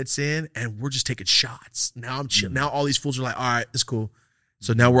 20 minutes in, and we're just taking shots. Now I'm chill. Now all these fools are like, all right, that's cool.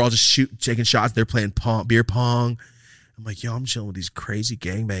 So now we're all just taking shots. They're playing beer pong. I'm like, yo, I'm chilling with these crazy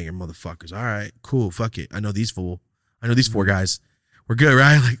gangbanger motherfuckers. All right, cool. Fuck it. I know these four guys. We're good,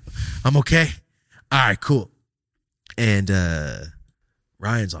 right? Like, I'm okay. All right, cool. And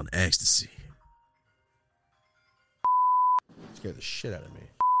Ryan's on ecstasy. Scared the shit out of me.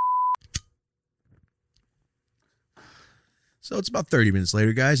 So it's about 30 minutes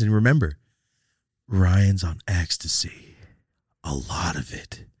later, guys. And remember, Ryan's on ecstasy. A lot of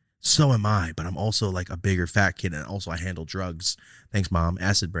it. So am I, but I'm also like a bigger fat kid, and also I handle drugs. Thanks, Mom.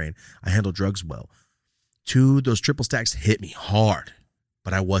 Acid brain. I handle drugs well. Those triple stacks hit me hard,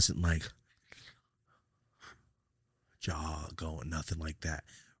 but I wasn't like jaw going, nothing like that.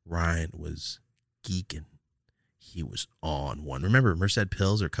 Ryan was geeking. He was on one. Remember, Merced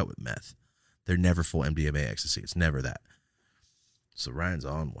pills are cut with meth. They're never full MDMA ecstasy. It's never that. So Ryan's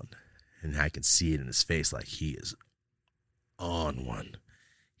on one, and I can see it in his face like he is on one.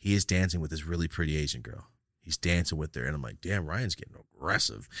 He is dancing with this really pretty Asian girl. He's dancing with her, and I'm like, damn, Ryan's getting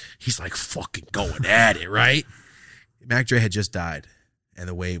aggressive. He's like fucking going at it, right? Mac Dre had just died, and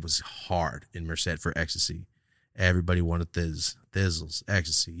the wave was hard in Merced for ecstasy. Everybody wanted thizzles,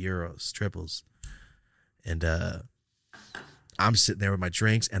 ecstasy, euros, triples. And I'm sitting there with my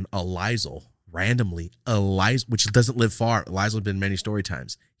drinks, and Elizal, randomly, which doesn't live far. Elizal has been many story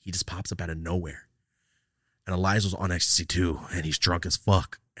times. He just pops up out of nowhere. And Elizal's on ecstasy too, and he's drunk as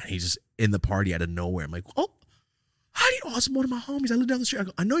fuck. And he's just in the party out of nowhere. I'm like, oh, how do you know? I'm one of my homies. I live down the street. I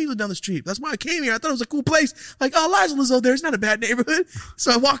go, I know you live down the street. That's why I came here. I thought it was a cool place. Like, oh, Elizal is over there. It's not a bad neighborhood.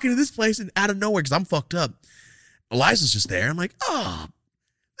 So I walk into this place, and out of nowhere, because I'm fucked up, Elizal's just there. I'm like, oh,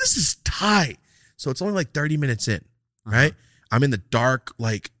 this is tight. So it's only like 30 minutes in, right? I'm in the dark,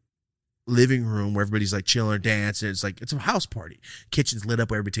 like, living room where everybody's like chilling or dancing. It's like, it's a house party. Kitchen's lit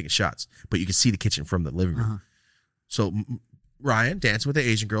up where everybody taking shots, but you can see the kitchen from the living room. So Ryan dancing with the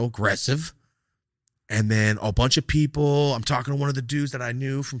Asian girl, aggressive. And then a bunch of people. I'm talking to one of the dudes that I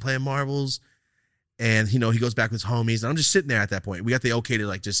knew from playing marbles. And, he goes back with his homies. And I'm just sitting there at that point. We got the okay to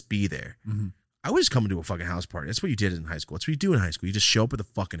like just be there. I was just coming to a fucking house party. That's what you did in high school. That's what you do in high school. You just show up at the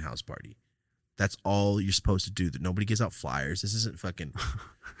fucking house party. That's all you're supposed to do. That nobody gives out flyers. This isn't fucking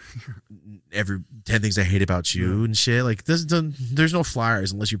every 10 things I hate about you and shit. Like, there's no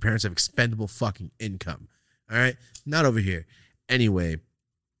flyers unless your parents have expendable fucking income. All right? Not over here. Anyway,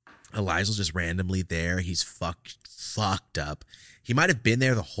 Elizal's just randomly there. He's fucked up. He might have been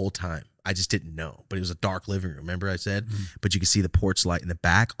there the whole time. I just didn't know. But it was a dark living room. Remember I said? But you could see the porch light in the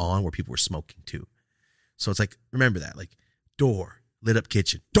back on where people were smoking too. So it's like, remember that. Like, door. Lit up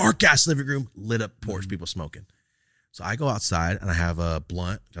kitchen, dark ass living room, lit up porch, people smoking. So I go outside and I have a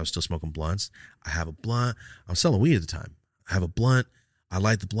blunt. I was still smoking blunts. I have a blunt. I'm selling weed at the time. I have a blunt. I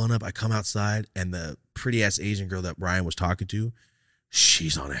light the blunt up. I come outside, and the pretty ass Asian girl that Ryan was talking to,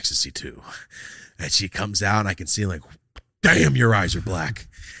 she's on ecstasy too. And she comes out and I can see like, damn, your eyes are black.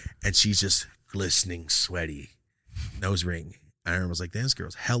 And she's just glistening, sweaty, nose ring. And I was like, this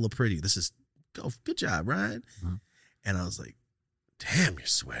girl's hella pretty. Good job, Ryan. Mm-hmm. And I was like, damn, you're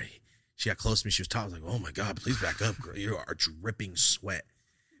sweaty. She got close to me. She was talking. I was like, oh my God, please back up, girl. You are dripping sweat.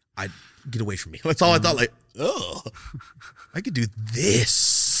 Get away from me. That's all I thought. Like, oh, I could do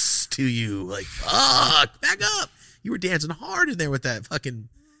this to you. Like, fuck, back up. You were dancing hard in there with that fucking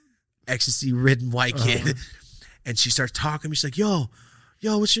ecstasy-ridden white kid. And she starts talking to me. She's like, yo,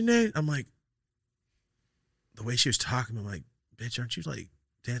 what's your name? I'm like, the way she was talking, I'm like, bitch, aren't you like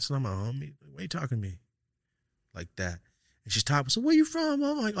dancing on my homie? Why are you talking to me like that? And she's talking, so where you from?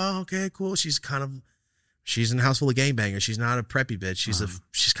 I'm like, oh, okay, cool. She's in a house full of gangbangers. She's not a preppy bitch.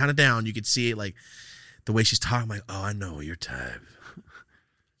 She's kind of down. You could see it like the way she's talking. I'm like, oh, I know your type.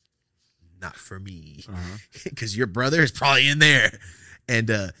 Not for me. Because your brother is probably in there.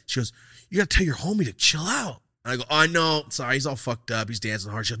 And she goes, you got to tell your homie to chill out. And I go, oh, I know. Sorry, he's all fucked up. He's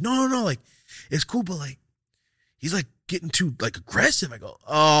dancing hard. She goes, no. Like, it's cool, but like, he's like getting too like aggressive. I go,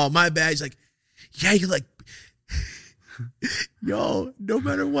 oh, my bad. He's like, yeah, you're like, yo, no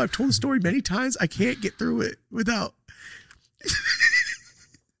matter what, I've told the story many times. I can't get through it without.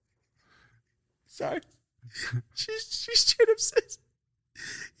 Sorry. She straight up says,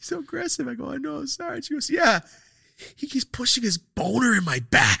 he's so aggressive. I go, I know, I'm sorry. She goes, yeah, he keeps pushing his boner in my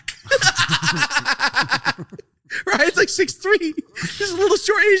back. Right? It's like 6'3". This little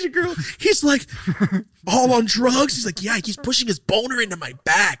short Asian girl. He's like all on drugs. He's like, yeah, he keeps pushing his boner into my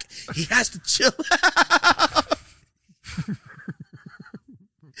back. He has to chill out.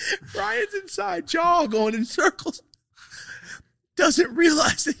 Ryan's inside, jaw going in circles. Doesn't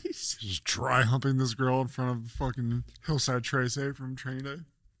realize that he's just dry humping this girl in front of fucking Hillside Trace from Training Day.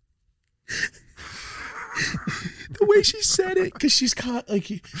 The way she said it, because she's caught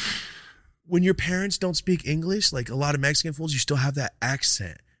like when your parents don't speak English, like a lot of Mexican fools, you still have that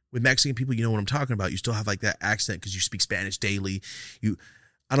accent. With Mexican people, you know what I'm talking about. You still have like that accent because you speak Spanish daily.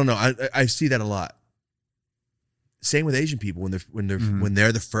 I don't know. I see that a lot. Same with Asian people when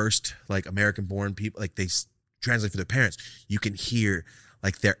they're the first like American born people, like they translate for their parents. You can hear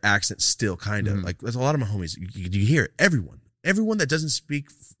like their accent still kind of like there's a lot of my homies. You hear it. Everyone that doesn't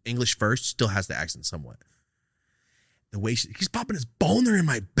speak English first still has the accent somewhat. The way he's popping his boner in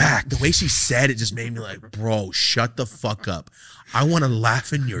my back. The way she said it just made me like, bro, shut the fuck up. I want to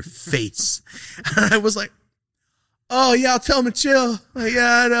laugh in your face. And I was like, oh yeah, I'll tell him to chill. Like,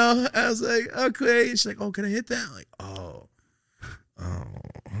 yeah, I know. I was like, okay. She's like, oh, can I hit that? I'm like, oh, I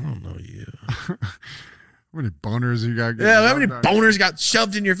don't know you. How many boners you got? Yeah, how many boners got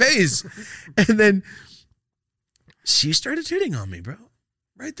shoved in your face? And then she started hitting on me, bro.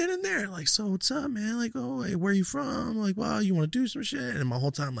 Right then and there. Like, so what's up, man? Like, oh, hey, where you from? Like, wow, you want to do some shit? And my whole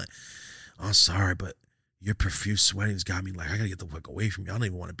time, like, oh, sorry, but your profuse sweating's got me like, I got to get the fuck away from you. I don't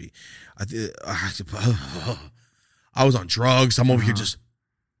even want to be. I was on drugs. I'm over here just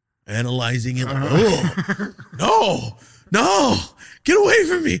analyzing it. Like, oh, no, get away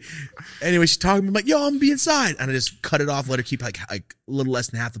from me. Anyway, she's talking to me. I'm like, yo, I'm going to be inside. And I just cut it off, let her keep like a little less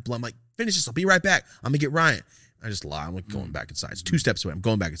than half the blunt. I'm like, finish this. I'll be right back. I'm going to get Ryan. I just lie. I'm like going back inside. It's 2 steps away. I'm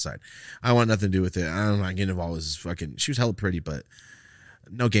going back inside. I want nothing to do with it. I'm not getting involved with this fucking. She was hella pretty, but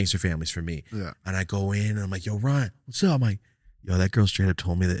no gangster families for me. Yeah. And I go in and I'm like, yo, Ryan, what's up? I'm like, yo, that girl straight up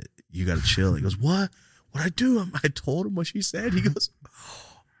told me that you got to chill. He goes, what? What'd I do? I told him what she said. He goes,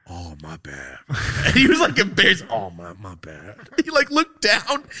 oh, my bad. And he was like embarrassed. Oh, my bad. He like looked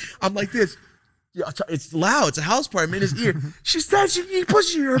down. I'm like this. Yeah, it's loud. It's a house party. I'm in his ear. She said you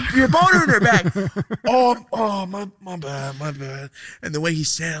pushed your boner in her back. Oh, my bad. And the way he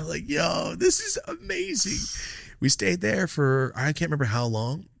said, I'm like, yo, this is amazing. We stayed there for, I can't remember how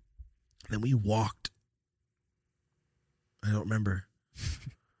long. Then we walked. I don't remember.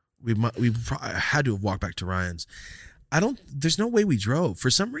 We had to have walked back to Ryan's. There's no way we drove. For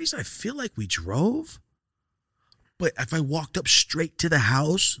some reason, I feel like we drove. But if I walked up straight to the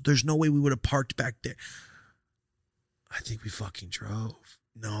house, there's no way we would have parked back there. I think we fucking drove.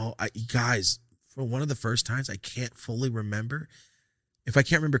 No, guys, for one of the first times, I can't fully remember. If I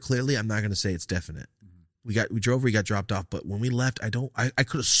can't remember clearly, I'm not going to say it's definite. We drove, we got dropped off, but when we left, I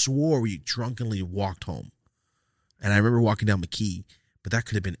could have swore we drunkenly walked home. And I remember walking down McKee, but that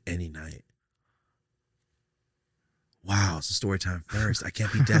could have been any night. Wow, it's a story time first. I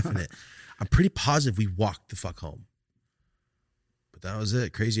can't be definite. I'm pretty positive we walked the fuck home. But that was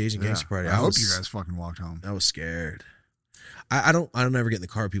it. Crazy Asian Gangster Party. I hope you guys fucking walked home. I was scared. I don't ever get in the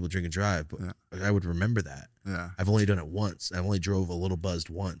car with people drink and drive, but I would remember that. Yeah. I've only done it once. I've only drove a little buzzed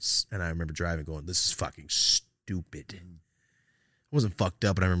once, and I remember driving going, this is fucking stupid. wasn't fucked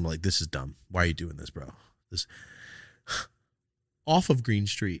up, but I remember like, this is dumb. Why are you doing this, bro? This off of Green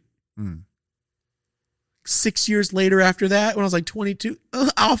Street. 6 years later after that, when I was like 22,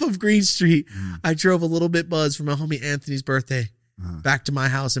 off of Green Street, I drove a little bit buzzed for my homie Anthony's birthday back to my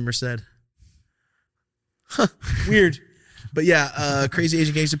house in Merced. Weird. But yeah, Crazy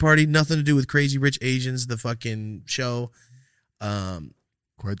Asian Gangster Party, nothing to do with Crazy Rich Asians, the fucking show.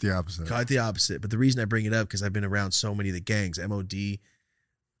 Quite the opposite. Quite the opposite. But the reason I bring it up, because I've been around so many of the gangs. MOD, the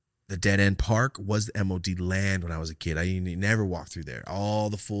Dead End Park was the MOD land when I was a kid. I never walked through there. All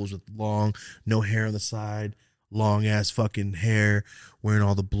the fools with long, no hair on the side, long ass fucking hair, wearing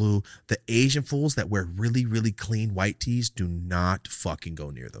all the blue. The Asian fools that wear really, really clean white tees, do not fucking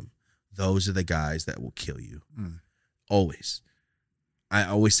go near them. Those are the guys that will kill you. Always. I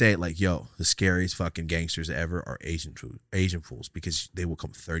always say it like, yo, the scariest fucking gangsters ever are Asian fools, because they will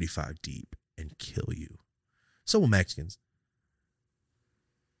come 35 deep and kill you. So will Mexicans.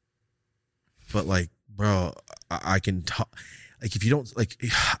 But like, bro, I can talk. Like, if you don't, like,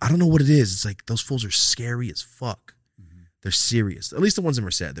 I don't know what it is. It's like, those fools are scary as fuck. They're serious. At least the ones in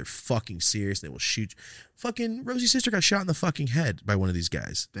Merced, they're fucking serious. They will shoot. Fucking Rosie's sister got shot in the fucking head by one of these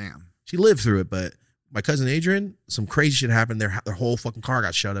guys. Damn. She lived through it, but my cousin Adrian, some crazy shit happened. Their whole fucking car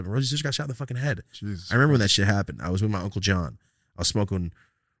got shot up, and Rosie's sister got shot in the fucking head. Jesus I remember when that shit happened. I was with my Uncle John. I was smoking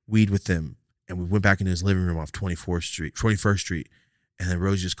weed with them, and we went back into his living room off 21st Street, and then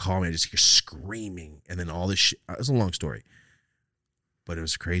Rosie just called me. I just hear screaming, and then all this shit. It was a long story, but it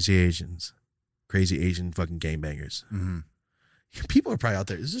was crazy Asian fucking gangbangers. People are probably out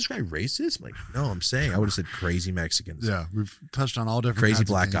there, is this guy racist? I'm like, no, I'm saying I would have said crazy Mexicans. Yeah, we've touched on all different crazy kinds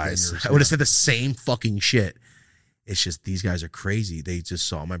black of guys. gangbangers, I would have said the same fucking shit. It's just these guys are crazy. They just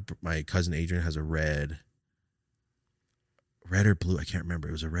saw my cousin Adrian has a red or blue. I can't remember.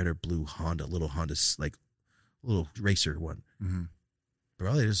 It was a red or blue little Honda, like little racer one.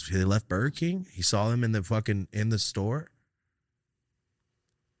 Bro, they left Burger King. He saw them in the store,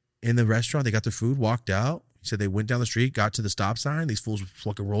 in the restaurant. They got their food, walked out. He said they went down the street, got to the stop sign. These fools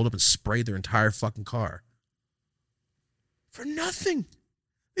fucking rolled up and sprayed their entire fucking car. For nothing.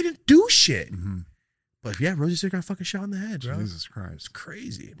 They didn't do shit. But yeah, Rosie sister got fucking shot in the head, bro. Jesus Christ. It's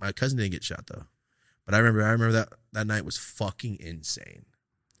crazy. My cousin didn't get shot though. But I remember that night was fucking insane.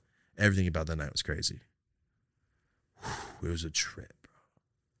 Everything about that night was crazy. Whew, it was a trip,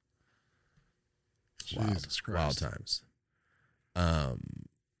 bro. Jesus Christ. Wild times.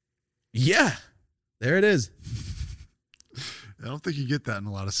 Yeah. There it is. I don't think you get that in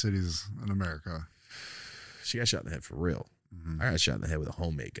a lot of cities in America. She got shot in the head for real. I got shot in the head with a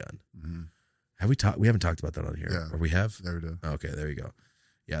homemade gun. Have we talked? We haven't talked about that on here. Yeah. Or we have? There we do. Okay, there you go.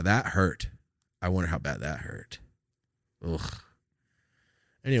 Yeah, that hurt. I wonder how bad that hurt. Ugh.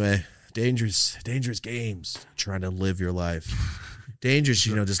 Anyway, dangerous games. Trying to live your life. Dangerous,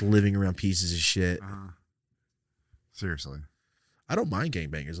 just living around pieces of shit. Seriously. I don't mind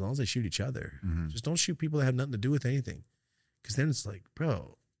gangbangers as long as they shoot each other. Just don't shoot people that have nothing to do with anything. Because then it's like,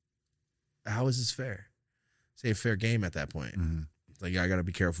 bro, how is this fair? Say a fair game at that point. Like, I got to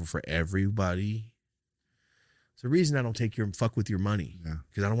be careful for everybody. It's the reason I don't fuck with your money.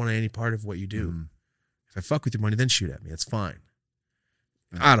 Because I don't want any part of what you do. If I fuck with your money, then shoot at me. That's fine.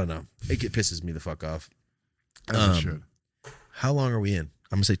 I don't know. It pisses me the fuck off. As it should. How long are we in?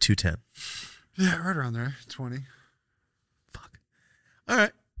 I'm going to say 2:10. Yeah, right around there. 20. Fuck. All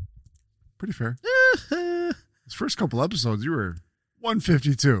right. Pretty fair. This first couple episodes, you were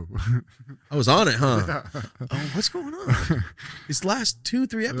 152. I was on it, huh? Oh, what's going on? These last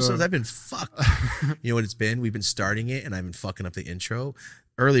 2-3 episodes, I've been fucked. You know what it's been? We've been starting it, and I've been fucking up the intro.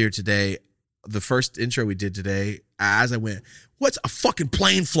 Earlier today, the first intro we did today, as I went, what's a fucking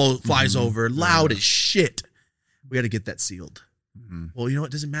plane flies over, loud as shit. We got to get that sealed. Well, you know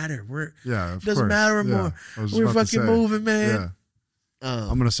what? It doesn't matter. It doesn't matter anymore. We're fucking moving, man.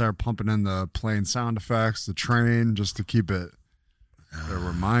 I'm going to start pumping in the plane sound effects, the train, just to keep it a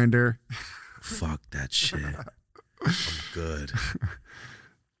reminder. Fuck that shit. I'm good.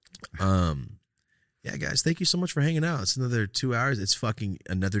 Yeah, guys, thank you so much for hanging out. It's another 2 hours. It's fucking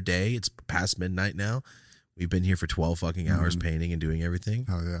another day. It's past midnight now. We've been here for 12 fucking hours painting and doing everything.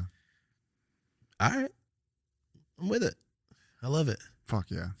 Oh, yeah. All right. I'm with it. I love it. Fuck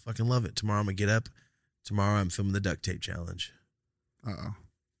yeah. Fucking love it. Tomorrow I'm going to get up. Tomorrow I'm filming the duct tape challenge. Uh-oh.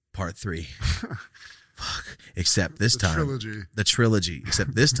 Part 3. Fuck. Except this time. Trilogy. The trilogy.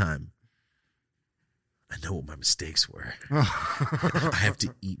 Except this time, I know what my mistakes were. I have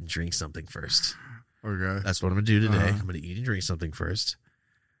to eat and drink something first. Okay. That's what I'm going to do today. I'm going to eat and drink something first.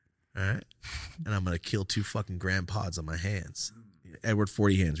 All right. And I'm going to kill 2 fucking gram pods on my hands. Edward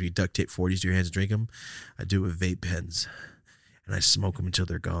 40 hands, where you duct tape 40s to your hands and drink them. I do it with vape pens. And and I smoke them until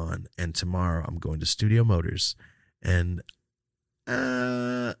they're gone. And tomorrow I'm going to Studio Motors, and you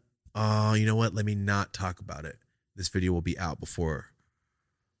know what? Let me not talk about it. This video will be out before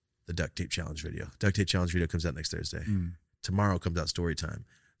the duct tape challenge video. Duct tape challenge video comes out next Thursday. Tomorrow comes out story time.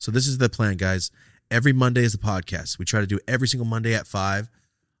 So this is the plan, guys. Every Monday is the podcast. We try to do it every single Monday at 5.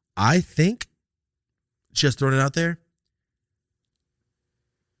 I think, just throwing it out there,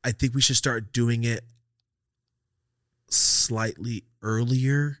 I think we should start doing it slightly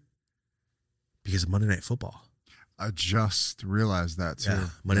earlier because of Monday Night Football. I just realized that too. Yeah,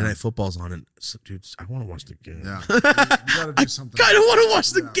 Monday Night Football's on, and so, dude, I want to watch the game. Yeah, you gotta do something. I kind of want to watch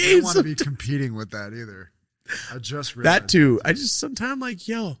the game. I don't want to be competing with that either. I just realized that too. I just sometimes like,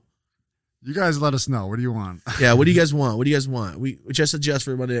 yo. You guys let us know. What do you want? Yeah, what do you guys want? What do you guys want? We just adjust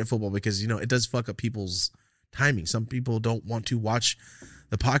for Monday Night Football because, you know, it does fuck up people's timing. Some people don't want to watch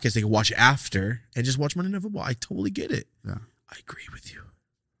the podcast. They can watch after and just watch Monday Night Football. I totally get it. Yeah. I agree with you.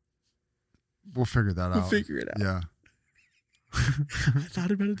 We'll figure that out. We'll figure it out. Yeah. I thought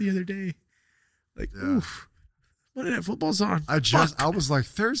about it the other day. Like, oof. Monday Night Football's on. I was like,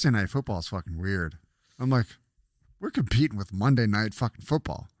 Thursday Night Football is fucking weird. I'm like, we're competing with Monday Night fucking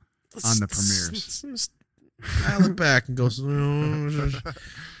football on the premieres. I look back and go,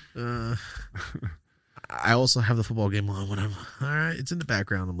 I also have the football game on when I'm, all right, it's in the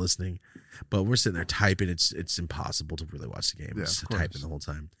background, I'm listening. But we're sitting there typing. It's impossible to really watch the game. Yeah, Just typing the whole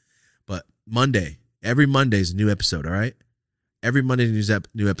time. But Monday, every Monday is a new episode, all right? Every Monday is a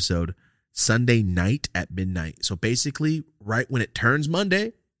new episode. Sunday night at midnight. So basically, right when it turns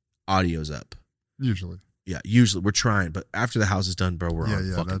Monday, audio's up. Usually. Yeah, usually. We're trying. But after the house is done, bro, we're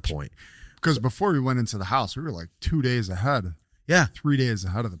on fucking point. Because before we went into the house, we were like 2 days ahead. Yeah. 3 days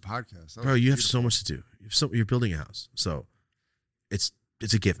ahead of the podcast. Bro, you have so much to do. You're building a house. So it's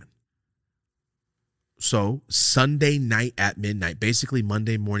a given. So Sunday night at midnight, basically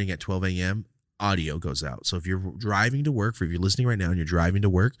Monday morning at 12 a.m., audio goes out. So if you're driving to work, if you're listening right now and you're driving to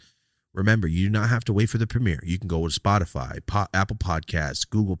work, remember, you do not have to wait for the premiere. You can go to Spotify, Apple Podcasts,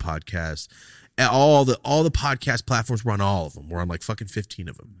 Google Podcasts, all the podcast platforms. We're on all of them. We're on like fucking 15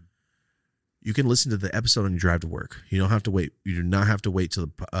 of them. You can listen to the episode on your drive to work. You don't have to wait. You do not have to wait till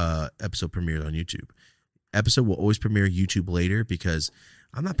the episode premieres on YouTube. Episode will always premiere YouTube later because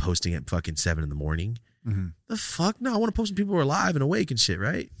I'm not posting at fucking 7 in the morning. Mm-hmm. The fuck? No, I want to post when people are alive and awake and shit,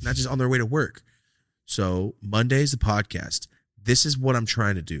 right? Not just on their way to work. So Monday's the podcast. This is what I'm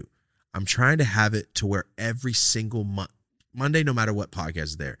trying to do. I'm trying to have it to where every single Monday, no matter what podcast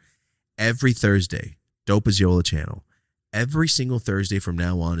is there, every Thursday, Dope as Yola channel. Every single Thursday from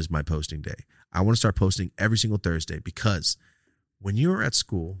now on is my posting day. I want to start posting every single Thursday because when you are at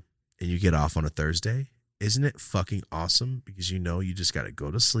school and you get off on a Thursday, isn't it fucking awesome? Because you know you just got to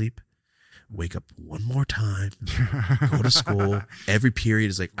go to sleep, wake up one more time, go to school. Every period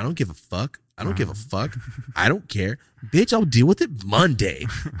is like, I don't give a fuck. I don't give a fuck. I don't care. Bitch, I'll deal with it Monday.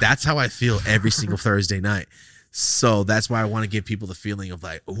 That's how I feel every single Thursday night. So that's why I want to give people the feeling of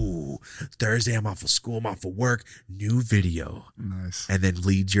like, ooh, Thursday I'm off of school, I'm off of work, new video. Nice. And then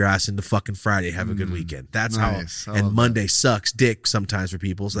lead your ass into fucking Friday. Have a good weekend. That's nice. how. And Monday sucks dick sometimes for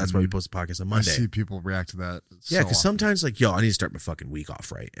people. So that's why we post the podcast on Monday. I see people react to that. Yeah, because sometimes like, yo, I need to start my fucking week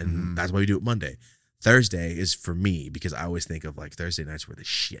off right. And that's why we do it Monday. Thursday is for me because I always think of like Thursday nights were the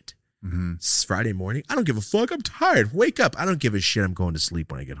shit. It's Friday morning, I don't give a fuck. I'm tired. Wake up. I don't give a shit. I'm going to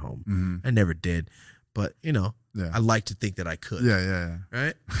sleep when I get home. I never did. But, you know, I like to think that I could. Yeah.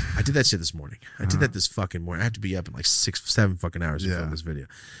 Right? I did that shit this morning. I did that this fucking morning. I had to be up in like 6-7 fucking hours to film this video.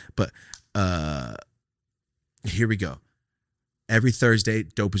 But here we go. Every Thursday,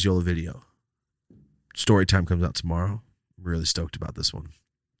 Dope as Yola video. Story time comes out tomorrow. I'm really stoked about this one.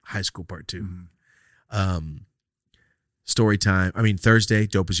 High school part 2. Story time. I mean, Thursday,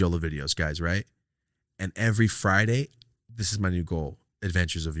 Dope as Yola videos, guys, right? And every Friday, this is my new goal.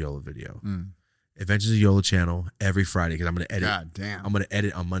 Adventures of Yola video. Adventures of Yola channel every Friday because I'm going to edit. God damn. I'm going to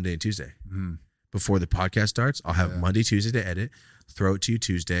edit on Monday and Tuesday. Before the podcast starts, I'll have Monday, Tuesday to edit, throw it to you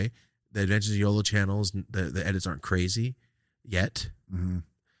Tuesday. The Adventures of Yola channels, the edits aren't crazy yet.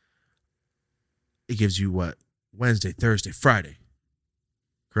 It gives you what? Wednesday, Thursday, Friday.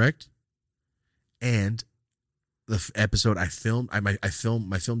 Correct? And the episode I filmed, my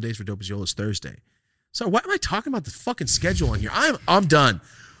film days for Dope as Yola is Thursday. So why am I talking about the fucking schedule on here? I'm done.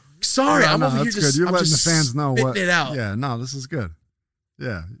 Sorry, I'm over here just. You're I'm letting just the fans know what it out. Yeah, no, this is good.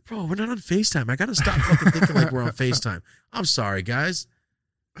 Yeah, bro, we're not on FaceTime. I gotta stop fucking thinking like we're on FaceTime. I'm sorry, guys.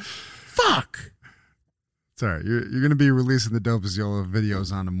 Fuck. It's all right. You're gonna be releasing the Dope as Yola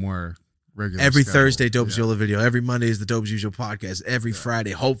videos on a more regular. Every schedule. Thursday, Dope as Yola video. Every Monday is the Dope as Usual podcast. Every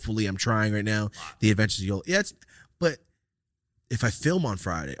Friday, hopefully, I'm trying right now. The Adventures of Yola. Yeah, but if I film on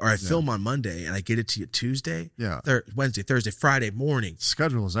Friday or I film on Monday and I get it to you Tuesday, Wednesday, Thursday, Friday morning.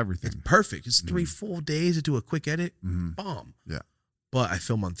 Schedule is everything. It's perfect. It's 3 full days to do a quick edit. Bomb. Yeah. But I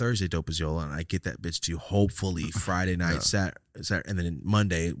film on Thursday, Dope as Yola, and I get that bitch to you hopefully Friday night, Saturday, and then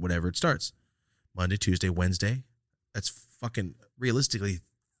Monday, whatever it starts. Monday, Tuesday, Wednesday. That's fucking realistically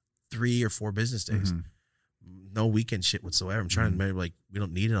 3 or 4 business days. No weekend shit whatsoever. I'm trying to remember, like, we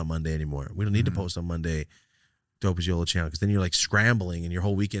don't need it on Monday anymore. We don't need to post on Monday Dope as Yola channel, because then you're like scrambling and your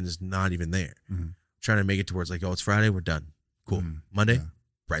whole weekend is not even there. Trying to make it towards like, oh, it's Friday, we're done. Cool. Monday,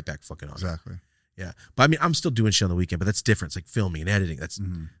 right back fucking on. Exactly. Yeah. But I mean, I'm still doing shit on the weekend, but that's different. It's like filming and editing. That's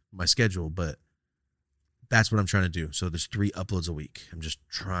my schedule, but that's what I'm trying to do. So there's 3 uploads a week. I'm just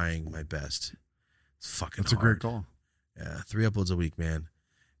trying my best. It's fucking That's hard. a great goal. Yeah. 3 uploads a week, man.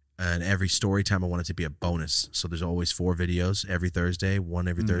 And every story time I want it to be a bonus. So there's always 4 videos every Thursday, 1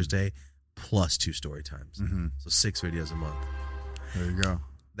 every Thursday, plus 2 story times. So 6 videos a month. There you go.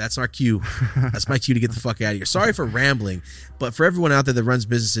 That's our cue. That's my cue to get the fuck out of here. Sorry for rambling, but for everyone out there that runs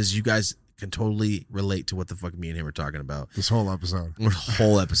businesses, you guys can totally relate to what the fuck me and him are talking about. This whole episode. The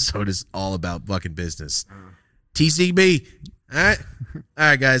whole episode is all about fucking business. TCB. All right. All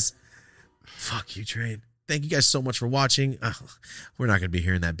right, guys. Fuck you, Train. Thank you guys so much for watching. We're not going to be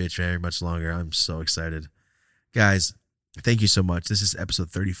hearing that bitch very much longer. I'm so excited. Guys, thank you so much. This is episode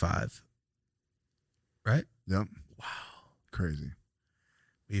 35. Right? Yep. Wow. Crazy.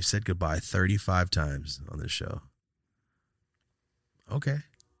 We've said goodbye 35 times on this show. Okay.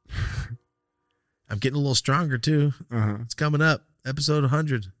 I'm getting a little stronger too. It's coming up. Episode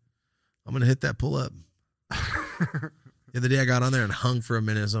 100. I'm going to hit that pull up. The other day I got on there and hung for a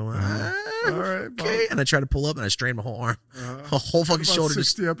minute. So all right, okay. And I tried to pull up and I strained my whole arm. My whole fucking shoulder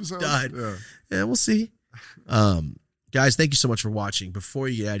 60 just episodes? died. Yeah, we'll see. Guys, thank you so much for watching. Before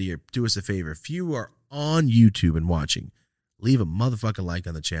you get out of here, do us a favor. If you are on YouTube and watching, leave a motherfucking like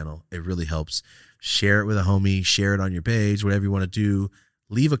on the channel. It really helps. Share it with a homie. Share it on your page, whatever you want to do.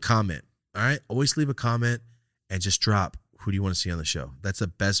 Leave a comment. All right? Always leave a comment and just drop who do you want to see on the show. That's the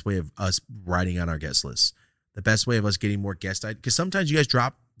best way of us writing on our guest list. The best way of us getting more guest ideas. Because sometimes you guys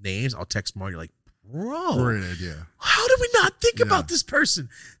drop names. I'll text Marty like, bro. great idea. How did we not think about this person?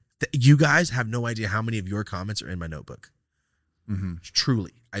 You guys have no idea how many of your comments are in my notebook.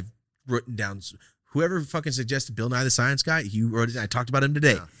 Truly. I've written down... Whoever fucking suggested Bill Nye the Science Guy, he wrote it. I talked about him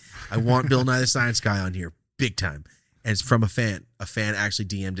today. I want Bill Nye the Science Guy on here, big time. And it's from a fan. A fan actually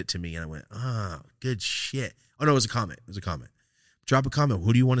DM'd it to me, and I went, oh, good shit. Oh, no, it was a comment. It was a comment. Drop a comment.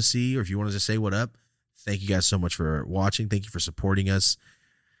 Who do you want to see? Or if you want to just say what up, thank you guys so much for watching. Thank you for supporting us.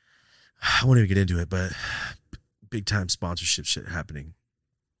 I won't even get into it, but big time sponsorship shit happening.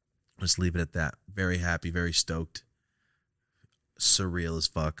 Let's leave it at that. Very happy, very stoked. Surreal as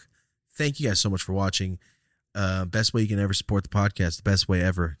fuck. Thank you guys so much for watching. Best way you can ever support the podcast. The best way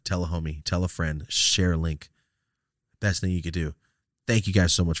ever. Tell a homie. Tell a friend. Share a link. Best thing you could do. Thank you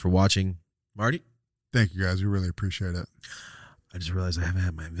guys so much for watching. Marty? Thank you guys. We really appreciate it. I just realized I haven't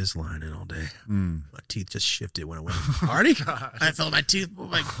had my Invisalign in all day. My teeth just shifted when I went. Marty? I felt my teeth. Oh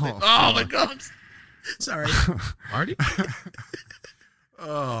my God. Sorry. Marty?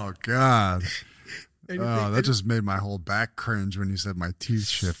 Oh, God. Oh, that just made my whole back cringe when you said my teeth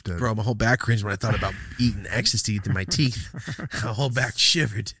shifted. Bro, my whole back cringed when I thought about eating ecstasy through my teeth. My whole back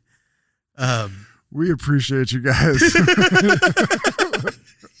shivered. We appreciate you guys.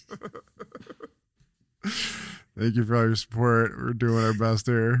 Thank you for all your support. We're doing our best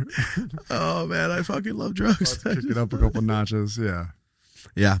here. Oh, man, I fucking love drugs. Kick it up a couple notches. Yeah.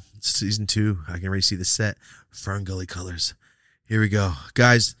 Yeah, season 2. I can already see the set. Fern Gully colors. Here we go.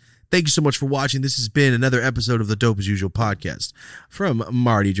 Guys, thank you so much for watching. This has been another episode of the Dope as Usual podcast from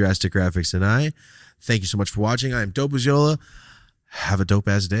Marty Drastic Graphics and I. Thank you so much for watching. I am Dope as Yola. Have a dope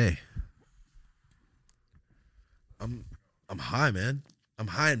ass day. I'm high, man. I'm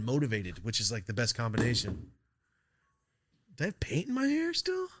high and motivated, which is like the best combination. Do I have paint in my hair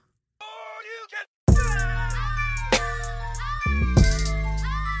still?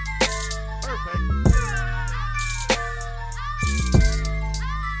 Perfect.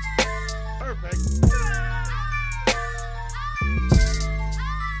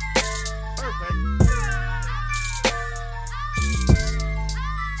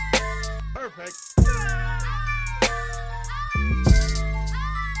 Perfect.